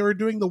iffy when they were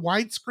doing the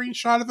widescreen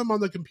shot of him on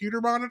the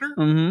computer monitor.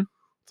 Mm-hmm.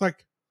 It's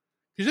like,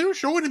 because they were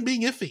showing him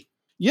being iffy.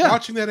 Yeah.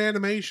 Watching that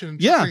animation.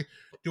 Yeah. Like,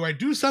 do I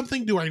do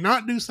something? Do I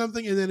not do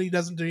something? And then he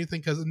doesn't do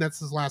anything and that's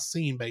his last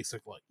scene,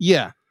 basically.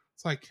 Yeah.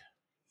 It's like,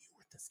 you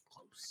were this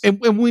close. And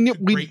we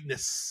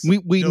greatness.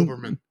 We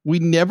Doberman. We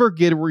never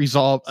get a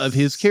resolve of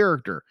his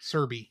character.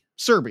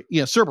 Cerberus.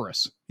 Yeah,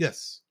 Cerberus.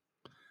 Yes.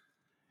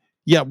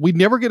 Yeah, we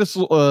never get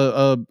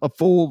a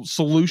full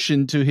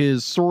solution to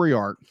his story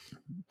arc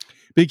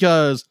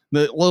because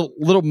the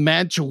little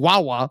mad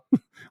chihuahua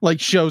like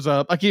shows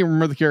up. I can't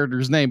remember the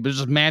character's name, but it's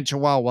just mad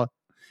chihuahua.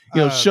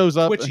 Shows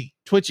up.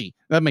 Twitchy.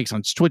 That makes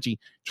sense. Twitchy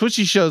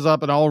shows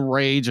up in all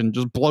rage and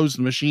just blows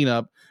the machine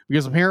up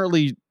because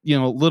apparently,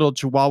 little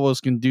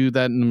chihuahuas can do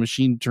that, and the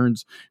machine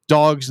turns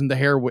dogs into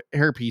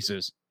hair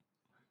pieces.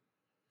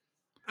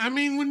 I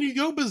mean, when you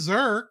go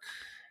berserk,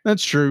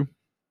 that's true.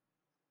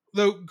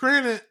 Though,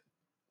 granted,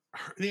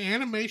 the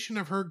animation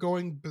of her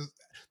going,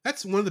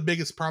 that's one of the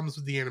biggest problems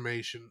with the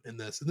animation in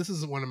this. And this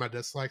isn't one of my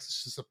dislikes.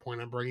 It's just a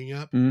point I'm bringing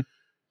up. Mm-hmm.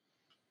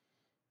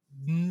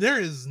 There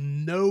is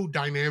no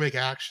dynamic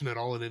action at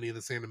all in any of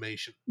this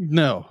animation.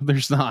 No,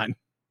 there's not.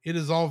 It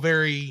is all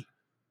very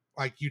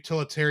like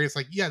utilitarian. It's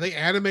like, yeah, they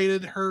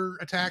animated her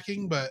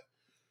attacking, but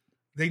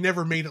they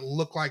never made it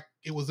look like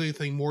it was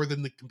anything more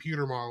than the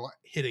computer model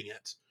hitting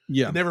it.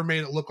 Yeah. It never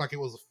made it look like it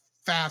was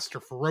fast or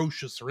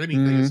ferocious or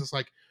anything. Mm-hmm. It's just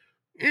like,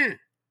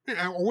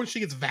 or when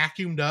she gets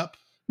vacuumed up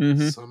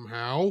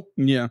somehow.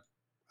 Yeah.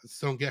 I just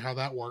don't get how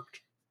that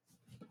worked.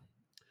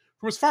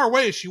 From as far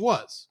away as she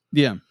was.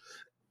 Yeah.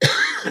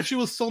 If she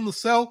was still in the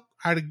cell,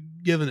 I'd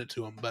have given it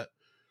to him. But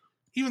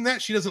even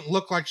that, she doesn't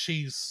look like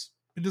it's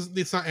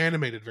not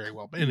animated very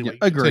well. But anyway,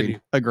 yeah,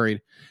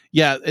 agreed.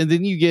 Yeah, and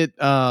then you get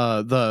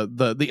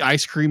the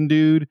ice cream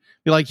dude.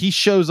 He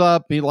shows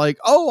up. He like,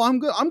 oh, I'm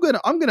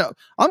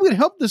gonna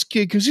help this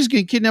kid because he's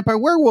getting kidnapped by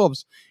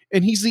werewolves.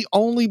 And he's the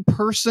only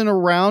person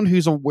around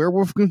who's a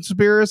werewolf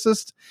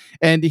conspiracist,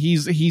 and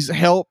he's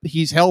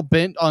hell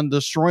bent on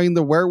destroying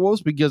the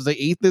werewolves because they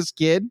ate this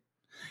kid.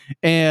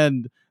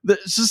 And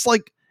it's just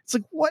like, it's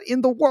like, what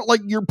in the world?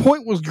 Like, your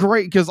point was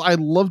great because I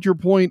loved your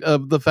point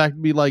of the fact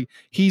to be like,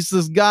 he's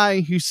this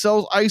guy who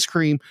sells ice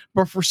cream,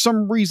 but for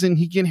some reason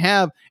he can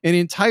have an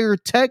entire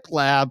tech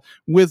lab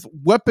with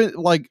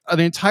like an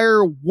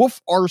entire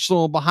wolf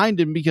arsenal behind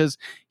him because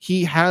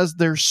he has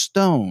their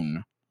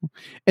stone.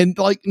 And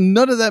like,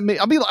 none of that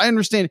I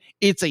understand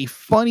it's a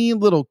funny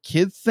little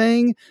kid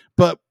thing,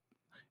 but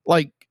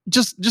like,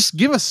 just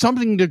give us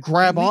something to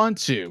grab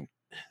onto.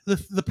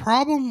 The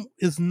problem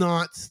is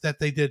not that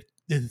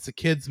it's a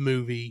kid's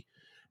movie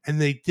and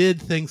they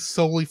did things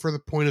solely for the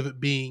point of it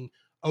being,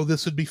 oh,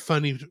 this would be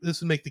funny,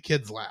 this would make the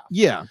kids laugh.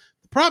 Yeah.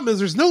 The problem is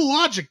there's no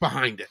logic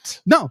behind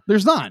it. No,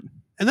 there's not.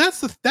 And that's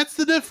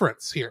the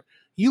difference here.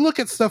 You look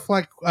at stuff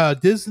like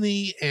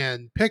Disney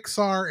and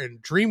Pixar and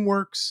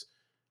DreamWorks,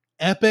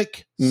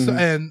 Epic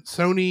and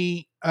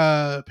Sony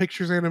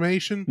Pictures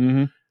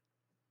Animation,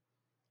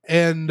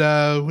 and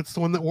what's the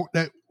one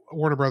that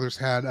Warner Brothers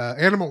had?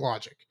 Animal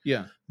Logic.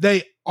 Yeah,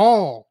 they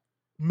all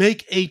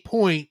make a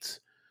point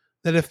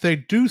that if they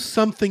do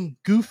something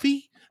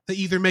goofy, they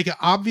either make it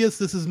obvious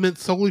this is meant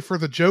solely for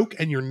the joke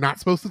and you're not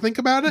supposed to think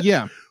about it.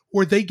 Yeah,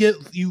 or they get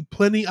you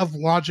plenty of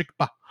logic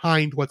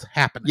behind what's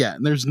happening. Yeah,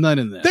 and there's none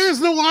in this. There's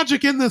no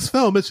logic in this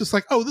film. It's just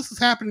like, oh, this is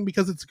happening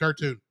because it's a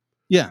cartoon.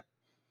 Yeah.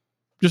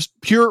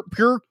 Just pure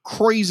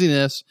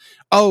craziness.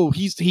 Oh,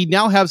 he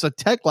now has a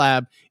tech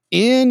lab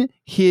in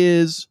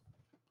his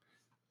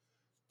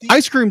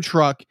ice cream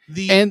truck,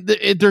 and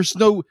there's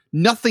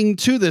nothing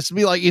to this.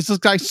 Be like, is this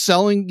guy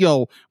selling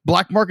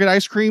black market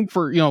ice cream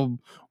for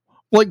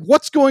Like,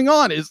 what's going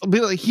on? Is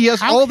like, he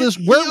has How all can this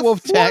he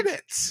werewolf tech. afford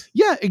it?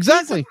 Yeah,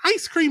 exactly. He's an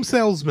ice cream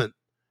salesman,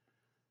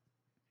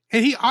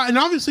 and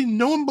obviously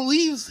no one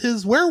believes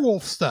his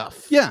werewolf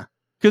stuff. Yeah,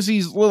 because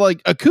he's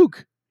like a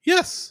kook.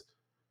 Yes.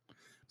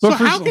 But So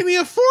for- how can he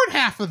afford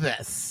half of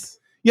this?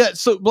 Yeah,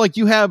 so like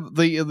you have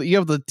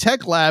the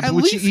tech lab, At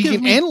which least he give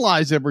can me-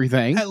 analyze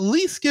everything. At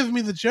least give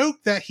me the joke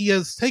that he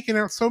has taken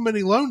out so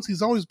many loans,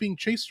 he's always being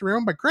chased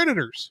around by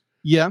creditors.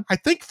 Yeah, I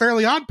think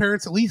Fairly Odd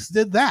Parents at least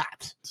did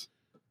that.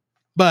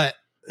 But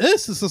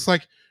this is just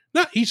like,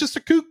 no, he's just a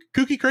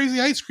kooky, crazy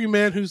ice cream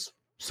man who's for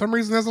some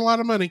reason has a lot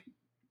of money.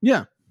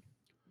 yeah,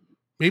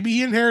 Maybe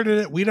he inherited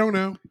it. We don't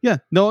know. yeah.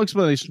 No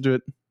explanation to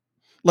it.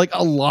 Like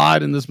a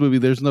lot in this movie,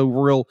 there's no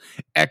real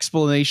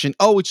explanation.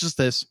 Oh, it's just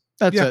this.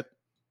 That's Yeah. it.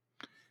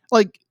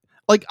 Like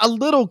a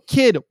little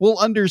kid will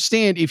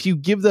understand if you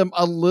give them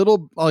a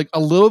little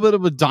bit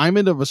of a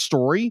diamond of a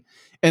story,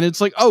 and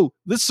it's like, oh,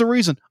 this is the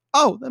reason.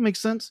 Oh, that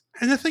makes sense.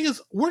 And the thing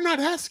is, we're not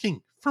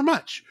asking for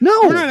much. No.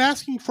 We're not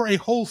asking for a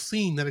whole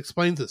scene that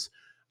explains this.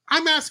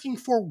 I'm asking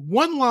for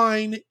one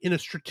line in a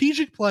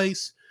strategic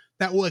place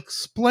that will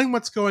explain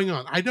what's going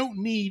on. I don't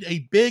need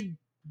a big,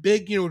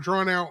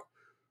 drawn out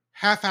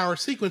half-hour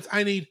sequence.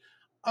 I need,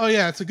 oh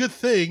yeah, it's a good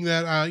thing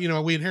that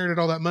we inherited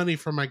all that money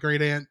from my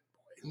great aunt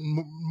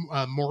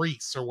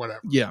Maurice or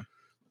whatever. Yeah.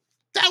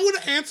 That would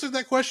have answered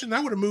that question.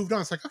 I would have moved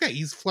on. It's like, okay,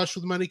 he's flush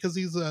with money because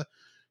he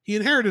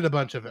inherited a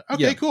bunch of it.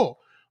 Okay, Yeah. cool.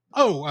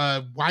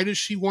 Oh, why does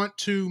she want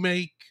to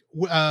make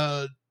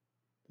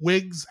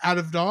wigs out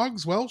of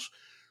dogs? Well,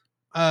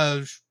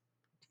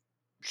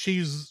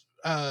 she's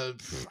I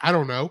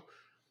don't know.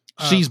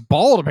 She's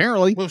bald,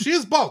 apparently. Well, she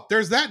is bald.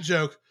 There's that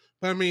joke.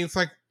 But I mean, it's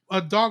like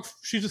a dog.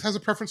 She just has a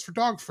preference for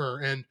dog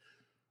fur,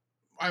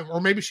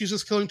 or maybe she's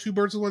just killing two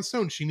birds with one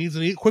stone. She needs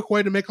a quick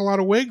way to make a lot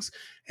of wigs,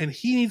 and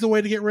he needs a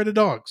way to get rid of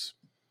dogs.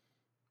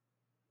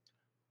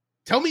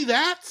 Tell me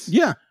that.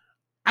 Yeah.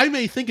 I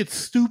may think it's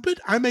stupid.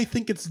 I may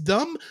think it's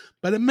dumb,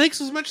 but it makes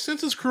as much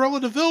sense as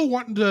Cruella de Vil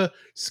wanting to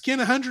skin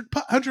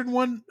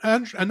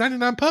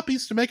 199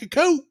 puppies to make a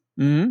coat.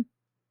 Mm-hmm.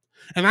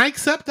 And I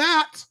accept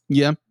that.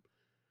 Yeah.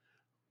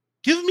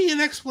 Give me an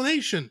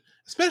explanation,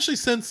 especially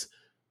since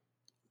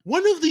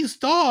one of these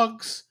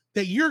dogs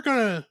that you're going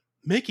to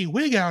make a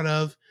wig out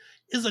of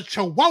is a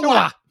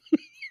Chihuahua.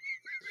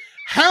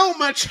 How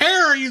much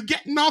hair are you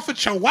getting off a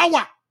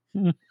Chihuahua?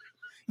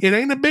 It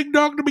ain't a big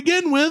dog to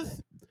begin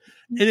with,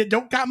 and it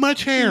don't got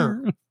much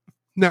hair.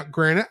 Now,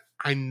 granted,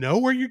 I know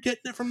where you're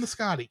getting it from the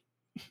Scotty.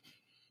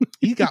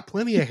 He's got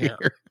plenty of hair.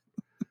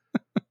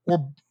 I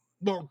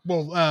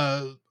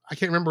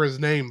can't remember his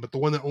name, but the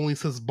one that only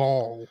says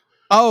ball.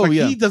 Oh, Like,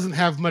 yeah. he doesn't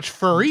have much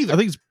fur either. I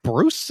think it's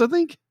Bruce,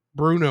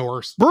 Bruno,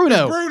 because I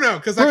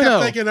Bruno.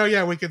 kept thinking, oh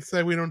yeah, we could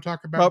say we don't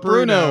talk about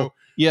Bruno.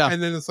 Yeah.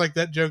 And then it's like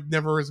that joke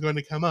never is going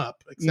to come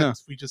up,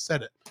 except we just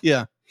said it.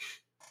 Yeah.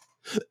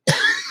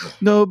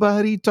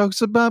 Nobody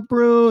talks about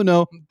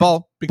Bruno.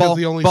 Ball. Because ball,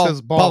 he only ball,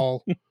 says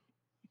ball.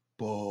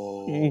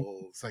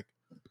 Ball. It's like,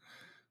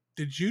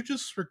 did you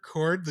just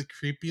record the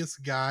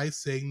creepiest guy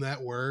saying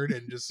that word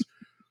and just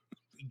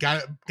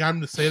got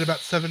him to say it about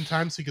 7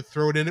 times so you could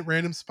throw it in at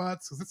random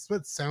spots? Because that's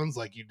what it sounds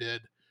like you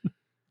did.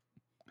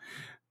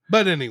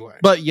 But anyway.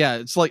 But yeah,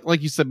 it's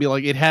like you said, be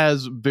like it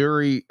has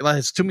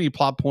too many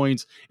plot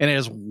points and it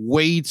has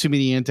way too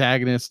many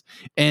antagonists,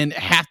 and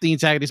half the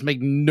antagonists make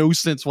no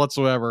sense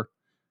whatsoever.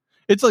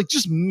 It's like,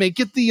 just make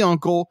it the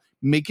uncle,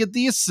 make it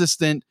the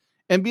assistant,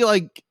 and be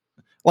like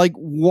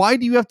why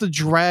do you have to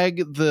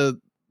drag the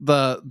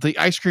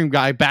ice cream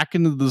guy back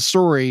into the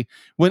story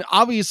when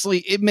obviously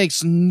it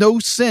makes no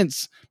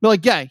sense? Be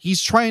like, yeah,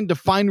 he's trying to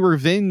find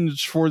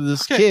revenge for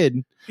this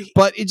kid,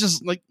 but it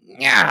just like,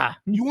 yeah.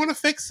 You want to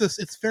fix this?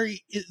 It's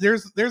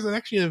there's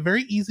actually a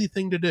very easy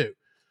thing to do.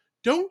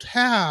 Don't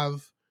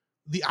have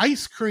the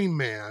ice cream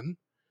man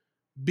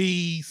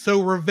be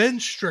so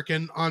revenge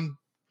stricken on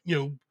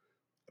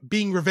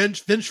being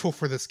vengeful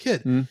for this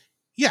kid. Mm.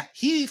 Yeah,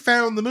 he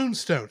found the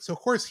moonstone, so of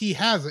course he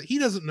has it. He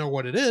doesn't know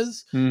what it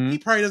is. Mm-hmm. He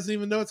probably doesn't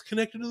even know it's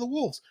connected to the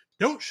wolves.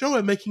 Don't show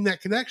him making that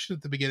connection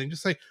at the beginning.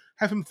 Just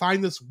have him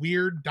find this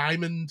weird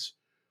diamond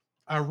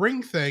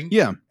ring thing.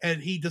 Yeah.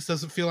 And he just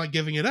doesn't feel like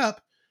giving it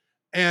up.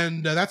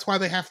 And that's why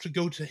they have to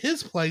go to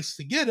his place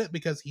to get it,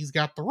 because he's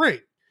got the ring.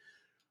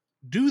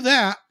 Do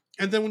that.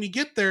 And then when you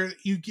get there,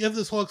 you give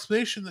this whole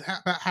explanation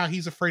about how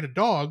he's afraid of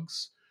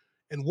dogs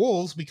and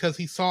wolves because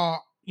he saw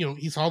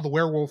the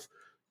werewolf,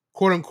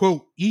 quote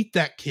unquote, eat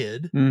that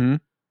kid. Mm-hmm.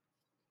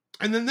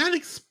 And then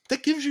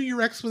that gives you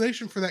your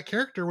explanation for that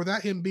character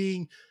without him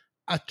being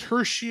a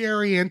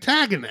tertiary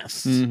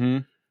antagonist. Mm-hmm.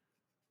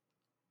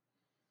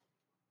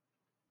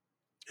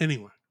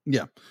 Anyway.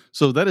 Yeah.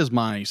 So that is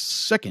my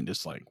second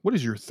dislike. What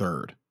is your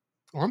third?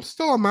 Well, I'm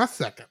still on my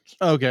second.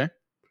 Okay.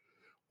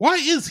 Why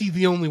is he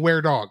the only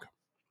were-dog?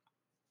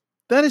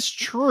 That is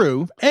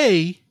true.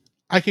 I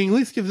can at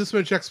least give this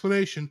much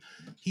explanation.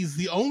 He's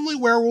the only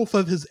werewolf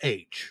of his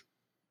age.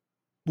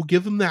 We'll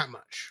give him that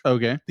much.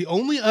 Okay. The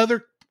only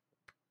other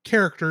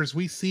characters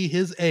we see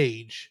his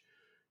age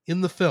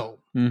in the film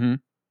Mm-hmm.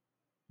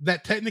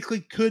 that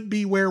technically could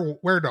be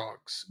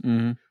were-dogs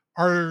Mm-hmm.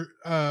 are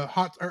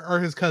are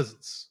his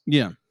cousins,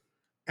 Yeah.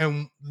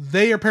 and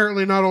they are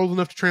apparently not old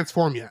enough to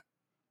transform yet.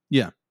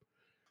 Yeah.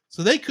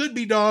 So they could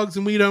be dogs,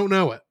 and we don't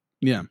know it.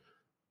 Yeah.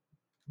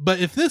 But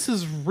if this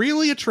is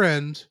really a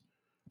trend,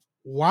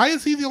 why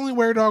is he the only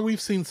were-dog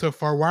we've seen so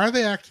far? Why are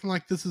they acting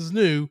like this is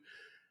new?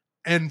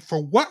 And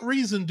for what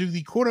reason do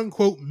the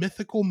quote-unquote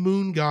mythical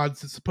moon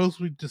gods that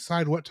supposedly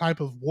decide what type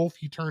of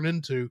wolf you turn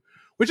into,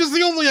 which is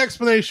the only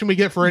explanation we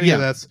get for any of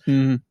this,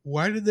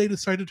 why did they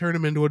decide to turn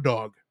him into a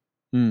dog?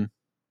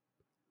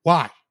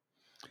 Why?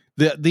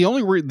 The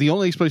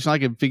only explanation I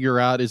can figure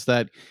out is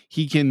that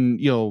he can,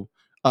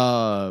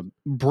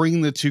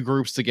 bring the two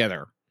groups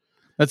together.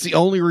 That's the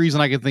only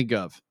reason I can think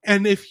of.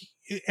 And if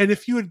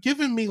you had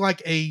given me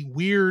like a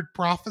weird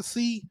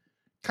prophecy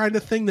kind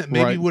of thing that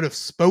maybe would have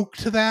spoke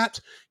to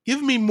that,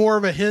 give me more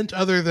of a hint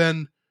other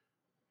than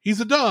he's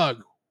a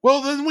dog.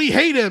 Well, then we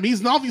hate him.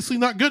 He's obviously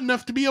not good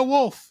enough to be a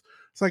wolf.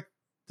 It's like,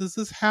 does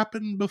this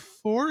happen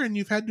before and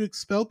you've had to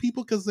expel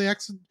people because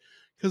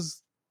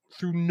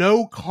through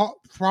no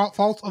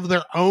fault of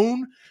their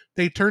own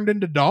they turned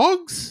into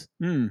dogs?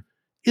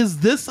 Is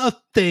this a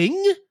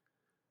thing?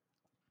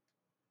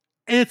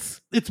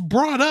 It's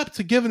brought up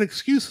to give an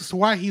excuse as to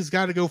why he's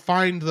got to go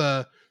find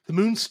the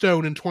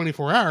Moonstone in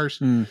 24 hours,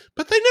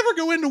 but they never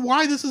go into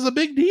why this is a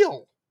big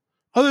deal,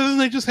 other than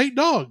they just hate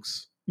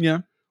dogs.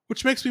 Yeah.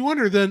 Which makes me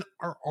wonder, then,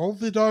 are all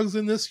the dogs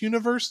in this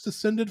universe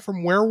descended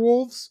from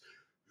werewolves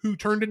who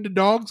turned into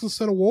dogs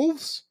instead of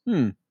wolves?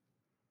 And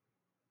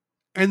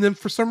then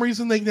for some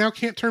reason they now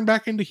can't turn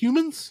back into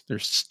humans? They're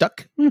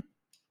stuck?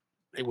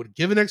 They would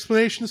give an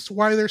explanation as to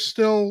why they're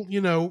still,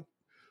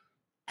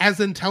 as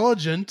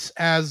intelligent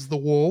as the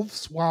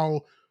wolves,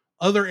 while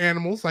other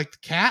animals like the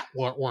cat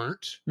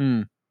weren't.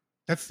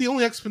 That's the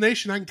only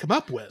explanation I can come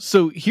up with.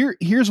 So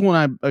here's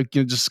one I'm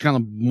just kind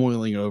of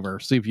mulling over,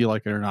 see if you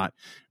like it or not.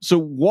 So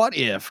what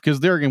if, because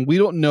there again, we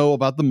don't know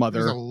about the mother.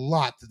 There's a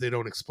lot that they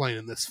don't explain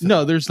in this film.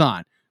 No, there's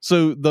not.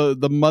 So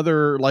the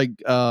mother, like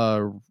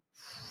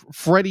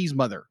Freddy's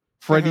mother,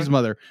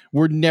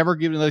 we're never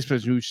given an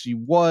explanation who she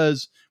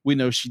was. We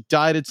know she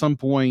died at some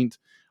point,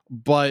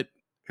 but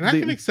and I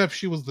can accept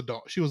she was the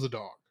dog. She was a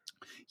dog.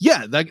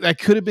 Yeah, that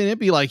could have been it.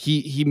 Be like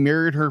he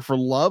married her for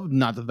love.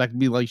 Not that could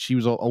be like she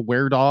was a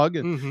were-dog.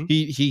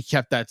 He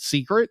kept that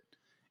secret,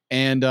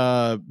 and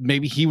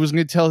maybe he was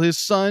going to tell his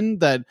son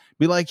that,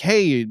 be like,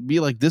 hey,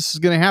 this is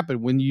going to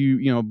happen when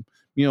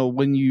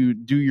when you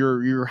do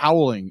your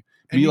howling.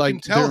 And you can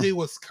tell he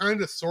was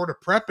kind of sort of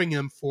prepping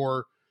him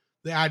for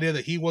the idea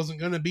that he wasn't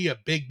going to be a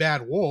big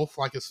bad wolf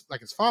like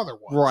his father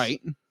was,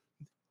 right?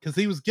 Because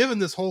he was given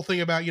this whole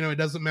thing about, it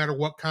doesn't matter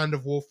what kind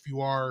of wolf you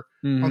are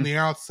on the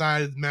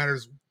outside, it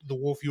matters the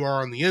wolf you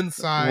are on the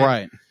inside.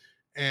 Right.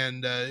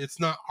 And it's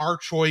not our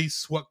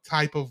choice what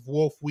type of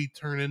wolf we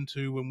turn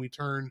into when we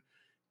turn.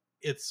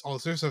 It's all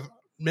sorts of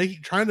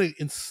trying to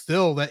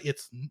instill that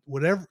it's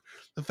whatever.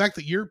 The fact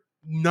that you're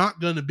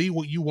not going to be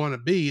what you want to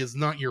be is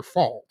not your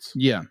fault.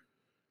 Yeah.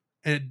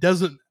 And it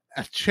doesn't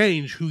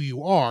change who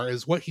you are,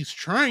 is what he's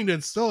trying to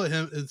instill in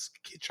him as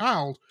a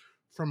child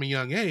from a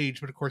young age.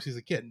 But of course he's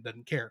a kid and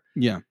doesn't care.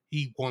 Yeah.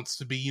 He wants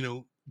to be,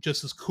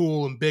 just as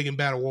cool and big and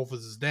bad a wolf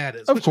as his dad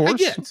is. Of course. I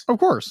get. Of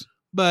course.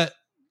 But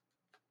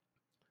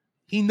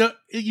you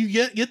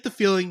get the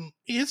feeling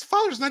his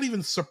father's not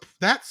even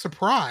that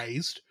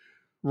surprised.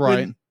 Right.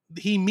 When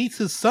he meets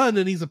his son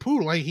and he's a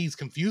poodle. Like, he's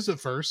confused at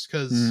first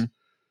because,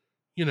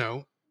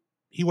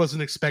 he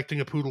wasn't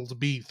expecting a poodle to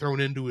be thrown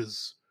into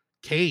his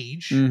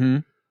cage.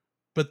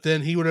 But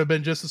then he would have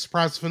been just as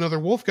surprised if another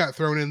wolf got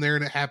thrown in there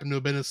and it happened to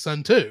have been his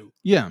son too.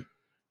 Yeah.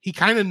 He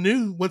kind of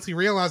knew once he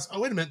realized, oh,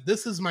 wait a minute,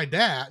 this is my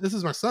dad. This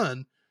is my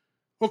son.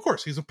 Well, of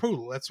course, he's a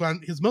poodle. That's why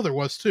his mother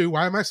was too.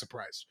 Why am I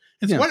surprised?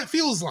 It's what it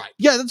feels like.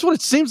 Yeah, that's what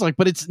it seems like,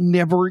 but it's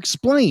never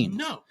explained.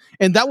 No.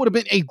 And that would have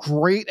been a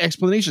great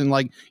explanation.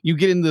 Like, you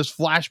get in this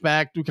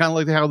flashback to kind of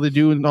like how they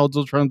do in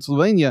Hotel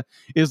Transylvania,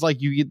 is like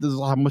you get this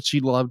how much he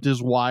loved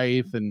his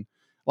wife and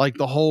like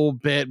the whole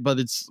bit, but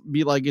it's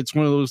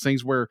one of those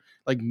things where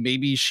like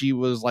maybe she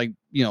was like,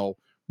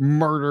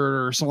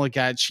 murdered or something like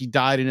that. She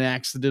died in an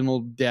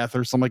accidental death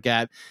or something like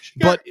that.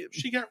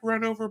 She got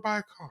run over by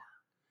a car.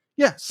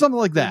 Yeah, something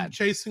like that.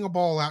 Chasing a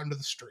ball out into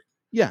the street.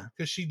 Yeah.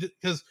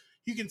 Because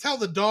you can tell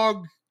the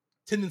dog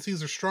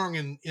tendencies are strong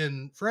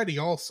in Freddy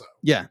also.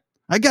 Yeah.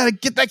 I gotta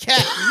get that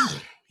cat.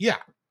 Yeah.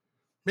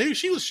 Maybe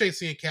she was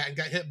chasing a cat and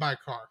got hit by a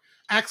car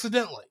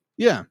accidentally.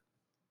 Yeah.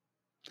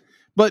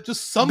 But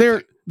just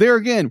something. There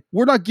again,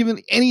 we're not given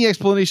any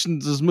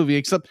explanations to this movie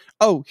except,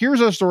 oh,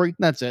 here's our story.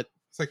 That's it.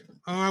 It's like,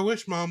 oh, I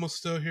wish Mom was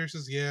still here. She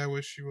says, yeah, I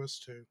wish she was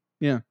too.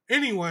 Yeah.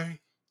 Anyway,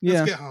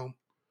 let's get home.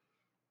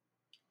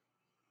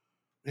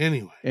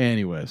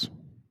 Anyways.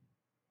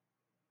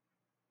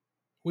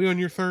 We on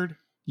your third?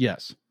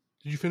 Yes.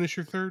 Did you finish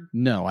your third?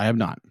 No, I have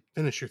not.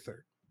 Finish your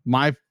third.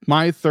 My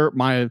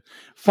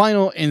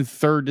final and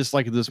third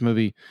dislike of this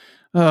movie.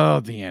 Oh,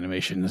 the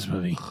animation in this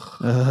movie.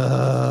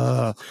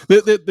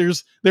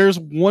 There's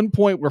one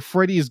point where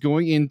Freddy is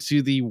going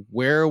into the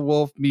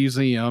werewolf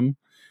museum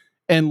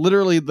and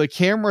literally the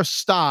camera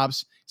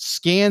stops,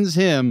 scans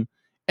him,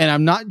 And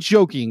I'm not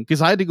joking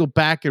because I had to go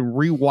back and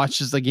rewatch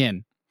this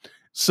again.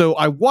 So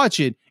I watch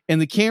it and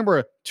the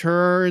camera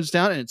turns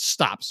down and it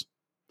stops.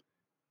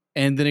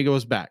 And then it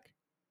goes back.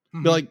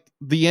 Mhm. Like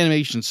the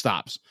animation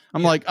stops.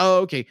 I'm like, oh,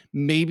 okay.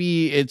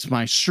 Maybe it's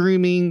my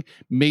streaming.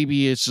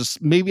 Maybe it's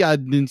just, maybe I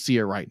didn't see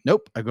it right.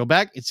 Nope. I go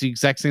back. It's the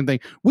exact same thing.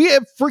 We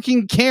have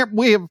freaking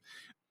we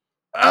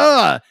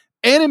have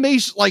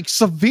animation, like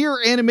severe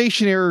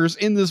animation errors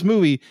in this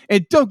movie.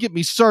 And don't get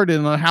me started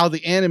on how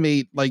they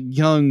animate like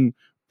young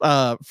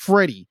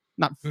Freddy.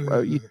 Not,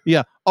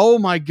 yeah. Oh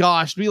my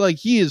gosh. Be like,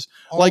 he is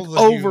All like the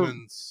over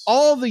humans.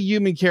 all the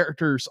human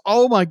characters.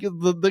 Oh my god,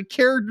 the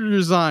character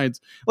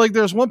designs. Like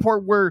there's one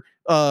part where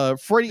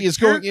Freddy is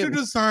going Character in.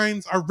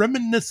 designs are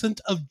reminiscent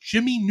of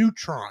Jimmy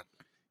Neutron.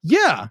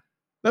 Yeah,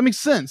 that makes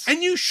sense.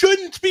 And you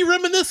shouldn't be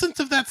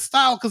reminiscent of that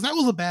style because that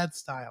was a bad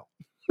style.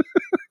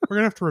 We're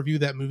going to have to review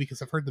that movie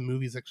because I've heard the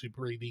movie is actually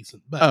pretty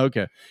decent. But Oh,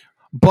 okay.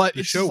 But The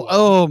it's show was.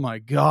 oh my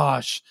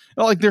gosh.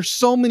 Like there's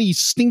so many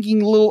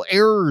stinking little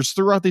errors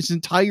throughout this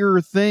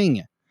entire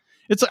thing.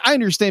 It's like, I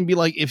understand, be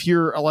like, if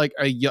you're like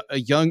a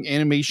young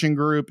animation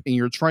group and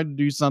you're trying to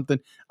do something,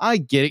 I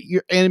get it.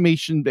 Your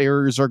animation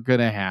errors are going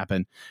to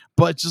happen.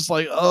 But just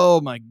like,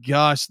 oh my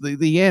gosh,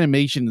 the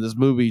animation in this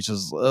movie is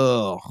just,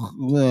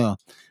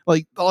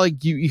 like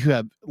you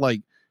have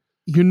like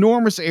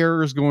enormous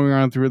errors going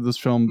on through this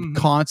film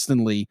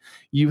constantly.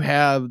 You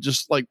have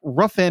just like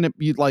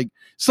like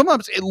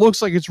sometimes it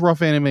looks like it's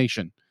rough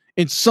animation.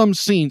 In some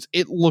scenes,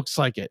 it looks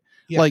like it.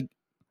 Yeah.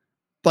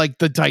 Like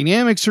the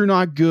dynamics are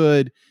not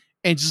good.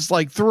 And just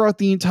like throughout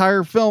the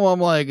entire film, I'm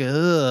like,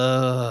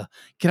 ugh,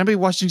 can I be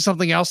watching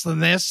something else than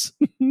this?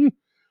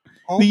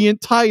 The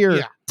entire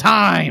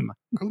time.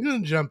 I'm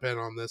going to jump in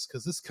on this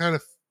because this kind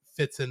of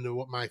fits into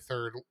what my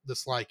third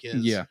dislike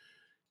is. Yeah.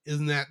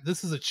 Isn't that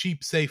this is a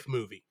cheap, safe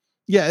movie.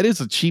 Yeah, it is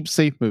a cheap,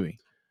 safe movie.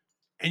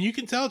 And you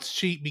can tell it's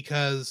cheap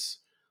because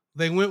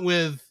they went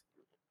with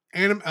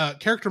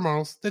character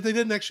models that they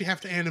didn't actually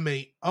have to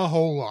animate a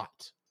whole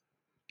lot.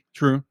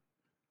 True.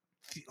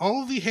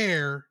 All of the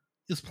hair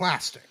is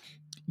plastic.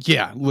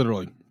 Yeah,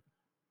 literally.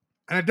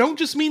 And I don't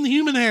just mean the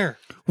human hair.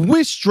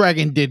 Wish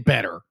Dragon did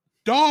better.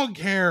 Dog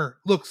hair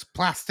looks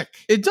plastic.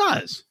 It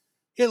does.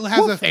 It has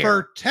Wolf a hair.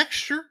 fur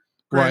texture,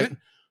 Right.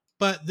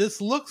 But this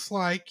looks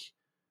like...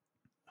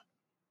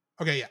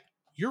 Okay, yeah.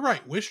 You're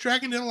right. Wish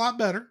Dragon did a lot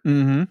better.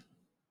 Mm-hmm.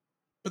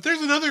 But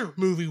there's another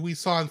movie we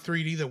saw in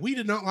 3D that we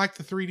did not like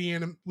the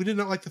 3D we did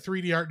not like the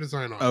 3D art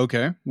design on.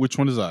 Okay. Which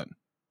one is that?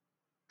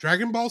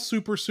 Dragon Ball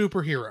Super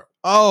Superhero.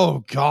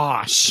 Oh,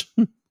 gosh.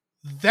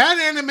 That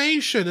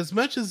animation, as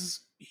much as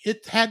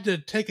it had to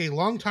take a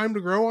long time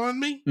to grow on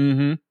me,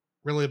 Mm-hmm.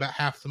 really about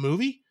half the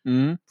movie,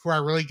 Mm-hmm. before I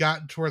really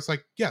got to where it's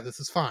like, yeah, this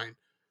is fine.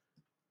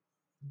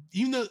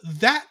 Even though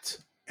that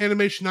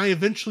animation I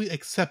eventually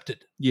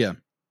accepted. Yeah.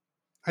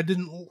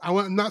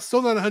 I'm not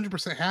still not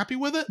 100% happy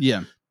with it,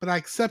 Yeah. but I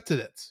accepted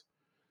it.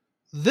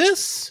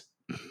 This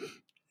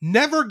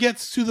never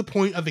gets to the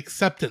point of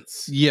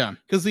acceptance. Yeah.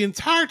 Because the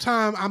entire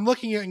time I'm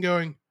looking at it and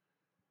going,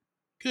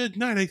 good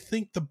night, I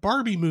think the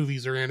Barbie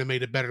movies are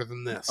animated better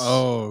than this.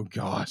 Oh,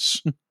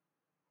 gosh.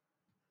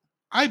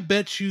 I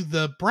bet you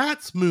the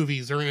Bratz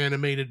movies are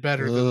animated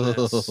better than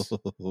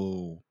this.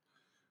 Oh.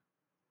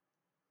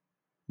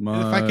 And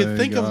if I could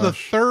think of the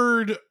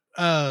third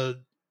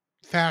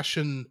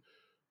fashion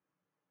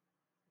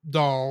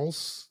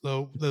dolls,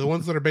 the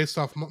ones that are based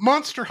off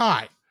Monster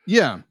High,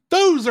 Yeah.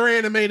 those are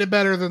animated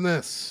better than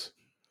this.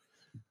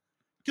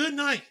 Good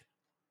night.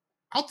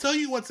 I'll tell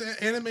you what's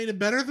animated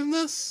better than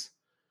this.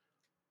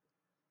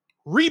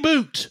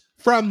 Reboot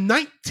from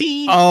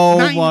 1990.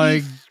 Oh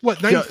my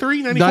what,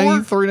 93, 94?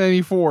 93,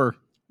 94.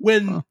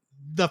 When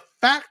the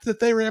fact that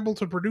they were able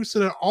to produce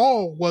it at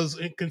all was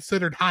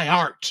considered high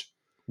art.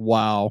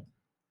 Wow.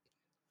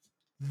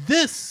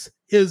 This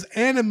is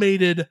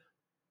animated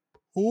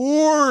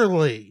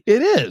poorly.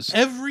 It is.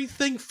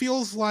 Everything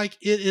feels like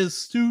it is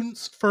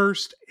students'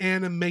 first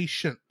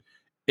animation.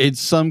 In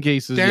some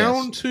cases,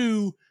 Down yes.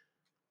 to,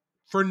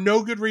 for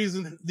no good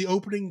reason, the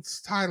opening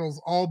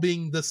titles all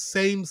being the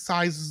same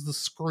size as the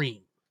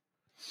screen.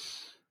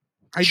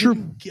 I Sure.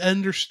 didn't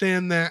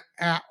understand that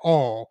at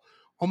all.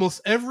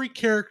 Almost every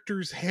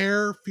character's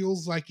hair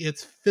feels like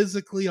it's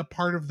physically a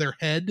part of their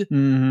head,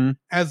 Mm-hmm.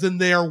 as in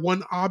they are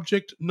one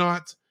object,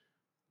 not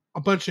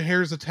a bunch of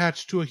hairs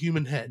attached to a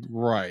human head.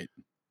 Right.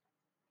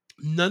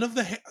 None of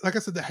the like I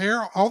said,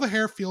 all the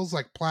hair feels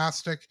like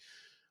plastic,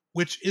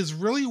 which is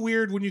really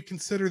weird when you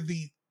consider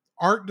the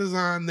art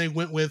design they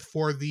went with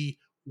for the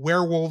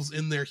werewolves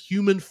in their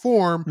human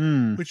form,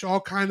 Mm. which all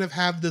kind of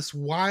have this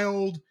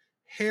wild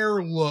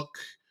hair look,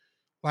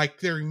 like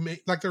they're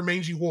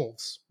mangy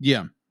wolves.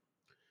 Yeah.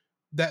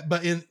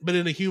 But in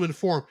a human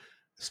form,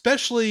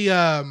 especially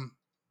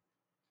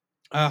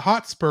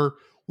Hotspur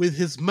with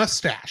his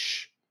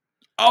mustache.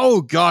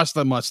 Oh gosh,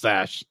 the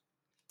mustache.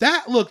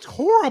 That looked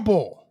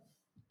horrible.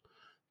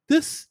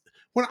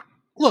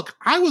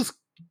 I was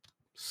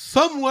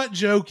somewhat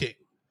joking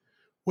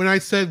when I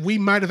said we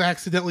might have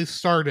accidentally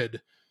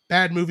started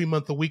Bad Movie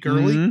Month a week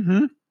early.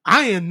 Mm-hmm.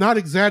 I am not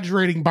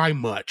exaggerating by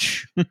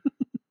much.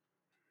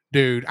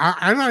 dude.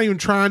 I'm not even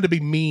trying to be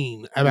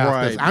mean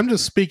about this. Right. I'm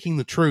just speaking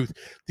the truth.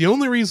 The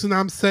only reason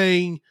I'm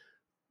saying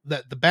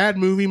that the bad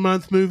movie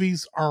month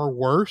movies are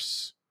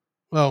worse,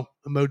 well,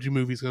 Emoji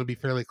Movie is going to be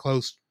fairly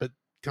close, but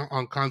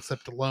on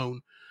concept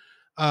alone.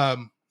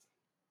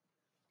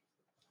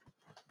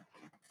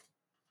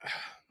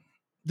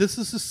 This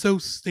is just so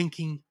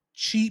stinking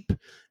cheap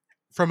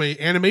from an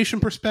animation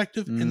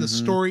perspective, and the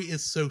story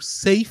is so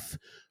safe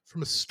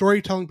from a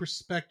storytelling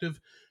perspective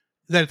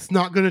that it's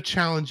not going to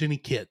challenge any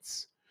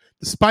kids,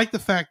 despite the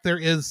fact there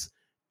is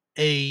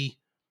a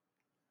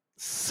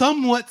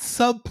somewhat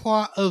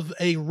subplot of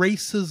a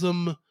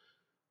racism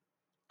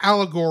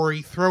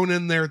allegory thrown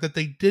in there that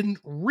they didn't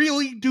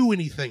really do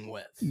anything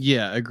with.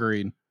 Yeah,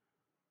 agreed.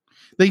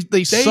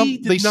 They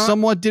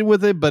somewhat did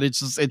with it, but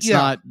it's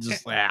not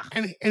just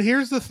And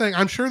here's the thing.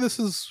 I'm sure this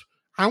is,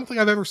 I don't think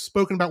I've ever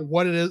spoken about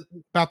what it is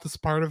about this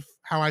part of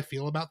how I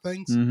feel about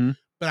things,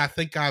 but I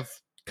think I've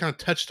kind of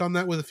touched on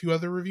that with a few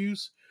other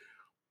reviews.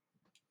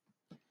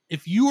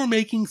 If you are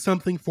making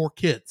something for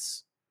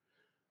kids,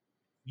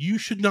 you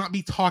should not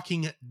be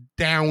talking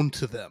down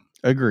to them.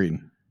 Agreed.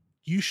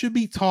 You should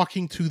be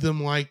talking to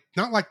them maybe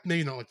not like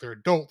they're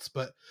adults,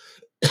 but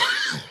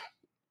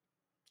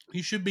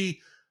you should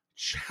be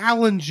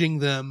challenging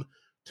them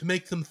to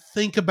make them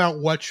think about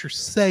what you're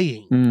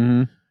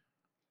saying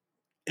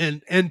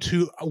and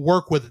to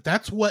work with it.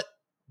 That's what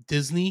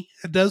Disney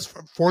does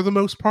for the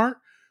most part.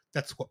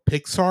 That's what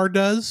Pixar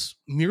does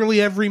nearly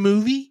every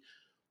movie.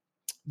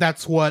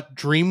 That's what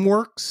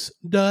DreamWorks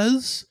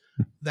does.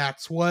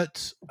 That's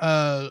what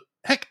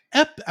Epic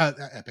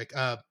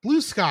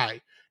Blue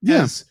Sky,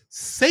 as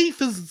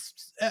safe as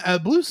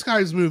Blue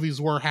Sky's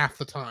movies were half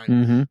the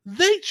time,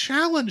 they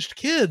challenged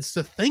kids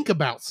to think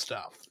about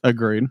stuff.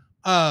 Agreed.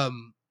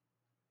 Animal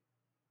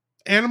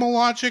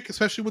Logic,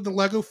 especially with the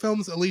Lego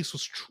films, at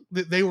least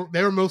they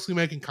were mostly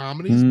making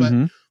comedies, but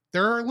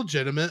there are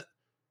legitimate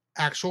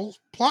actual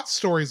plot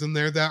stories in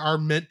there that are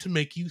meant to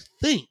make you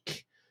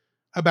think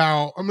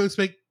about, I'm going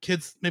to make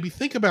kids maybe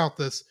think about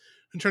this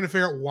and trying to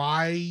figure out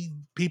why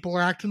people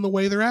are acting the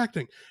way they're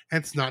acting.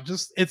 And it's not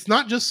just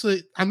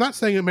I'm not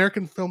saying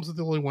American films are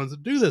the only ones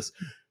that do this.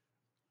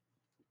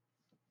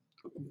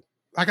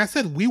 Like I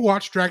said, we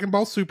watched Dragon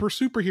Ball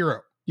Superhero.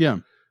 Yeah.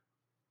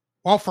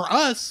 While for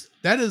us,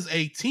 that is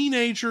a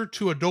teenager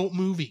to adult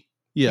movie.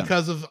 Yeah.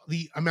 Because of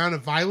the amount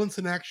of violence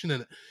and action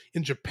in it.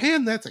 In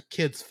Japan, that's a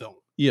kid's film.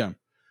 Yeah.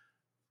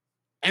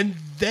 And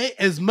they,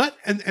 as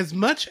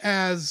much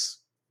as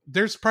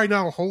there's probably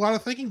not a whole lot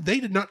of thinking, they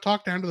did not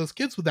talk down to those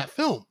kids with that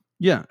film.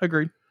 Yeah,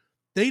 agreed.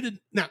 They did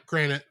not.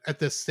 Granted, at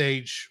this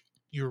stage,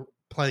 you're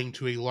playing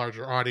to a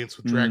larger audience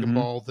with Dragon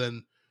Ball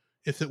than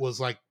if it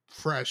was like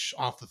fresh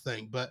off the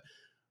thing. But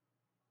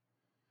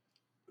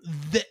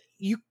that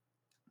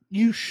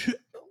you should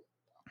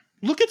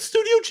look at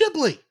Studio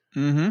Ghibli.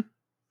 And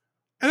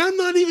I'm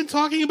not even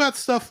talking about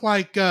stuff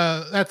like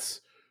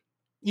that's,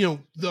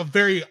 the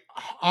very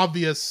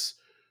obvious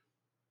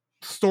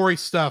story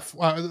stuff,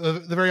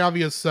 the very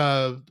obvious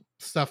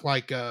stuff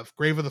like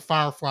Grave of the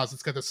Fireflies.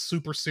 It's got this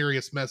super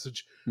serious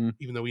message,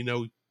 even though we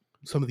know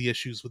some of the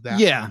issues with that.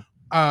 Yeah.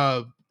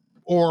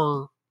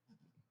 Or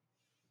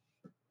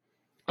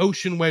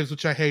Ocean Waves,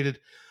 which I hated,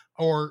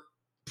 or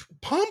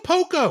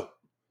Pompoko,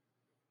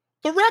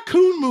 the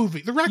raccoon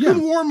movie, the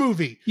Raccoon War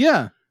movie.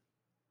 Yeah.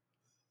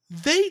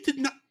 They did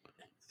not.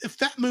 If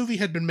that movie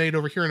had been made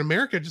over here in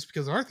America, just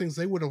because of our things,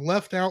 they would have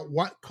left out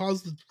what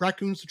caused the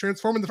raccoons to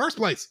transform in the first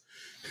place,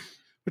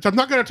 which I'm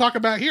not going to talk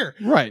about here.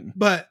 Right.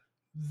 But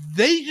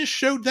they just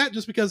showed that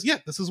just because,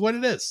 this is what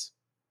it is.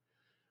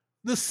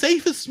 The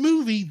safest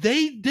movie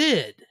they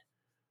did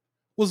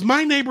was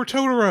My Neighbor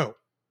Totoro.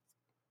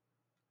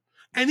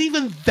 And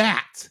even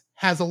that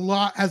is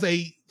going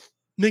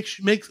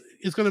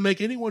to make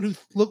anyone who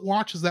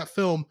watches that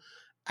film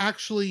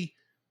actually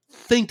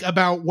think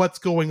about what's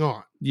going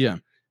on. Yeah.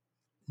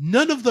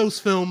 None of those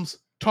films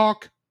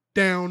talk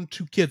down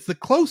to kids. The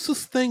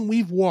closest thing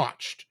we've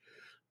watched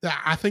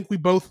that I think we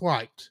both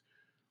liked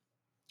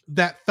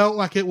that felt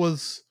like it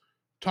was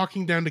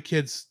talking down to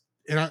kids,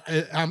 and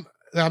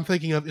I'm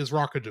thinking of, is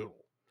Rockadoodle.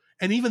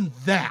 And even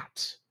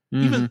that,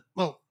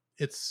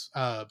 it's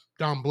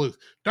Don Bluth.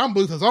 Don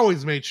Bluth has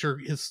always made sure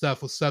his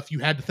stuff was stuff you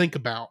had to think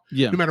about,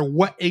 no matter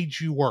what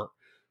age you were.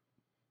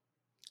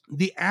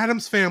 The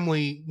Addams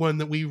Family one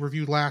that we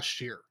reviewed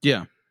last year.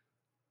 Yeah.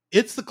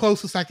 It's the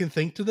closest I can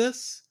think to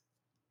this.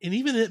 And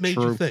even it made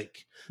you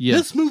think. Yeah.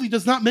 This movie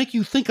does not make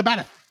you think about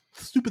a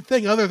stupid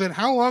thing other than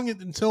how long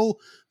until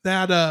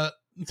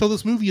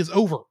this movie is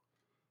over.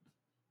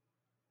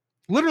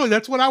 Literally,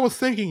 that's what I was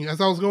thinking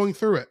as I was going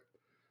through it.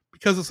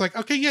 Because it's like,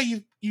 okay, yeah,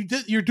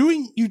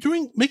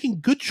 you're making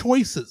good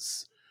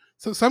choices.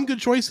 So some good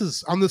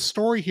choices on this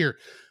story here.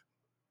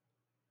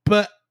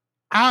 But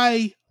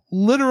I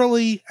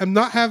literally am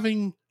not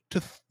having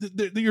to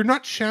you're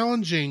not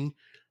challenging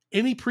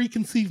any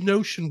preconceived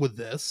notion with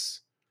this.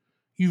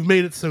 You've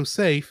made it so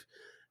safe.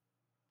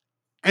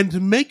 And to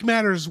make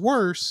matters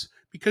worse,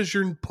 because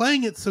you're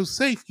playing it so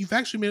safe, you've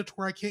actually made it to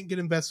where I can't get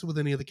invested with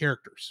any of the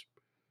characters.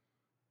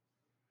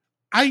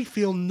 I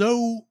feel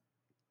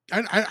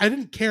I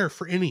didn't care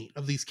for any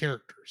of these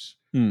characters.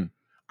 Hmm.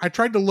 I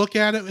tried to look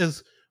at it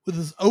as with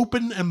as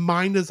open a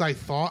mind as I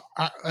thought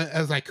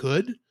as I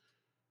could,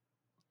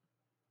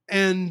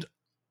 and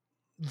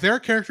there are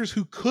characters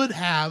who could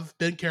have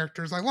been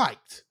characters I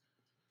liked,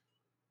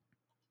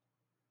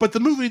 but the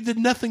movie did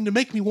nothing to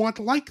make me want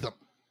to like them.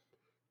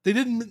 They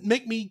didn't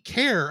make me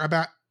care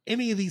about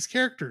any of these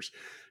characters,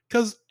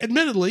 because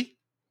admittedly,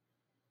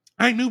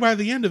 I knew by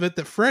the end of it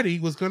that Freddy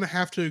was going to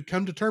have to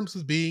come to terms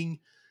with being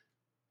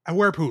a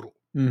werepoodle.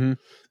 Mm-hmm.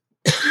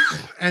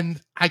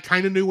 And I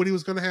kind of knew what he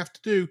was going to have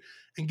to do.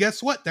 And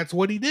guess what? That's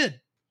what he did.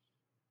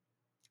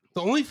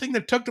 The only thing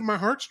that tugged at my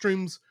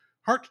heartstrings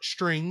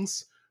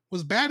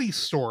was Batty's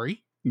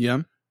story.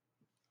 Yeah.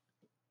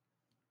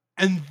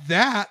 And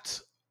that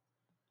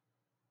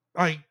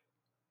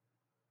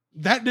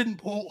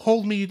didn't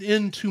hold me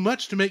in too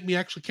much to make me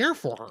actually care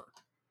for her,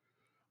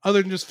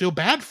 other than just feel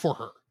bad for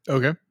her.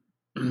 Okay.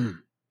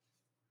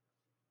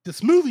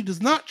 This movie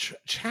does not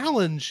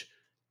challenge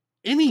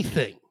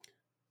anything.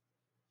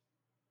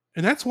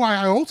 And that's why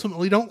I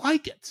ultimately don't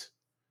like it.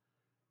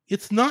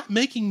 It's not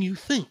making you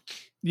think.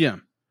 Yeah.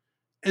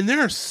 And there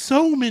are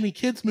so many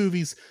kids'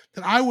 movies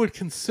that I would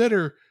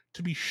consider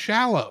to be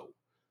shallow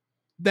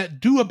that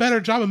do a better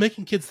job of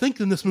making kids think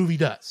than this movie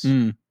does.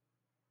 Mm.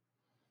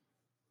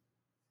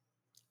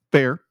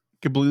 Fair.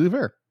 Completely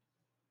fair.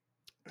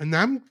 And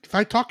if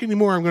I talk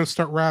anymore, I'm going to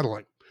start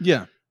rattling.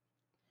 Yeah.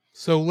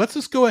 So let's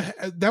just go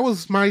ahead. That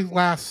was my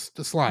last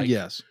dislike.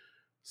 Yes.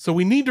 So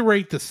we need to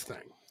rate this thing.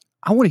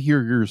 I want to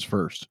hear yours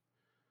first.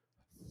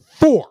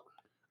 4.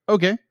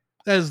 Okay.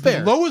 That is Fair.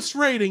 the lowest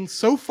rating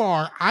so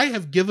far I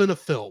have given a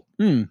film.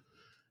 Hmm.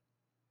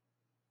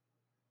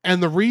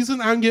 And the reason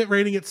I'm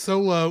rating it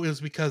so low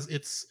is because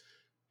it's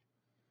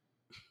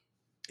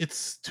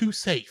too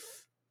safe.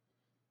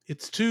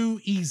 It's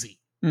too easy.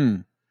 Hmm.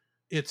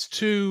 It's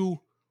too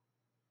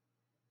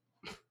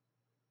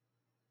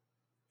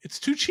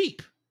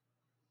cheap.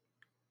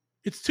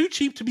 It's too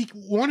cheap to be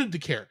wanted to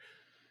care.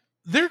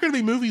 There are going to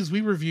be movies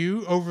we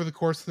review over the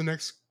course of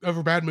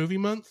over Bad Movie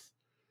Month.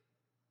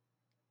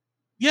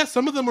 Yeah,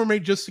 some of them were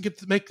made just to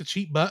make the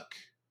cheap buck,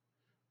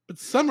 but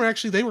some are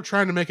actually, they were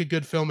trying to make a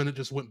good film and it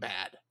just went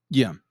bad.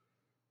 Yeah.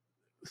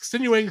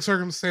 Extenuating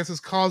circumstances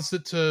caused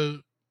it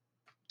to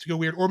go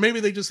weird, or maybe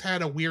they just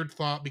had a weird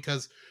thought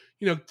because,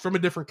 from a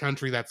different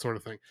country, that sort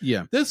of thing.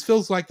 Yeah. This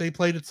feels like they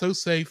played it so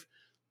safe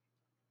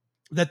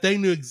that they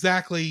knew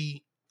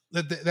exactly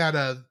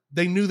that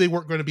they knew they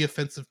weren't going to be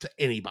offensive to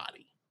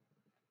anybody.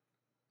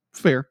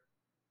 Fair.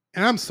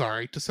 And I'm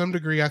sorry, to some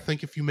degree, I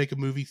think if you make a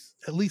movie,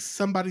 at least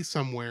somebody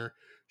somewhere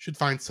should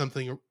find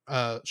something,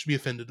 should be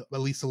offended at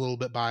least a little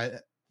bit by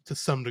it to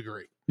some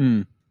degree.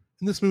 Hmm.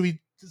 And this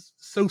movie is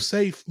so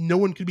safe, no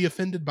one could be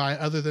offended by it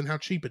other than how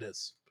cheap it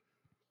is.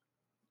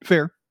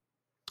 Fair.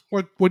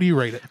 What do you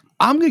rate it?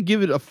 I'm gonna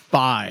give it a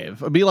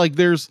 5. I'd be like,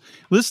 this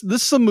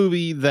is a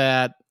movie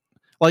that,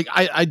 like,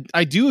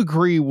 I do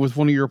agree with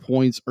one of your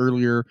points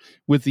earlier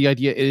with the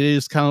idea it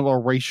is kind of a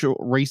racial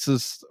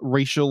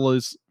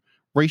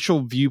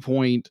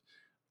viewpoint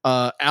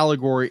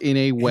allegory in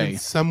a way. In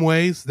some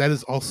ways, that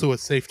is also a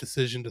safe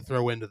decision to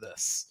throw into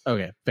this.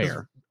 Okay,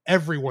 fair.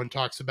 Everyone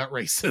talks about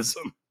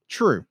racism.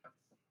 True.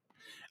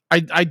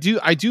 I do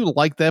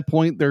like that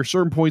point. There are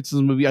certain points in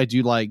the movie I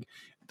do like.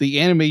 The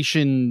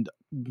animation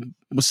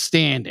was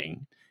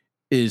standing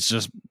is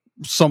just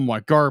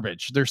somewhat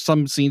garbage. There's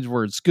some scenes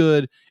where it's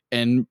good,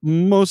 and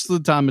most of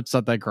the time it's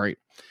not that great.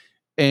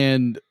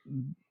 And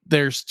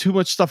there's too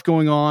much stuff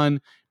going on.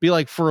 Be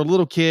like, for a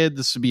little kid,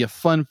 this would be a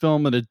fun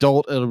film. An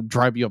adult, it'll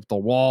drive you up the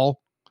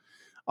wall.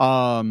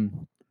 But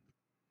I'm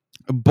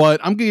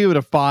gonna give it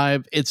a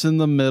 5. It's in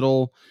the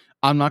middle.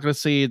 I'm not gonna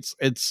say it's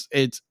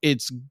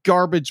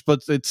garbage, but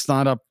it's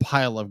not a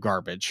pile of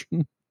garbage.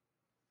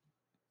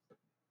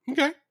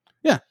 Okay.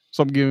 Yeah,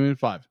 so I'm giving it a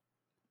 5.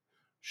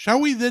 Shall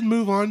we then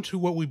move on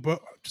to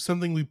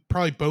something we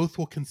probably both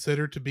will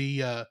consider to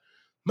be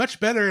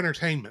much better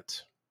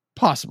entertainment?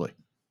 Possibly.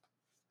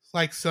 It's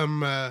like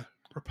some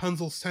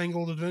Rapunzel's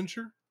Tangled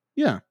Adventure.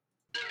 Yeah.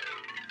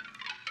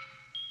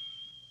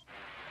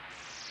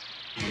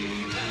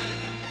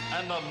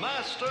 And the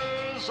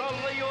masters of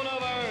the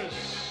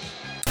universe.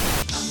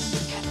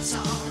 Cats are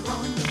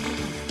on the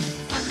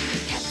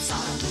move. Cats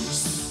are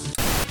loose.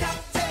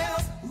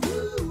 DuckTales.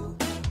 Woo.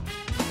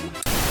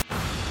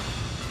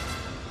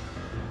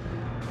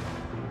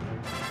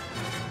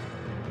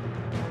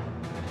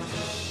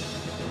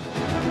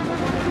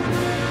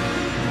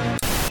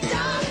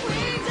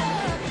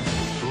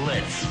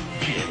 Let's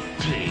get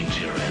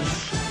dangerous.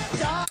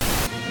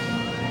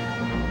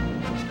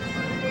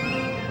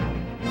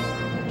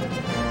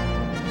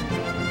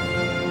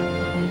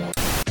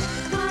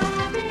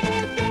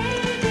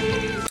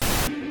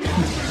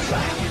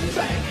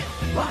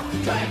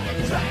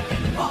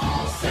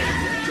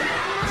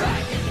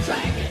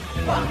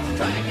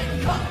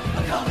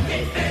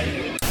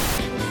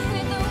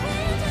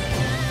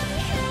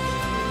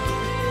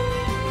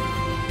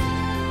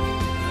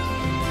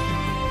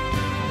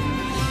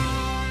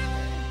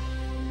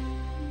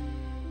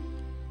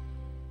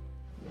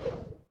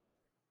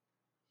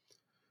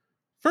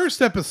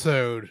 first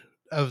episode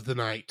of the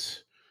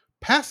night,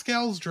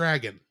 Pascal's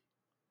Dragon.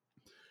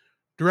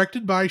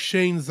 Directed by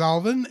Shane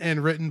Zalvin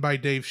and written by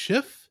Dave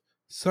Schiff.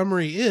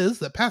 Summary is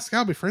that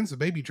Pascal befriends a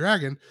baby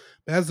dragon,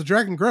 but as the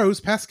dragon grows,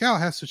 Pascal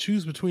has to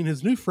choose between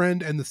his new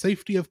friend and the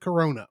safety of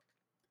Corona.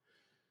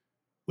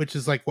 Which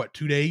is like, what,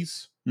 2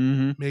 days?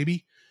 Mm-hmm.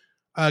 Maybe?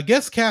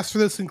 Guest cast for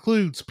this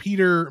includes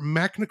Peter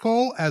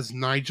McNichol as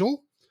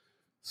Nigel,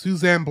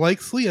 Suzanne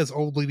Blakesley as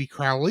Old Lady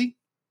Crowley,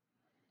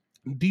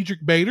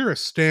 Diedrich Bader as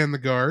Stan the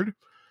Guard,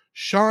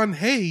 Sean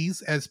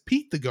Hayes as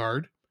Pete the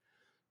Guard,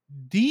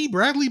 D.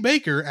 Bradley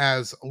Baker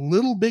as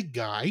Little Big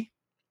Guy,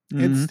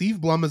 and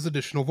Steve Blum as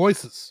additional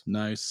voices.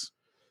 Nice.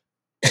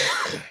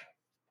 And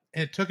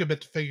it took a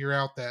bit to figure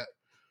out that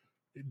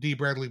D.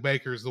 Bradley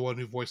Baker is the one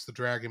who voiced the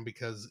dragon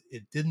because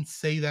it didn't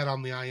say that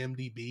on the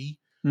IMDb,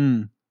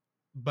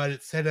 but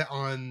it said it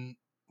on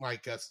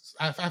like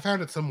I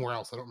found it somewhere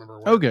else. I don't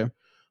remember where. Okay.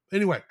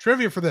 Anyway,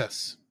 trivia for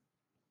this.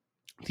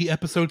 The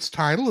episode's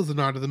title is a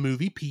nod to the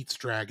movie Pete's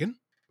Dragon.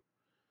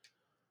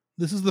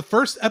 This is the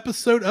first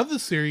episode of the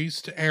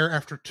series to air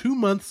after 2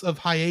 months of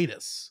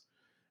hiatus,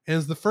 and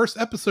is the first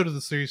episode of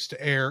the series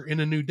to air in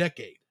a new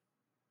decade.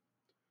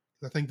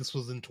 I think this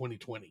was in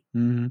 2020.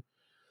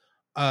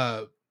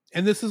 Mm-hmm.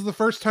 And this is the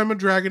first time a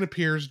dragon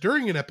appears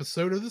during an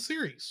episode of the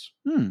series.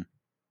 So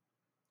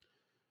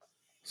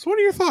what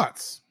are your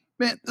thoughts?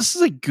 Man, this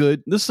is a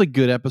good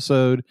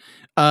episode.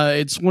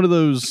 It's one of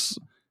those,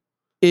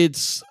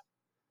 it's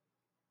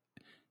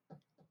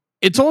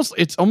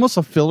almost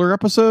a filler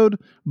episode,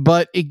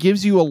 but it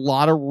gives you a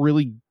lot of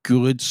really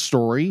good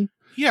story.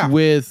 Yeah.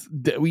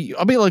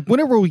 Like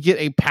whenever we get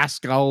a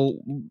Pascal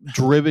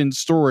driven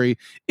story,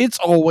 it's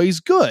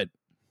always good.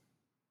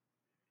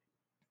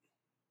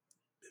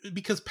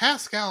 Because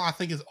Pascal, I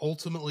think, is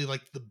ultimately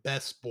like the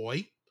best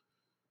boy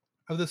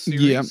of the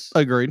series. Yeah,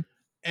 agreed.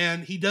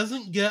 And he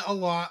doesn't get a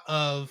lot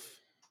of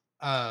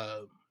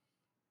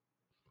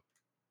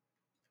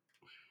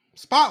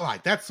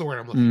spotlight. That's the word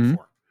I'm looking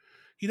for.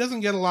 He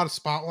doesn't get a lot of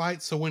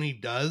spotlight, so when he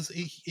does,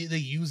 they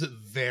use it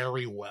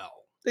very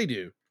well. They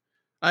do.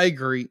 I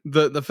agree.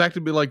 The fact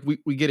to be like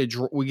we get a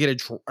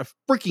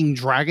freaking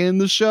dragon in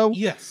this show.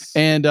 Yes,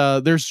 and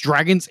there's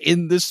dragons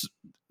in this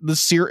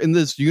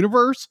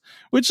universe,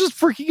 which is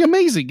freaking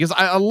amazing because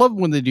I love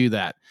when they do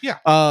that. Yeah.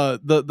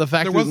 The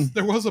fact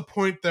there was a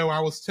point though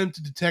I was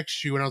tempted to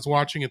text you when I was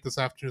watching it this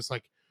afternoon. It's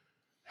like,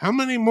 how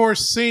many more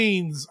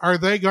scenes are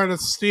they going to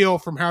steal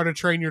from How to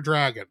Train Your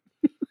Dragon?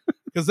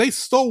 Because they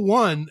stole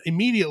one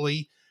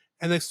immediately,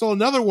 and they stole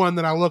another one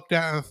that I looked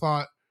at and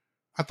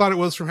I thought it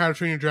was from How to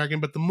Train Your Dragon.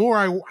 But the more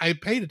I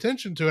paid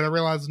attention to it, I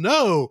realized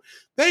no,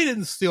 they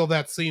didn't steal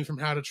that scene from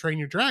How to Train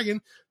Your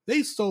Dragon.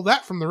 They stole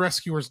that from The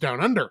Rescuers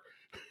Down Under.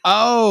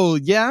 Oh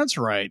yeah, that's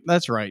right.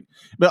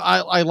 But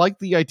I like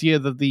the idea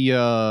that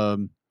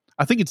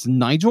I think it's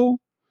Nigel.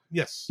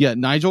 Yes. Yeah,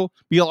 Nigel.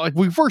 Like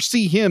we first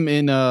see him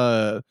in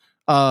the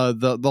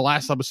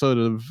last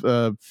episode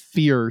of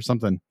Fear or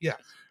something. Yeah.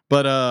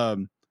 But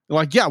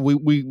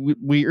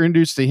we are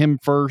introduced to him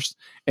first,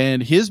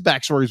 and his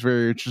backstory is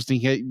very interesting.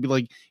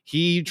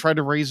 He tried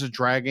to raise a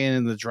dragon,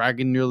 and the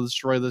dragon nearly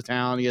destroyed the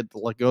town. He had to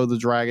let go of the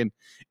dragon,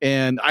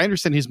 and I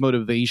understand his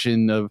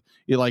motivation of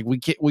we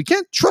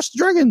can't trust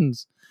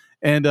dragons,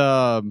 and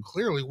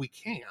clearly we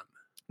can.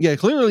 Yeah,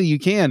 clearly you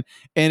can,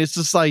 and it's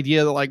this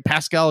idea that like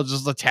Pascal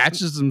just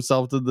attaches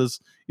himself to this,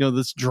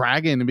 this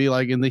dragon, and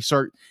and they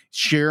start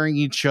sharing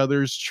each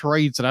other's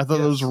traits. And I thought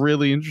that was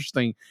really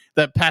interesting.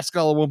 That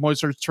Pascal at one point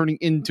starts turning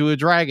into a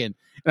dragon,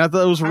 and I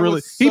thought it was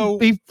really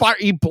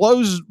he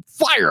blows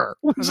fire.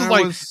 Which is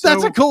like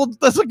that's a cool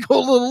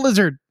little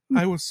lizard.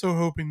 I was so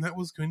hoping that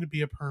was going to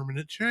be a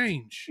permanent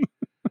change.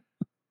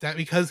 That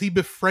because he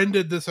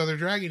befriended this other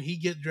dragon, he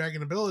get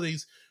dragon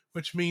abilities.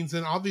 Which means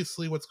then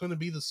obviously what's going to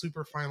be the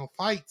super final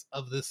fight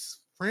of this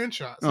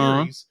franchise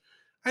series.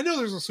 I know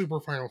there's a super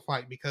final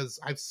fight because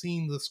I've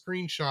seen the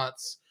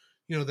screenshots,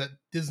 that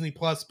Disney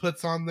Plus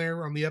puts on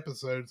there on the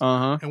episodes.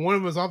 And one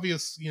of them is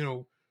obvious,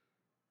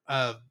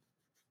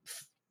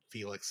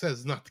 Felix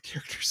says not the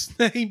character's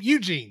name,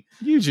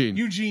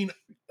 Eugene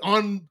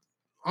on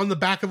the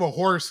back of a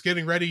horse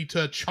getting ready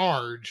to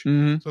charge.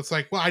 So it's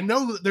like, well, I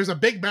know that there's a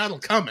big battle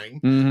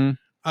coming.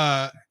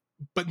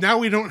 But now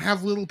we don't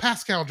have little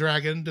Pascal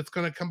Dragon that's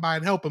going to come by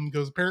and help him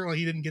because apparently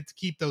he didn't get to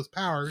keep those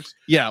powers.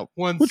 Yeah,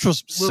 which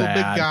was little sad.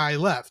 Big Guy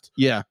left.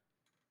 Yeah,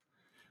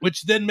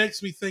 which then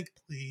makes me think,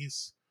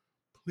 please,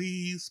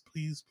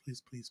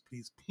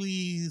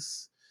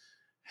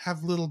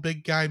 have little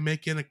Big Guy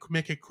make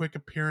a quick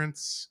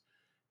appearance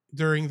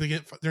during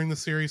the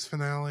series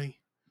finale.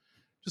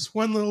 Just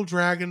one little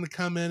dragon to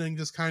come in and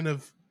just kind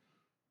of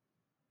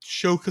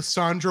show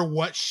Cassandra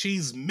what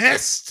she's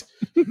missed.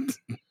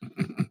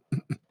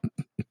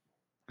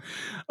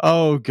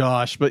 Oh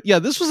gosh, but yeah,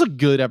 this was a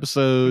good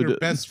episode. Her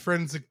best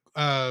friend's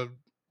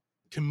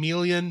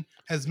chameleon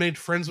has made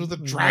friends with a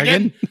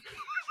dragon.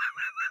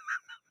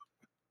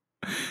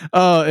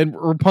 And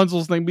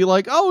Rapunzel's thing be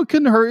like, "Oh, it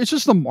couldn't hurt. It's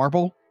just a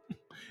marble."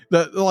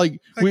 That's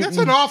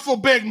an awful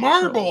big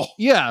marble.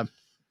 Yeah,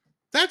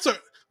 that's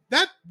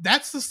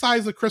that's the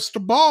size of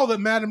crystal ball that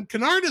Madame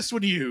Canardis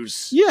would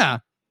use. Yeah.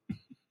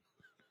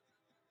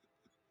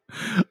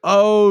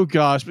 Oh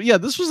gosh, but yeah,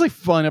 this was a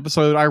fun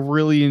episode. I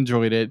really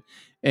enjoyed it,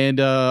 and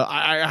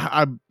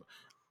I'm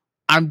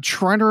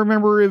trying to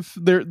remember if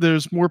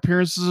there's more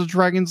appearances of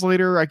dragons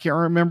later. I can't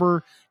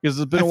remember because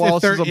it's been a while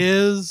If there since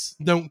is,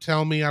 don't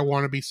tell me. I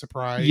want to be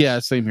surprised. Yeah,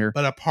 same here.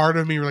 But a part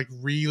of me like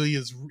really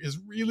is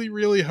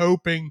really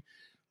hoping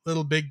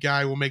little big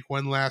guy will make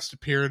one last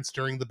appearance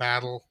during the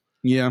battle.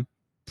 Yeah,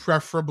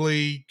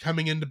 preferably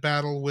coming into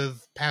battle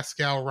with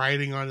Pascal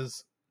riding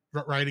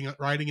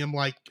him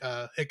like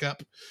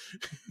Hiccup.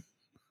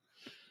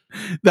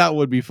 that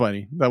would be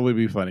funny.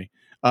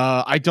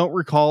 I don't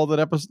recall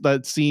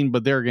that scene,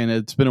 but there again,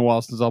 it's been a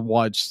while since I've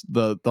watched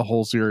the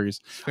whole series.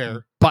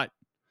 Fair. But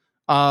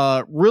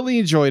really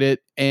enjoyed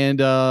it, and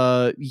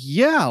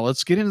yeah,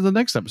 let's get into the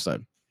next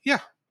episode.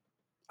 Yeah.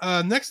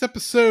 Next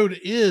episode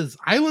is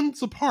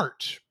Islands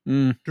Apart,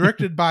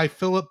 directed by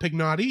Philip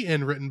Pignotti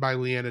and written by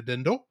Leanna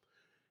Dindal.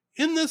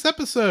 In this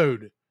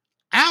episode,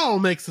 Al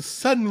makes a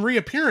sudden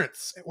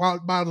reappearance while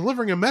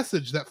delivering a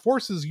message that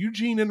forces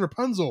Eugene and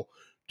Rapunzel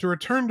to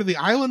return to the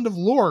island of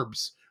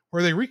Lorbs,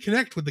 where they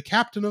reconnect with the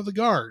captain of the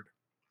guard.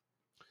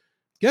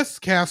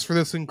 Guest cast for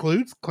this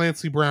includes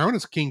Clancy Brown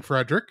as King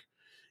Frederick,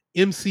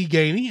 MC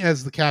Gainey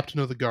as the captain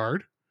of the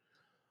guard,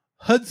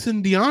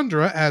 Hudson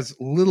Deandra as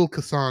Little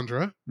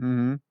Cassandra,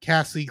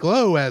 Cassie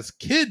Glow as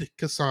Kid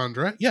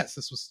Cassandra. Yes,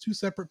 this was two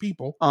separate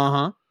people.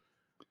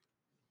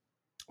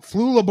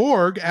 Flula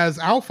Borg as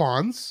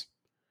Alphonse,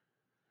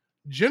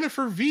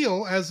 Jennifer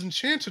Veal as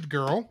Enchanted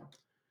Girl,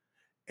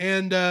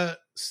 and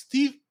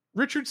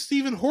Richard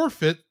Stephen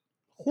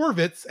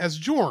Horvitz as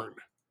Jorn.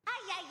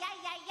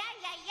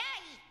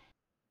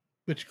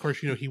 Which, of course,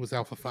 he was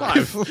Alpha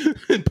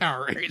 5 in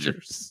Power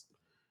Rangers.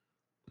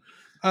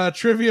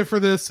 Trivia for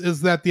this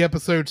is that the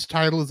episode's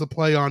title is a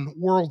play on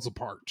Worlds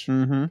Apart.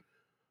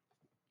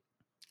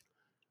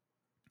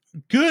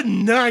 Good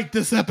night.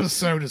 This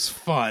episode is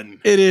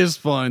fun. It is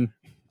fun.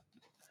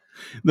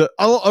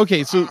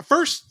 Okay, so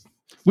first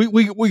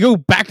we go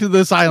back to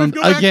this island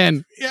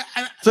again. Yeah,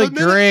 it's like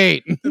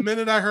great. The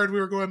minute I heard we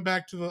were going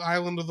back to the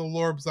island of the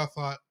Lorbs, I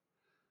thought,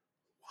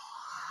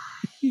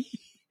 why?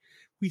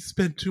 We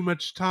spent too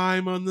much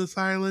time on this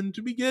island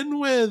to begin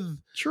with.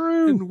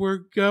 True. And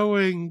we're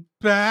going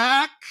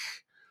back.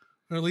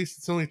 Or at least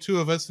it's only two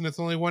of us and it's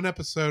only one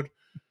episode.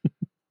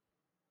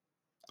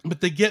 But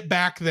they get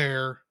back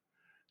there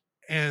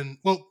and,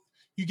 well,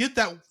 you get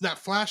that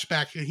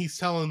flashback and he's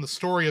telling the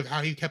story of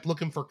how he kept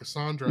looking for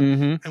Cassandra.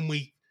 And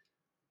we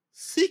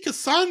see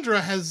Cassandra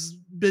has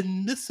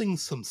been missing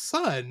some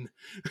sun.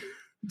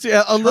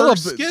 Yeah, a little bit.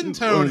 Skin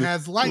tone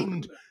has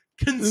lightened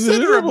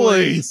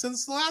considerably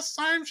since the last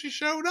time she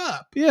showed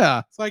up.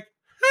 Yeah. It's like,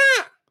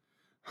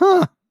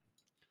 huh.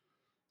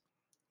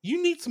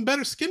 You need some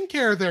better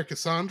skincare there,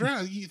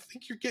 Cassandra. You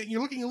think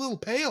you're looking a little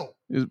pale.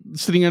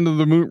 Sitting under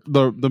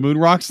the moon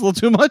rocks a little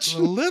too much? A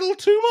little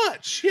too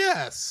much,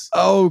 yes.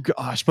 Oh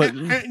gosh, but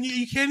and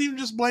you can't even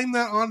just blame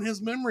that on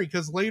his memory,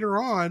 because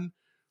later on,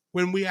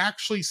 when we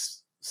actually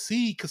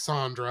see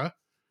Cassandra,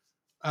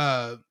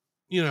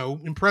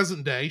 in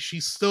present day,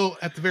 she's still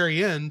at the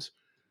very end.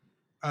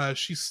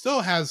 She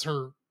still has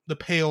the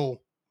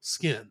pale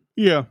skin.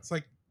 Yeah, it's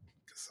like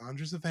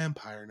Cassandra's a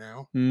vampire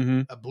now,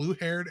 a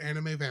blue-haired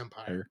anime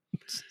vampire.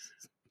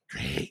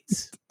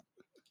 Great.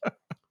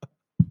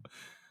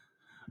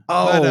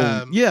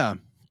 Yeah,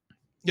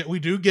 we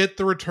do get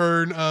the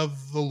return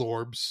of the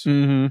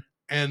Lorbs,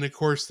 and of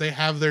course they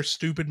have their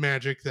stupid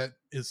magic that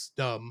is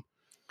dumb.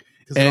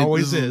 Because it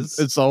always is.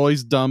 It's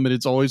always dumb and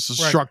it's always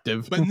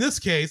destructive. Right. But in this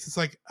case, it's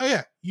like, oh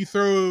yeah, you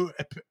throw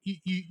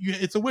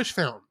it's a wish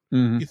fountain.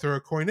 You throw a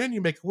coin in,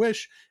 you make a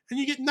wish, and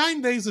you get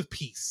 9 days of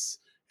peace.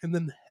 And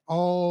then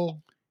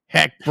all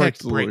heck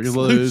breaks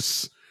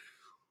loose.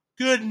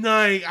 Good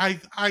night.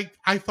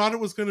 I thought it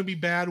was going to be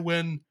bad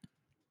when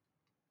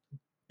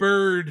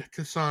Bird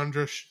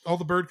Cassandra, all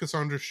the Bird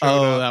Cassandra showed up.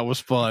 Oh, that was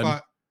fun.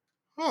 But,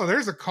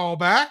 there's a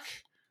callback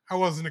I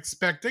wasn't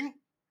expecting.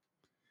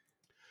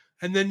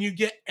 And then you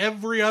get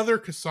every other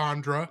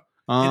Cassandra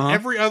and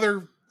every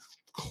other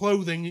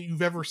clothing that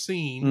you've ever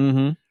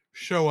seen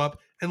show up.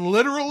 And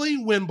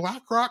literally, when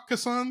Blackrock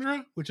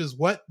Cassandra, which is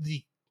what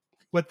the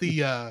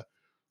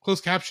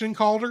closed captioning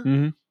called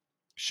her,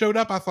 showed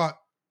up, I thought,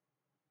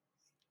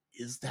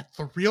 is that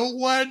the real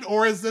one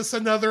or is this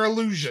another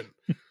illusion?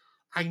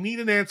 I need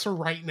an answer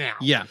right now.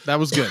 Yeah, that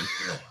was good.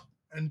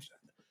 And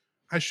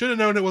I should have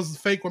known it was the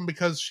fake one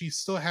because she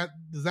still had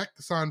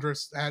Cassandra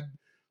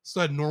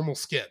still had normal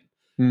skin.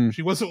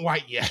 She wasn't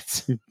white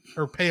yet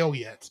or pale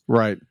yet.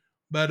 Right.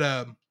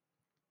 But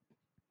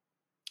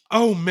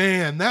oh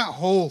man, that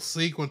whole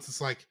sequence is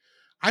like,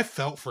 I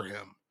felt for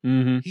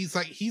him. He's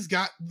like, he's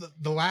got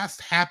the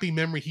last happy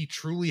memory he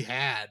truly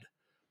had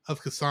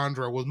of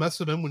Cassandra must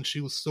have been when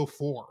she was still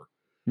 4.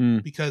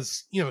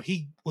 Because,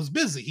 he was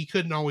busy. He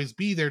couldn't always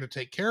be there to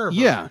take care of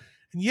her. Yeah.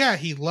 And yeah,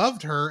 he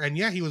loved her. And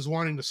yeah, he was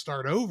wanting to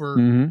start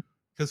over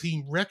because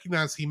he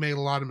recognized he made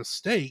a lot of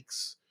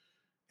mistakes.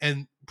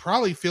 And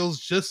probably feels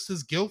just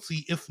as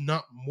guilty, if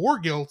not more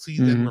guilty,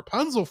 than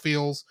Rapunzel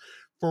feels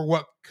for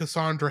what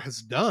Cassandra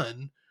has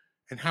done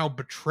and how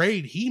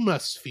betrayed he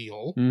must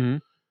feel.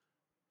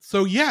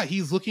 So yeah,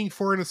 he's looking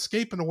for an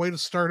escape and a way to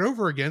start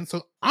over again.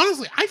 So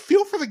honestly, I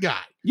feel for the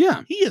guy.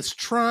 Yeah. He is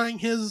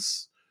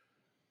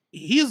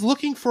he is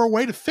looking for a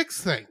way to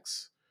fix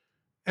things.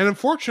 And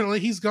unfortunately,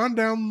 he's gone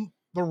down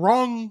the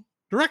wrong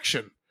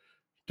direction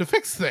to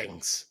fix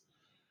things.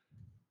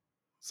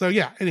 So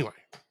yeah, anyway.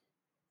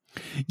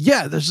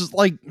 Yeah, this is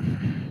like,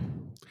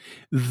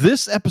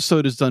 this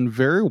episode is done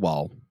very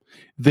well.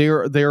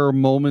 There are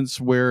moments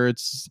where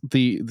it's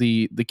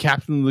the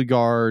captain of the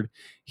guard.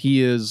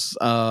 He is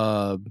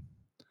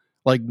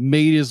like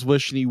made his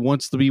wish and he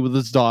wants to be with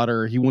his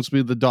daughter. He wants to be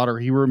with the daughter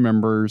he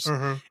remembers,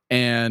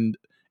 and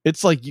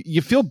it's like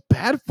you feel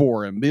bad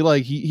for him. Be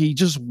like he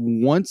just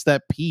wants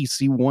that peace.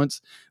 He wants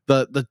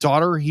the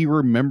daughter he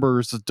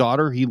remembers, the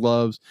daughter he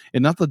loves,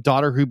 and not the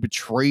daughter who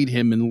betrayed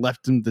him and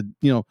left him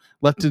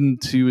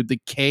to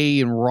decay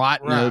and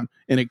rot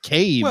in a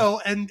cave.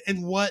 Well, and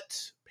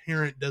what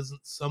parent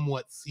doesn't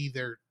somewhat see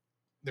their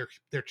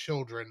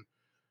children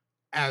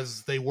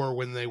as they were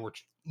when they were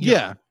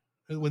young,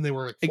 when they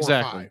were like 4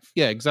 or 5.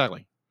 Yeah,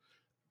 exactly.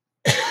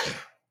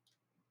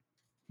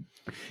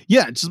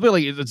 Yeah, it's just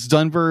like it's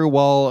done very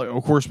well.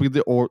 Of course, we get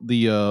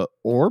the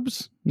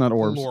orbs, not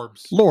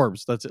orbs,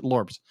 lorbs. That's it,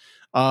 lorbs.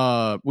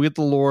 We get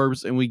the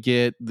lorbs, and we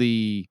get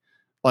the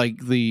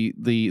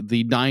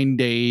 9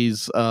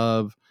 days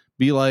of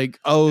be like,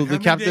 oh, the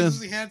captain. How many days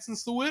has he had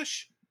since the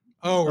wish?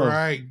 Oh,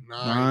 right,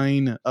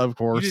 9. Of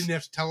course, you didn't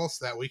have to tell us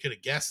that. We could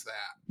have guessed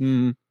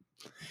that.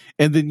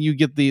 And then you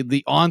get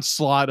the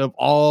onslaught of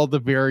all the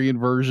variant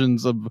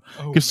versions of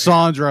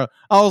Cassandra. Man.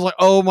 I was like,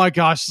 oh my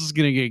gosh, this is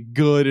gonna get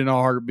good in a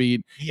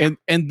heartbeat. Yeah.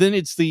 And then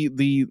it's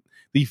the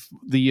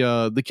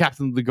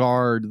captain of the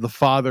guard, the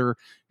father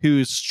who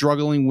is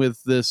struggling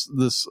with this.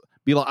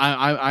 Be like,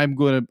 I'm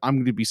going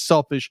to be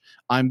selfish.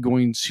 I'm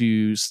going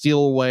to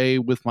steal away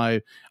with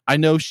my. I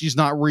know she's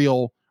not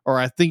real, or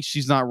I think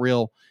she's not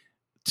real.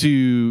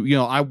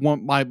 I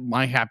want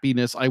my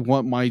happiness. I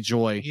want my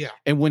joy. Yeah.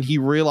 And when he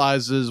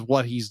realizes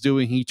what he's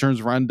doing, he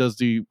turns around and does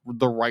the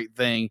right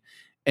thing.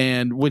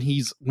 And when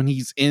he's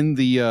in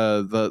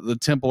the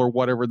temple or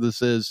whatever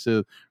this is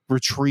to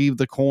retrieve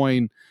the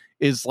coin,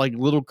 is like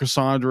little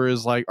Cassandra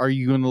is like, are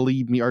you going to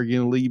leave me? Are you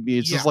going to leave me?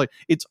 It's just like,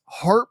 it's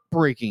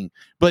heartbreaking,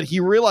 but he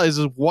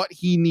realizes what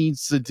he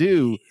needs to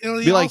do.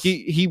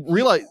 He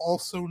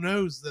also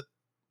knows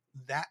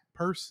that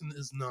person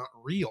is not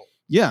real.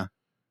 Yeah.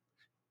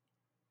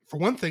 For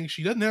one thing,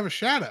 she doesn't have a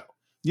shadow.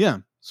 Yeah.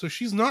 So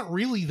she's not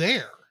really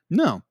there.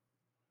 No.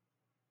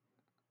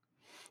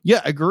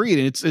 Yeah, agreed.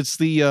 It's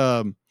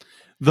the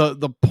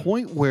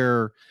point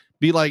where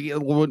be like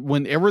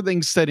when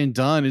everything's said and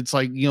done, it's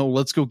like,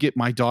 let's go get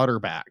my daughter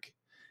back.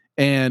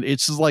 And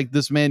it's just like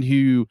this man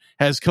who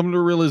has come to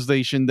the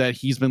realization that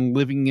he's been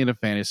living in a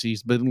fantasy,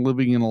 he's been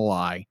living in a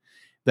lie,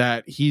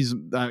 that he's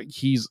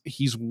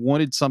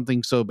wanted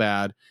something so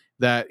bad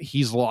that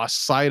he's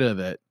lost sight of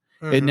it.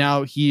 And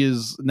now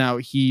he's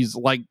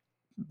like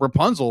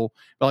Rapunzel,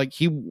 like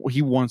he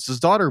wants his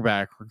daughter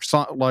back.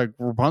 Like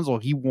Rapunzel,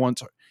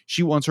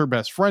 she wants her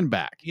best friend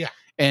back. Yeah.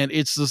 And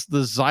it's this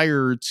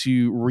desire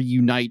to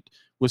reunite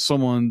with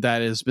someone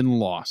that has been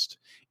lost.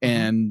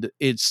 And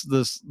it's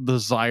this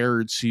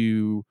desire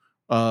to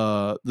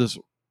just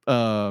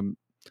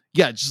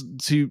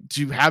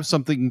to have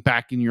something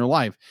back in your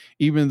life,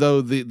 even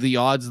though the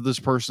odds of this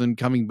person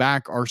coming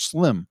back are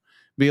slim.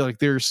 Be like,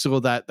 there's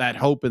still that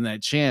hope and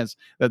that chance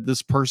that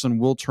this person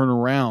will turn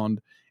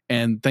around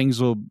and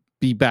things will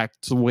be back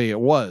to the way it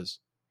was.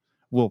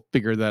 We'll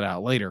figure that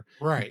out later.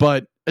 Right.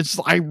 But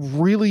I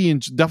really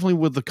definitely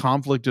with the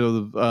conflict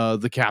of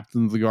the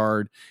captain of the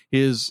guard,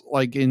 his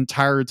like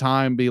entire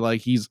time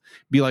he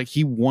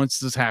wants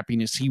this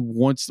happiness. He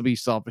wants to be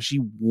selfish.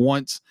 He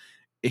wants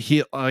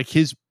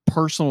his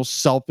personal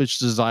selfish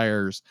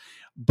desires.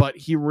 But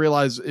he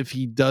realized if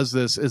he does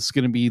this, it's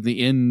going to be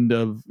the end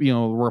of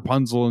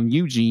Rapunzel and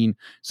Eugene.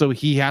 So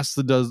he has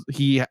to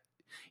he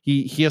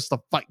has to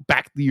fight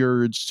back the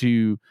urge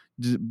to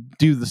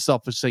do the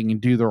selfish thing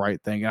and do the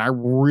right thing. And I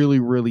really,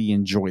 really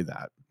enjoy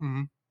that.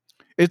 Mm-hmm.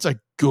 It's a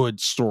good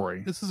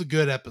story. This is a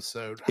good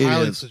episode.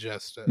 Highly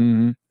suggest it.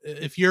 Mm-hmm.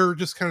 If you're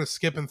just kind of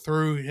skipping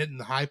through hitting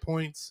the high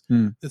points,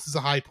 this is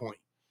a high point.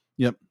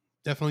 Yep.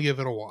 Definitely give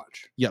it a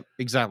watch. Yep.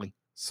 Exactly.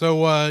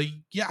 So I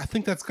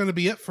think that's going to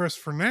be it for us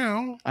for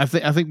now. I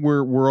think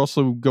we're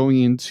also going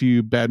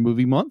into Bad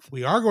Movie Month.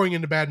 We are going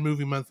into Bad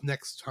Movie Month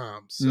next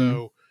time.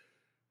 So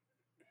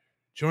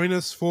join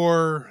us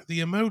for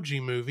the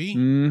Emoji Movie.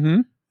 Mm-hmm.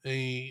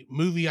 A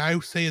movie I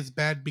say is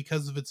bad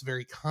because of its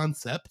very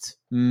concept.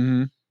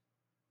 Mm-hmm.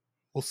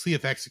 We'll see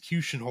if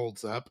execution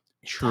holds up.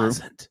 It True.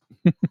 doesn't.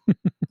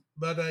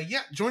 But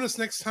join us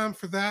next time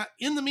for that.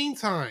 In the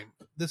meantime,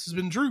 this has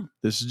been Drew.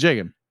 This is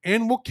Jacob.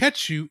 And we'll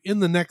catch you in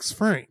the next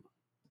frame.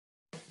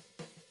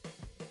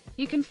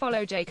 You can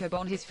follow Jacob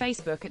on his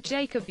Facebook at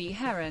Jacob B.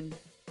 Heron.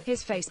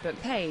 His Facebook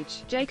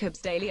page, Jacob's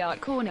Daily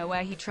Art Corner,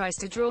 where he tries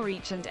to draw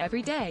each and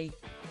every day.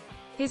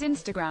 his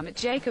Instagram at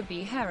Jacob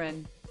B.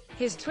 Heron,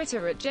 his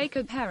Twitter at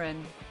Jacob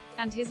Heron,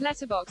 and his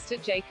Letterboxd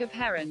at Jacob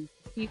Heron.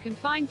 You can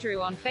find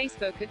Drew on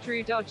Facebook at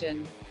Drew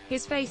Dodgen,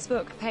 his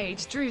Facebook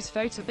page Drew's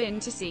Photo Bin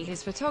to see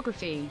his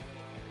photography,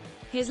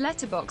 his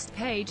Letterboxd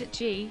page at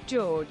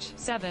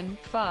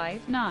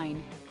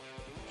ggeorge759,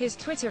 his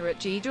Twitter at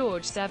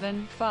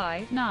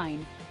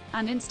ggeorge759,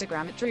 and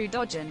Instagram at Drew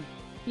Dodgen.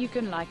 You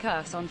can like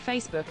us on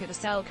Facebook at the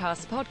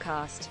Cellcast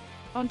Podcast,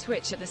 on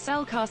Twitch at the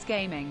Cellcast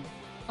Gaming,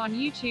 on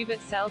YouTube at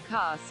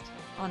Cellcast,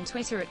 on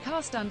Twitter at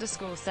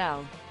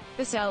cast_cell.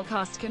 The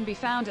Cellcast can be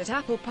found at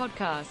Apple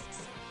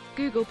Podcasts,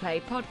 Google Play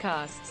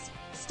Podcasts,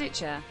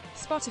 Stitcher,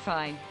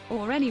 Spotify,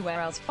 or anywhere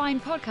else fine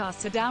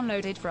podcasts are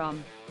downloaded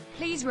from.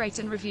 Please rate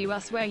and review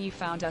us where you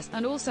found us,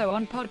 and also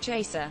on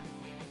Podchaser.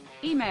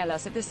 Email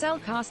us at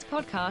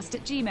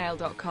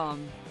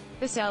thecellcastpodcast@gmail.com.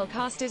 The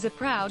Cellcast is a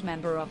proud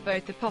member of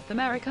both the Pop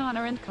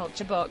Americana and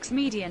Culture Box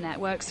media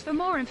networks. For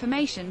more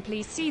information,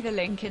 please see the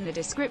link in the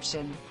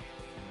description.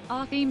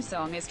 Our theme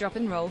song is Drop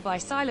and Roll by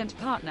Silent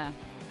Partner.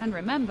 And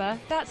remember,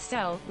 that's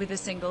Cell with a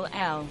single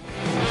L.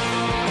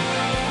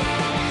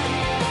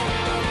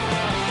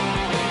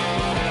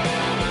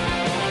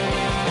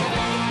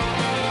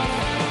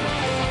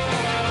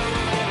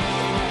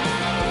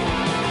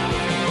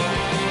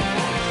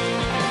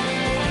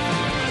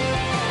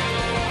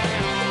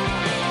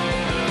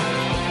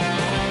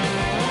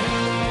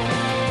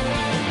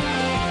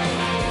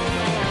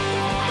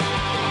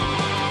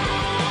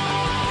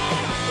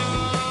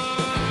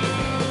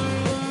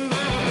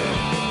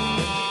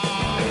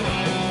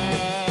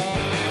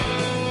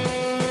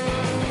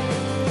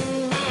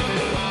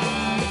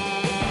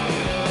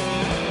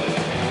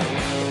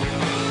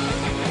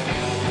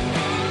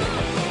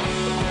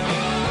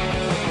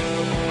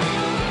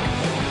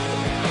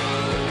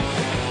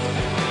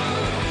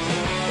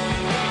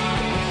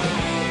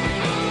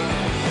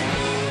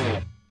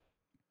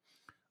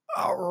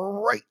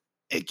 All right.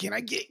 Hey, can I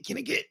get?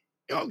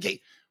 Okay.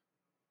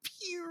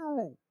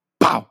 Phew.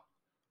 Pow.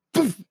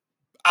 Poof.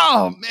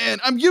 Oh,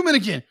 man. I'm human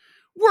again.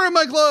 Where are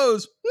my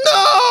clothes?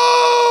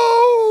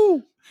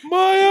 No!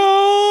 My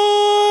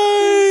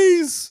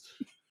eyes!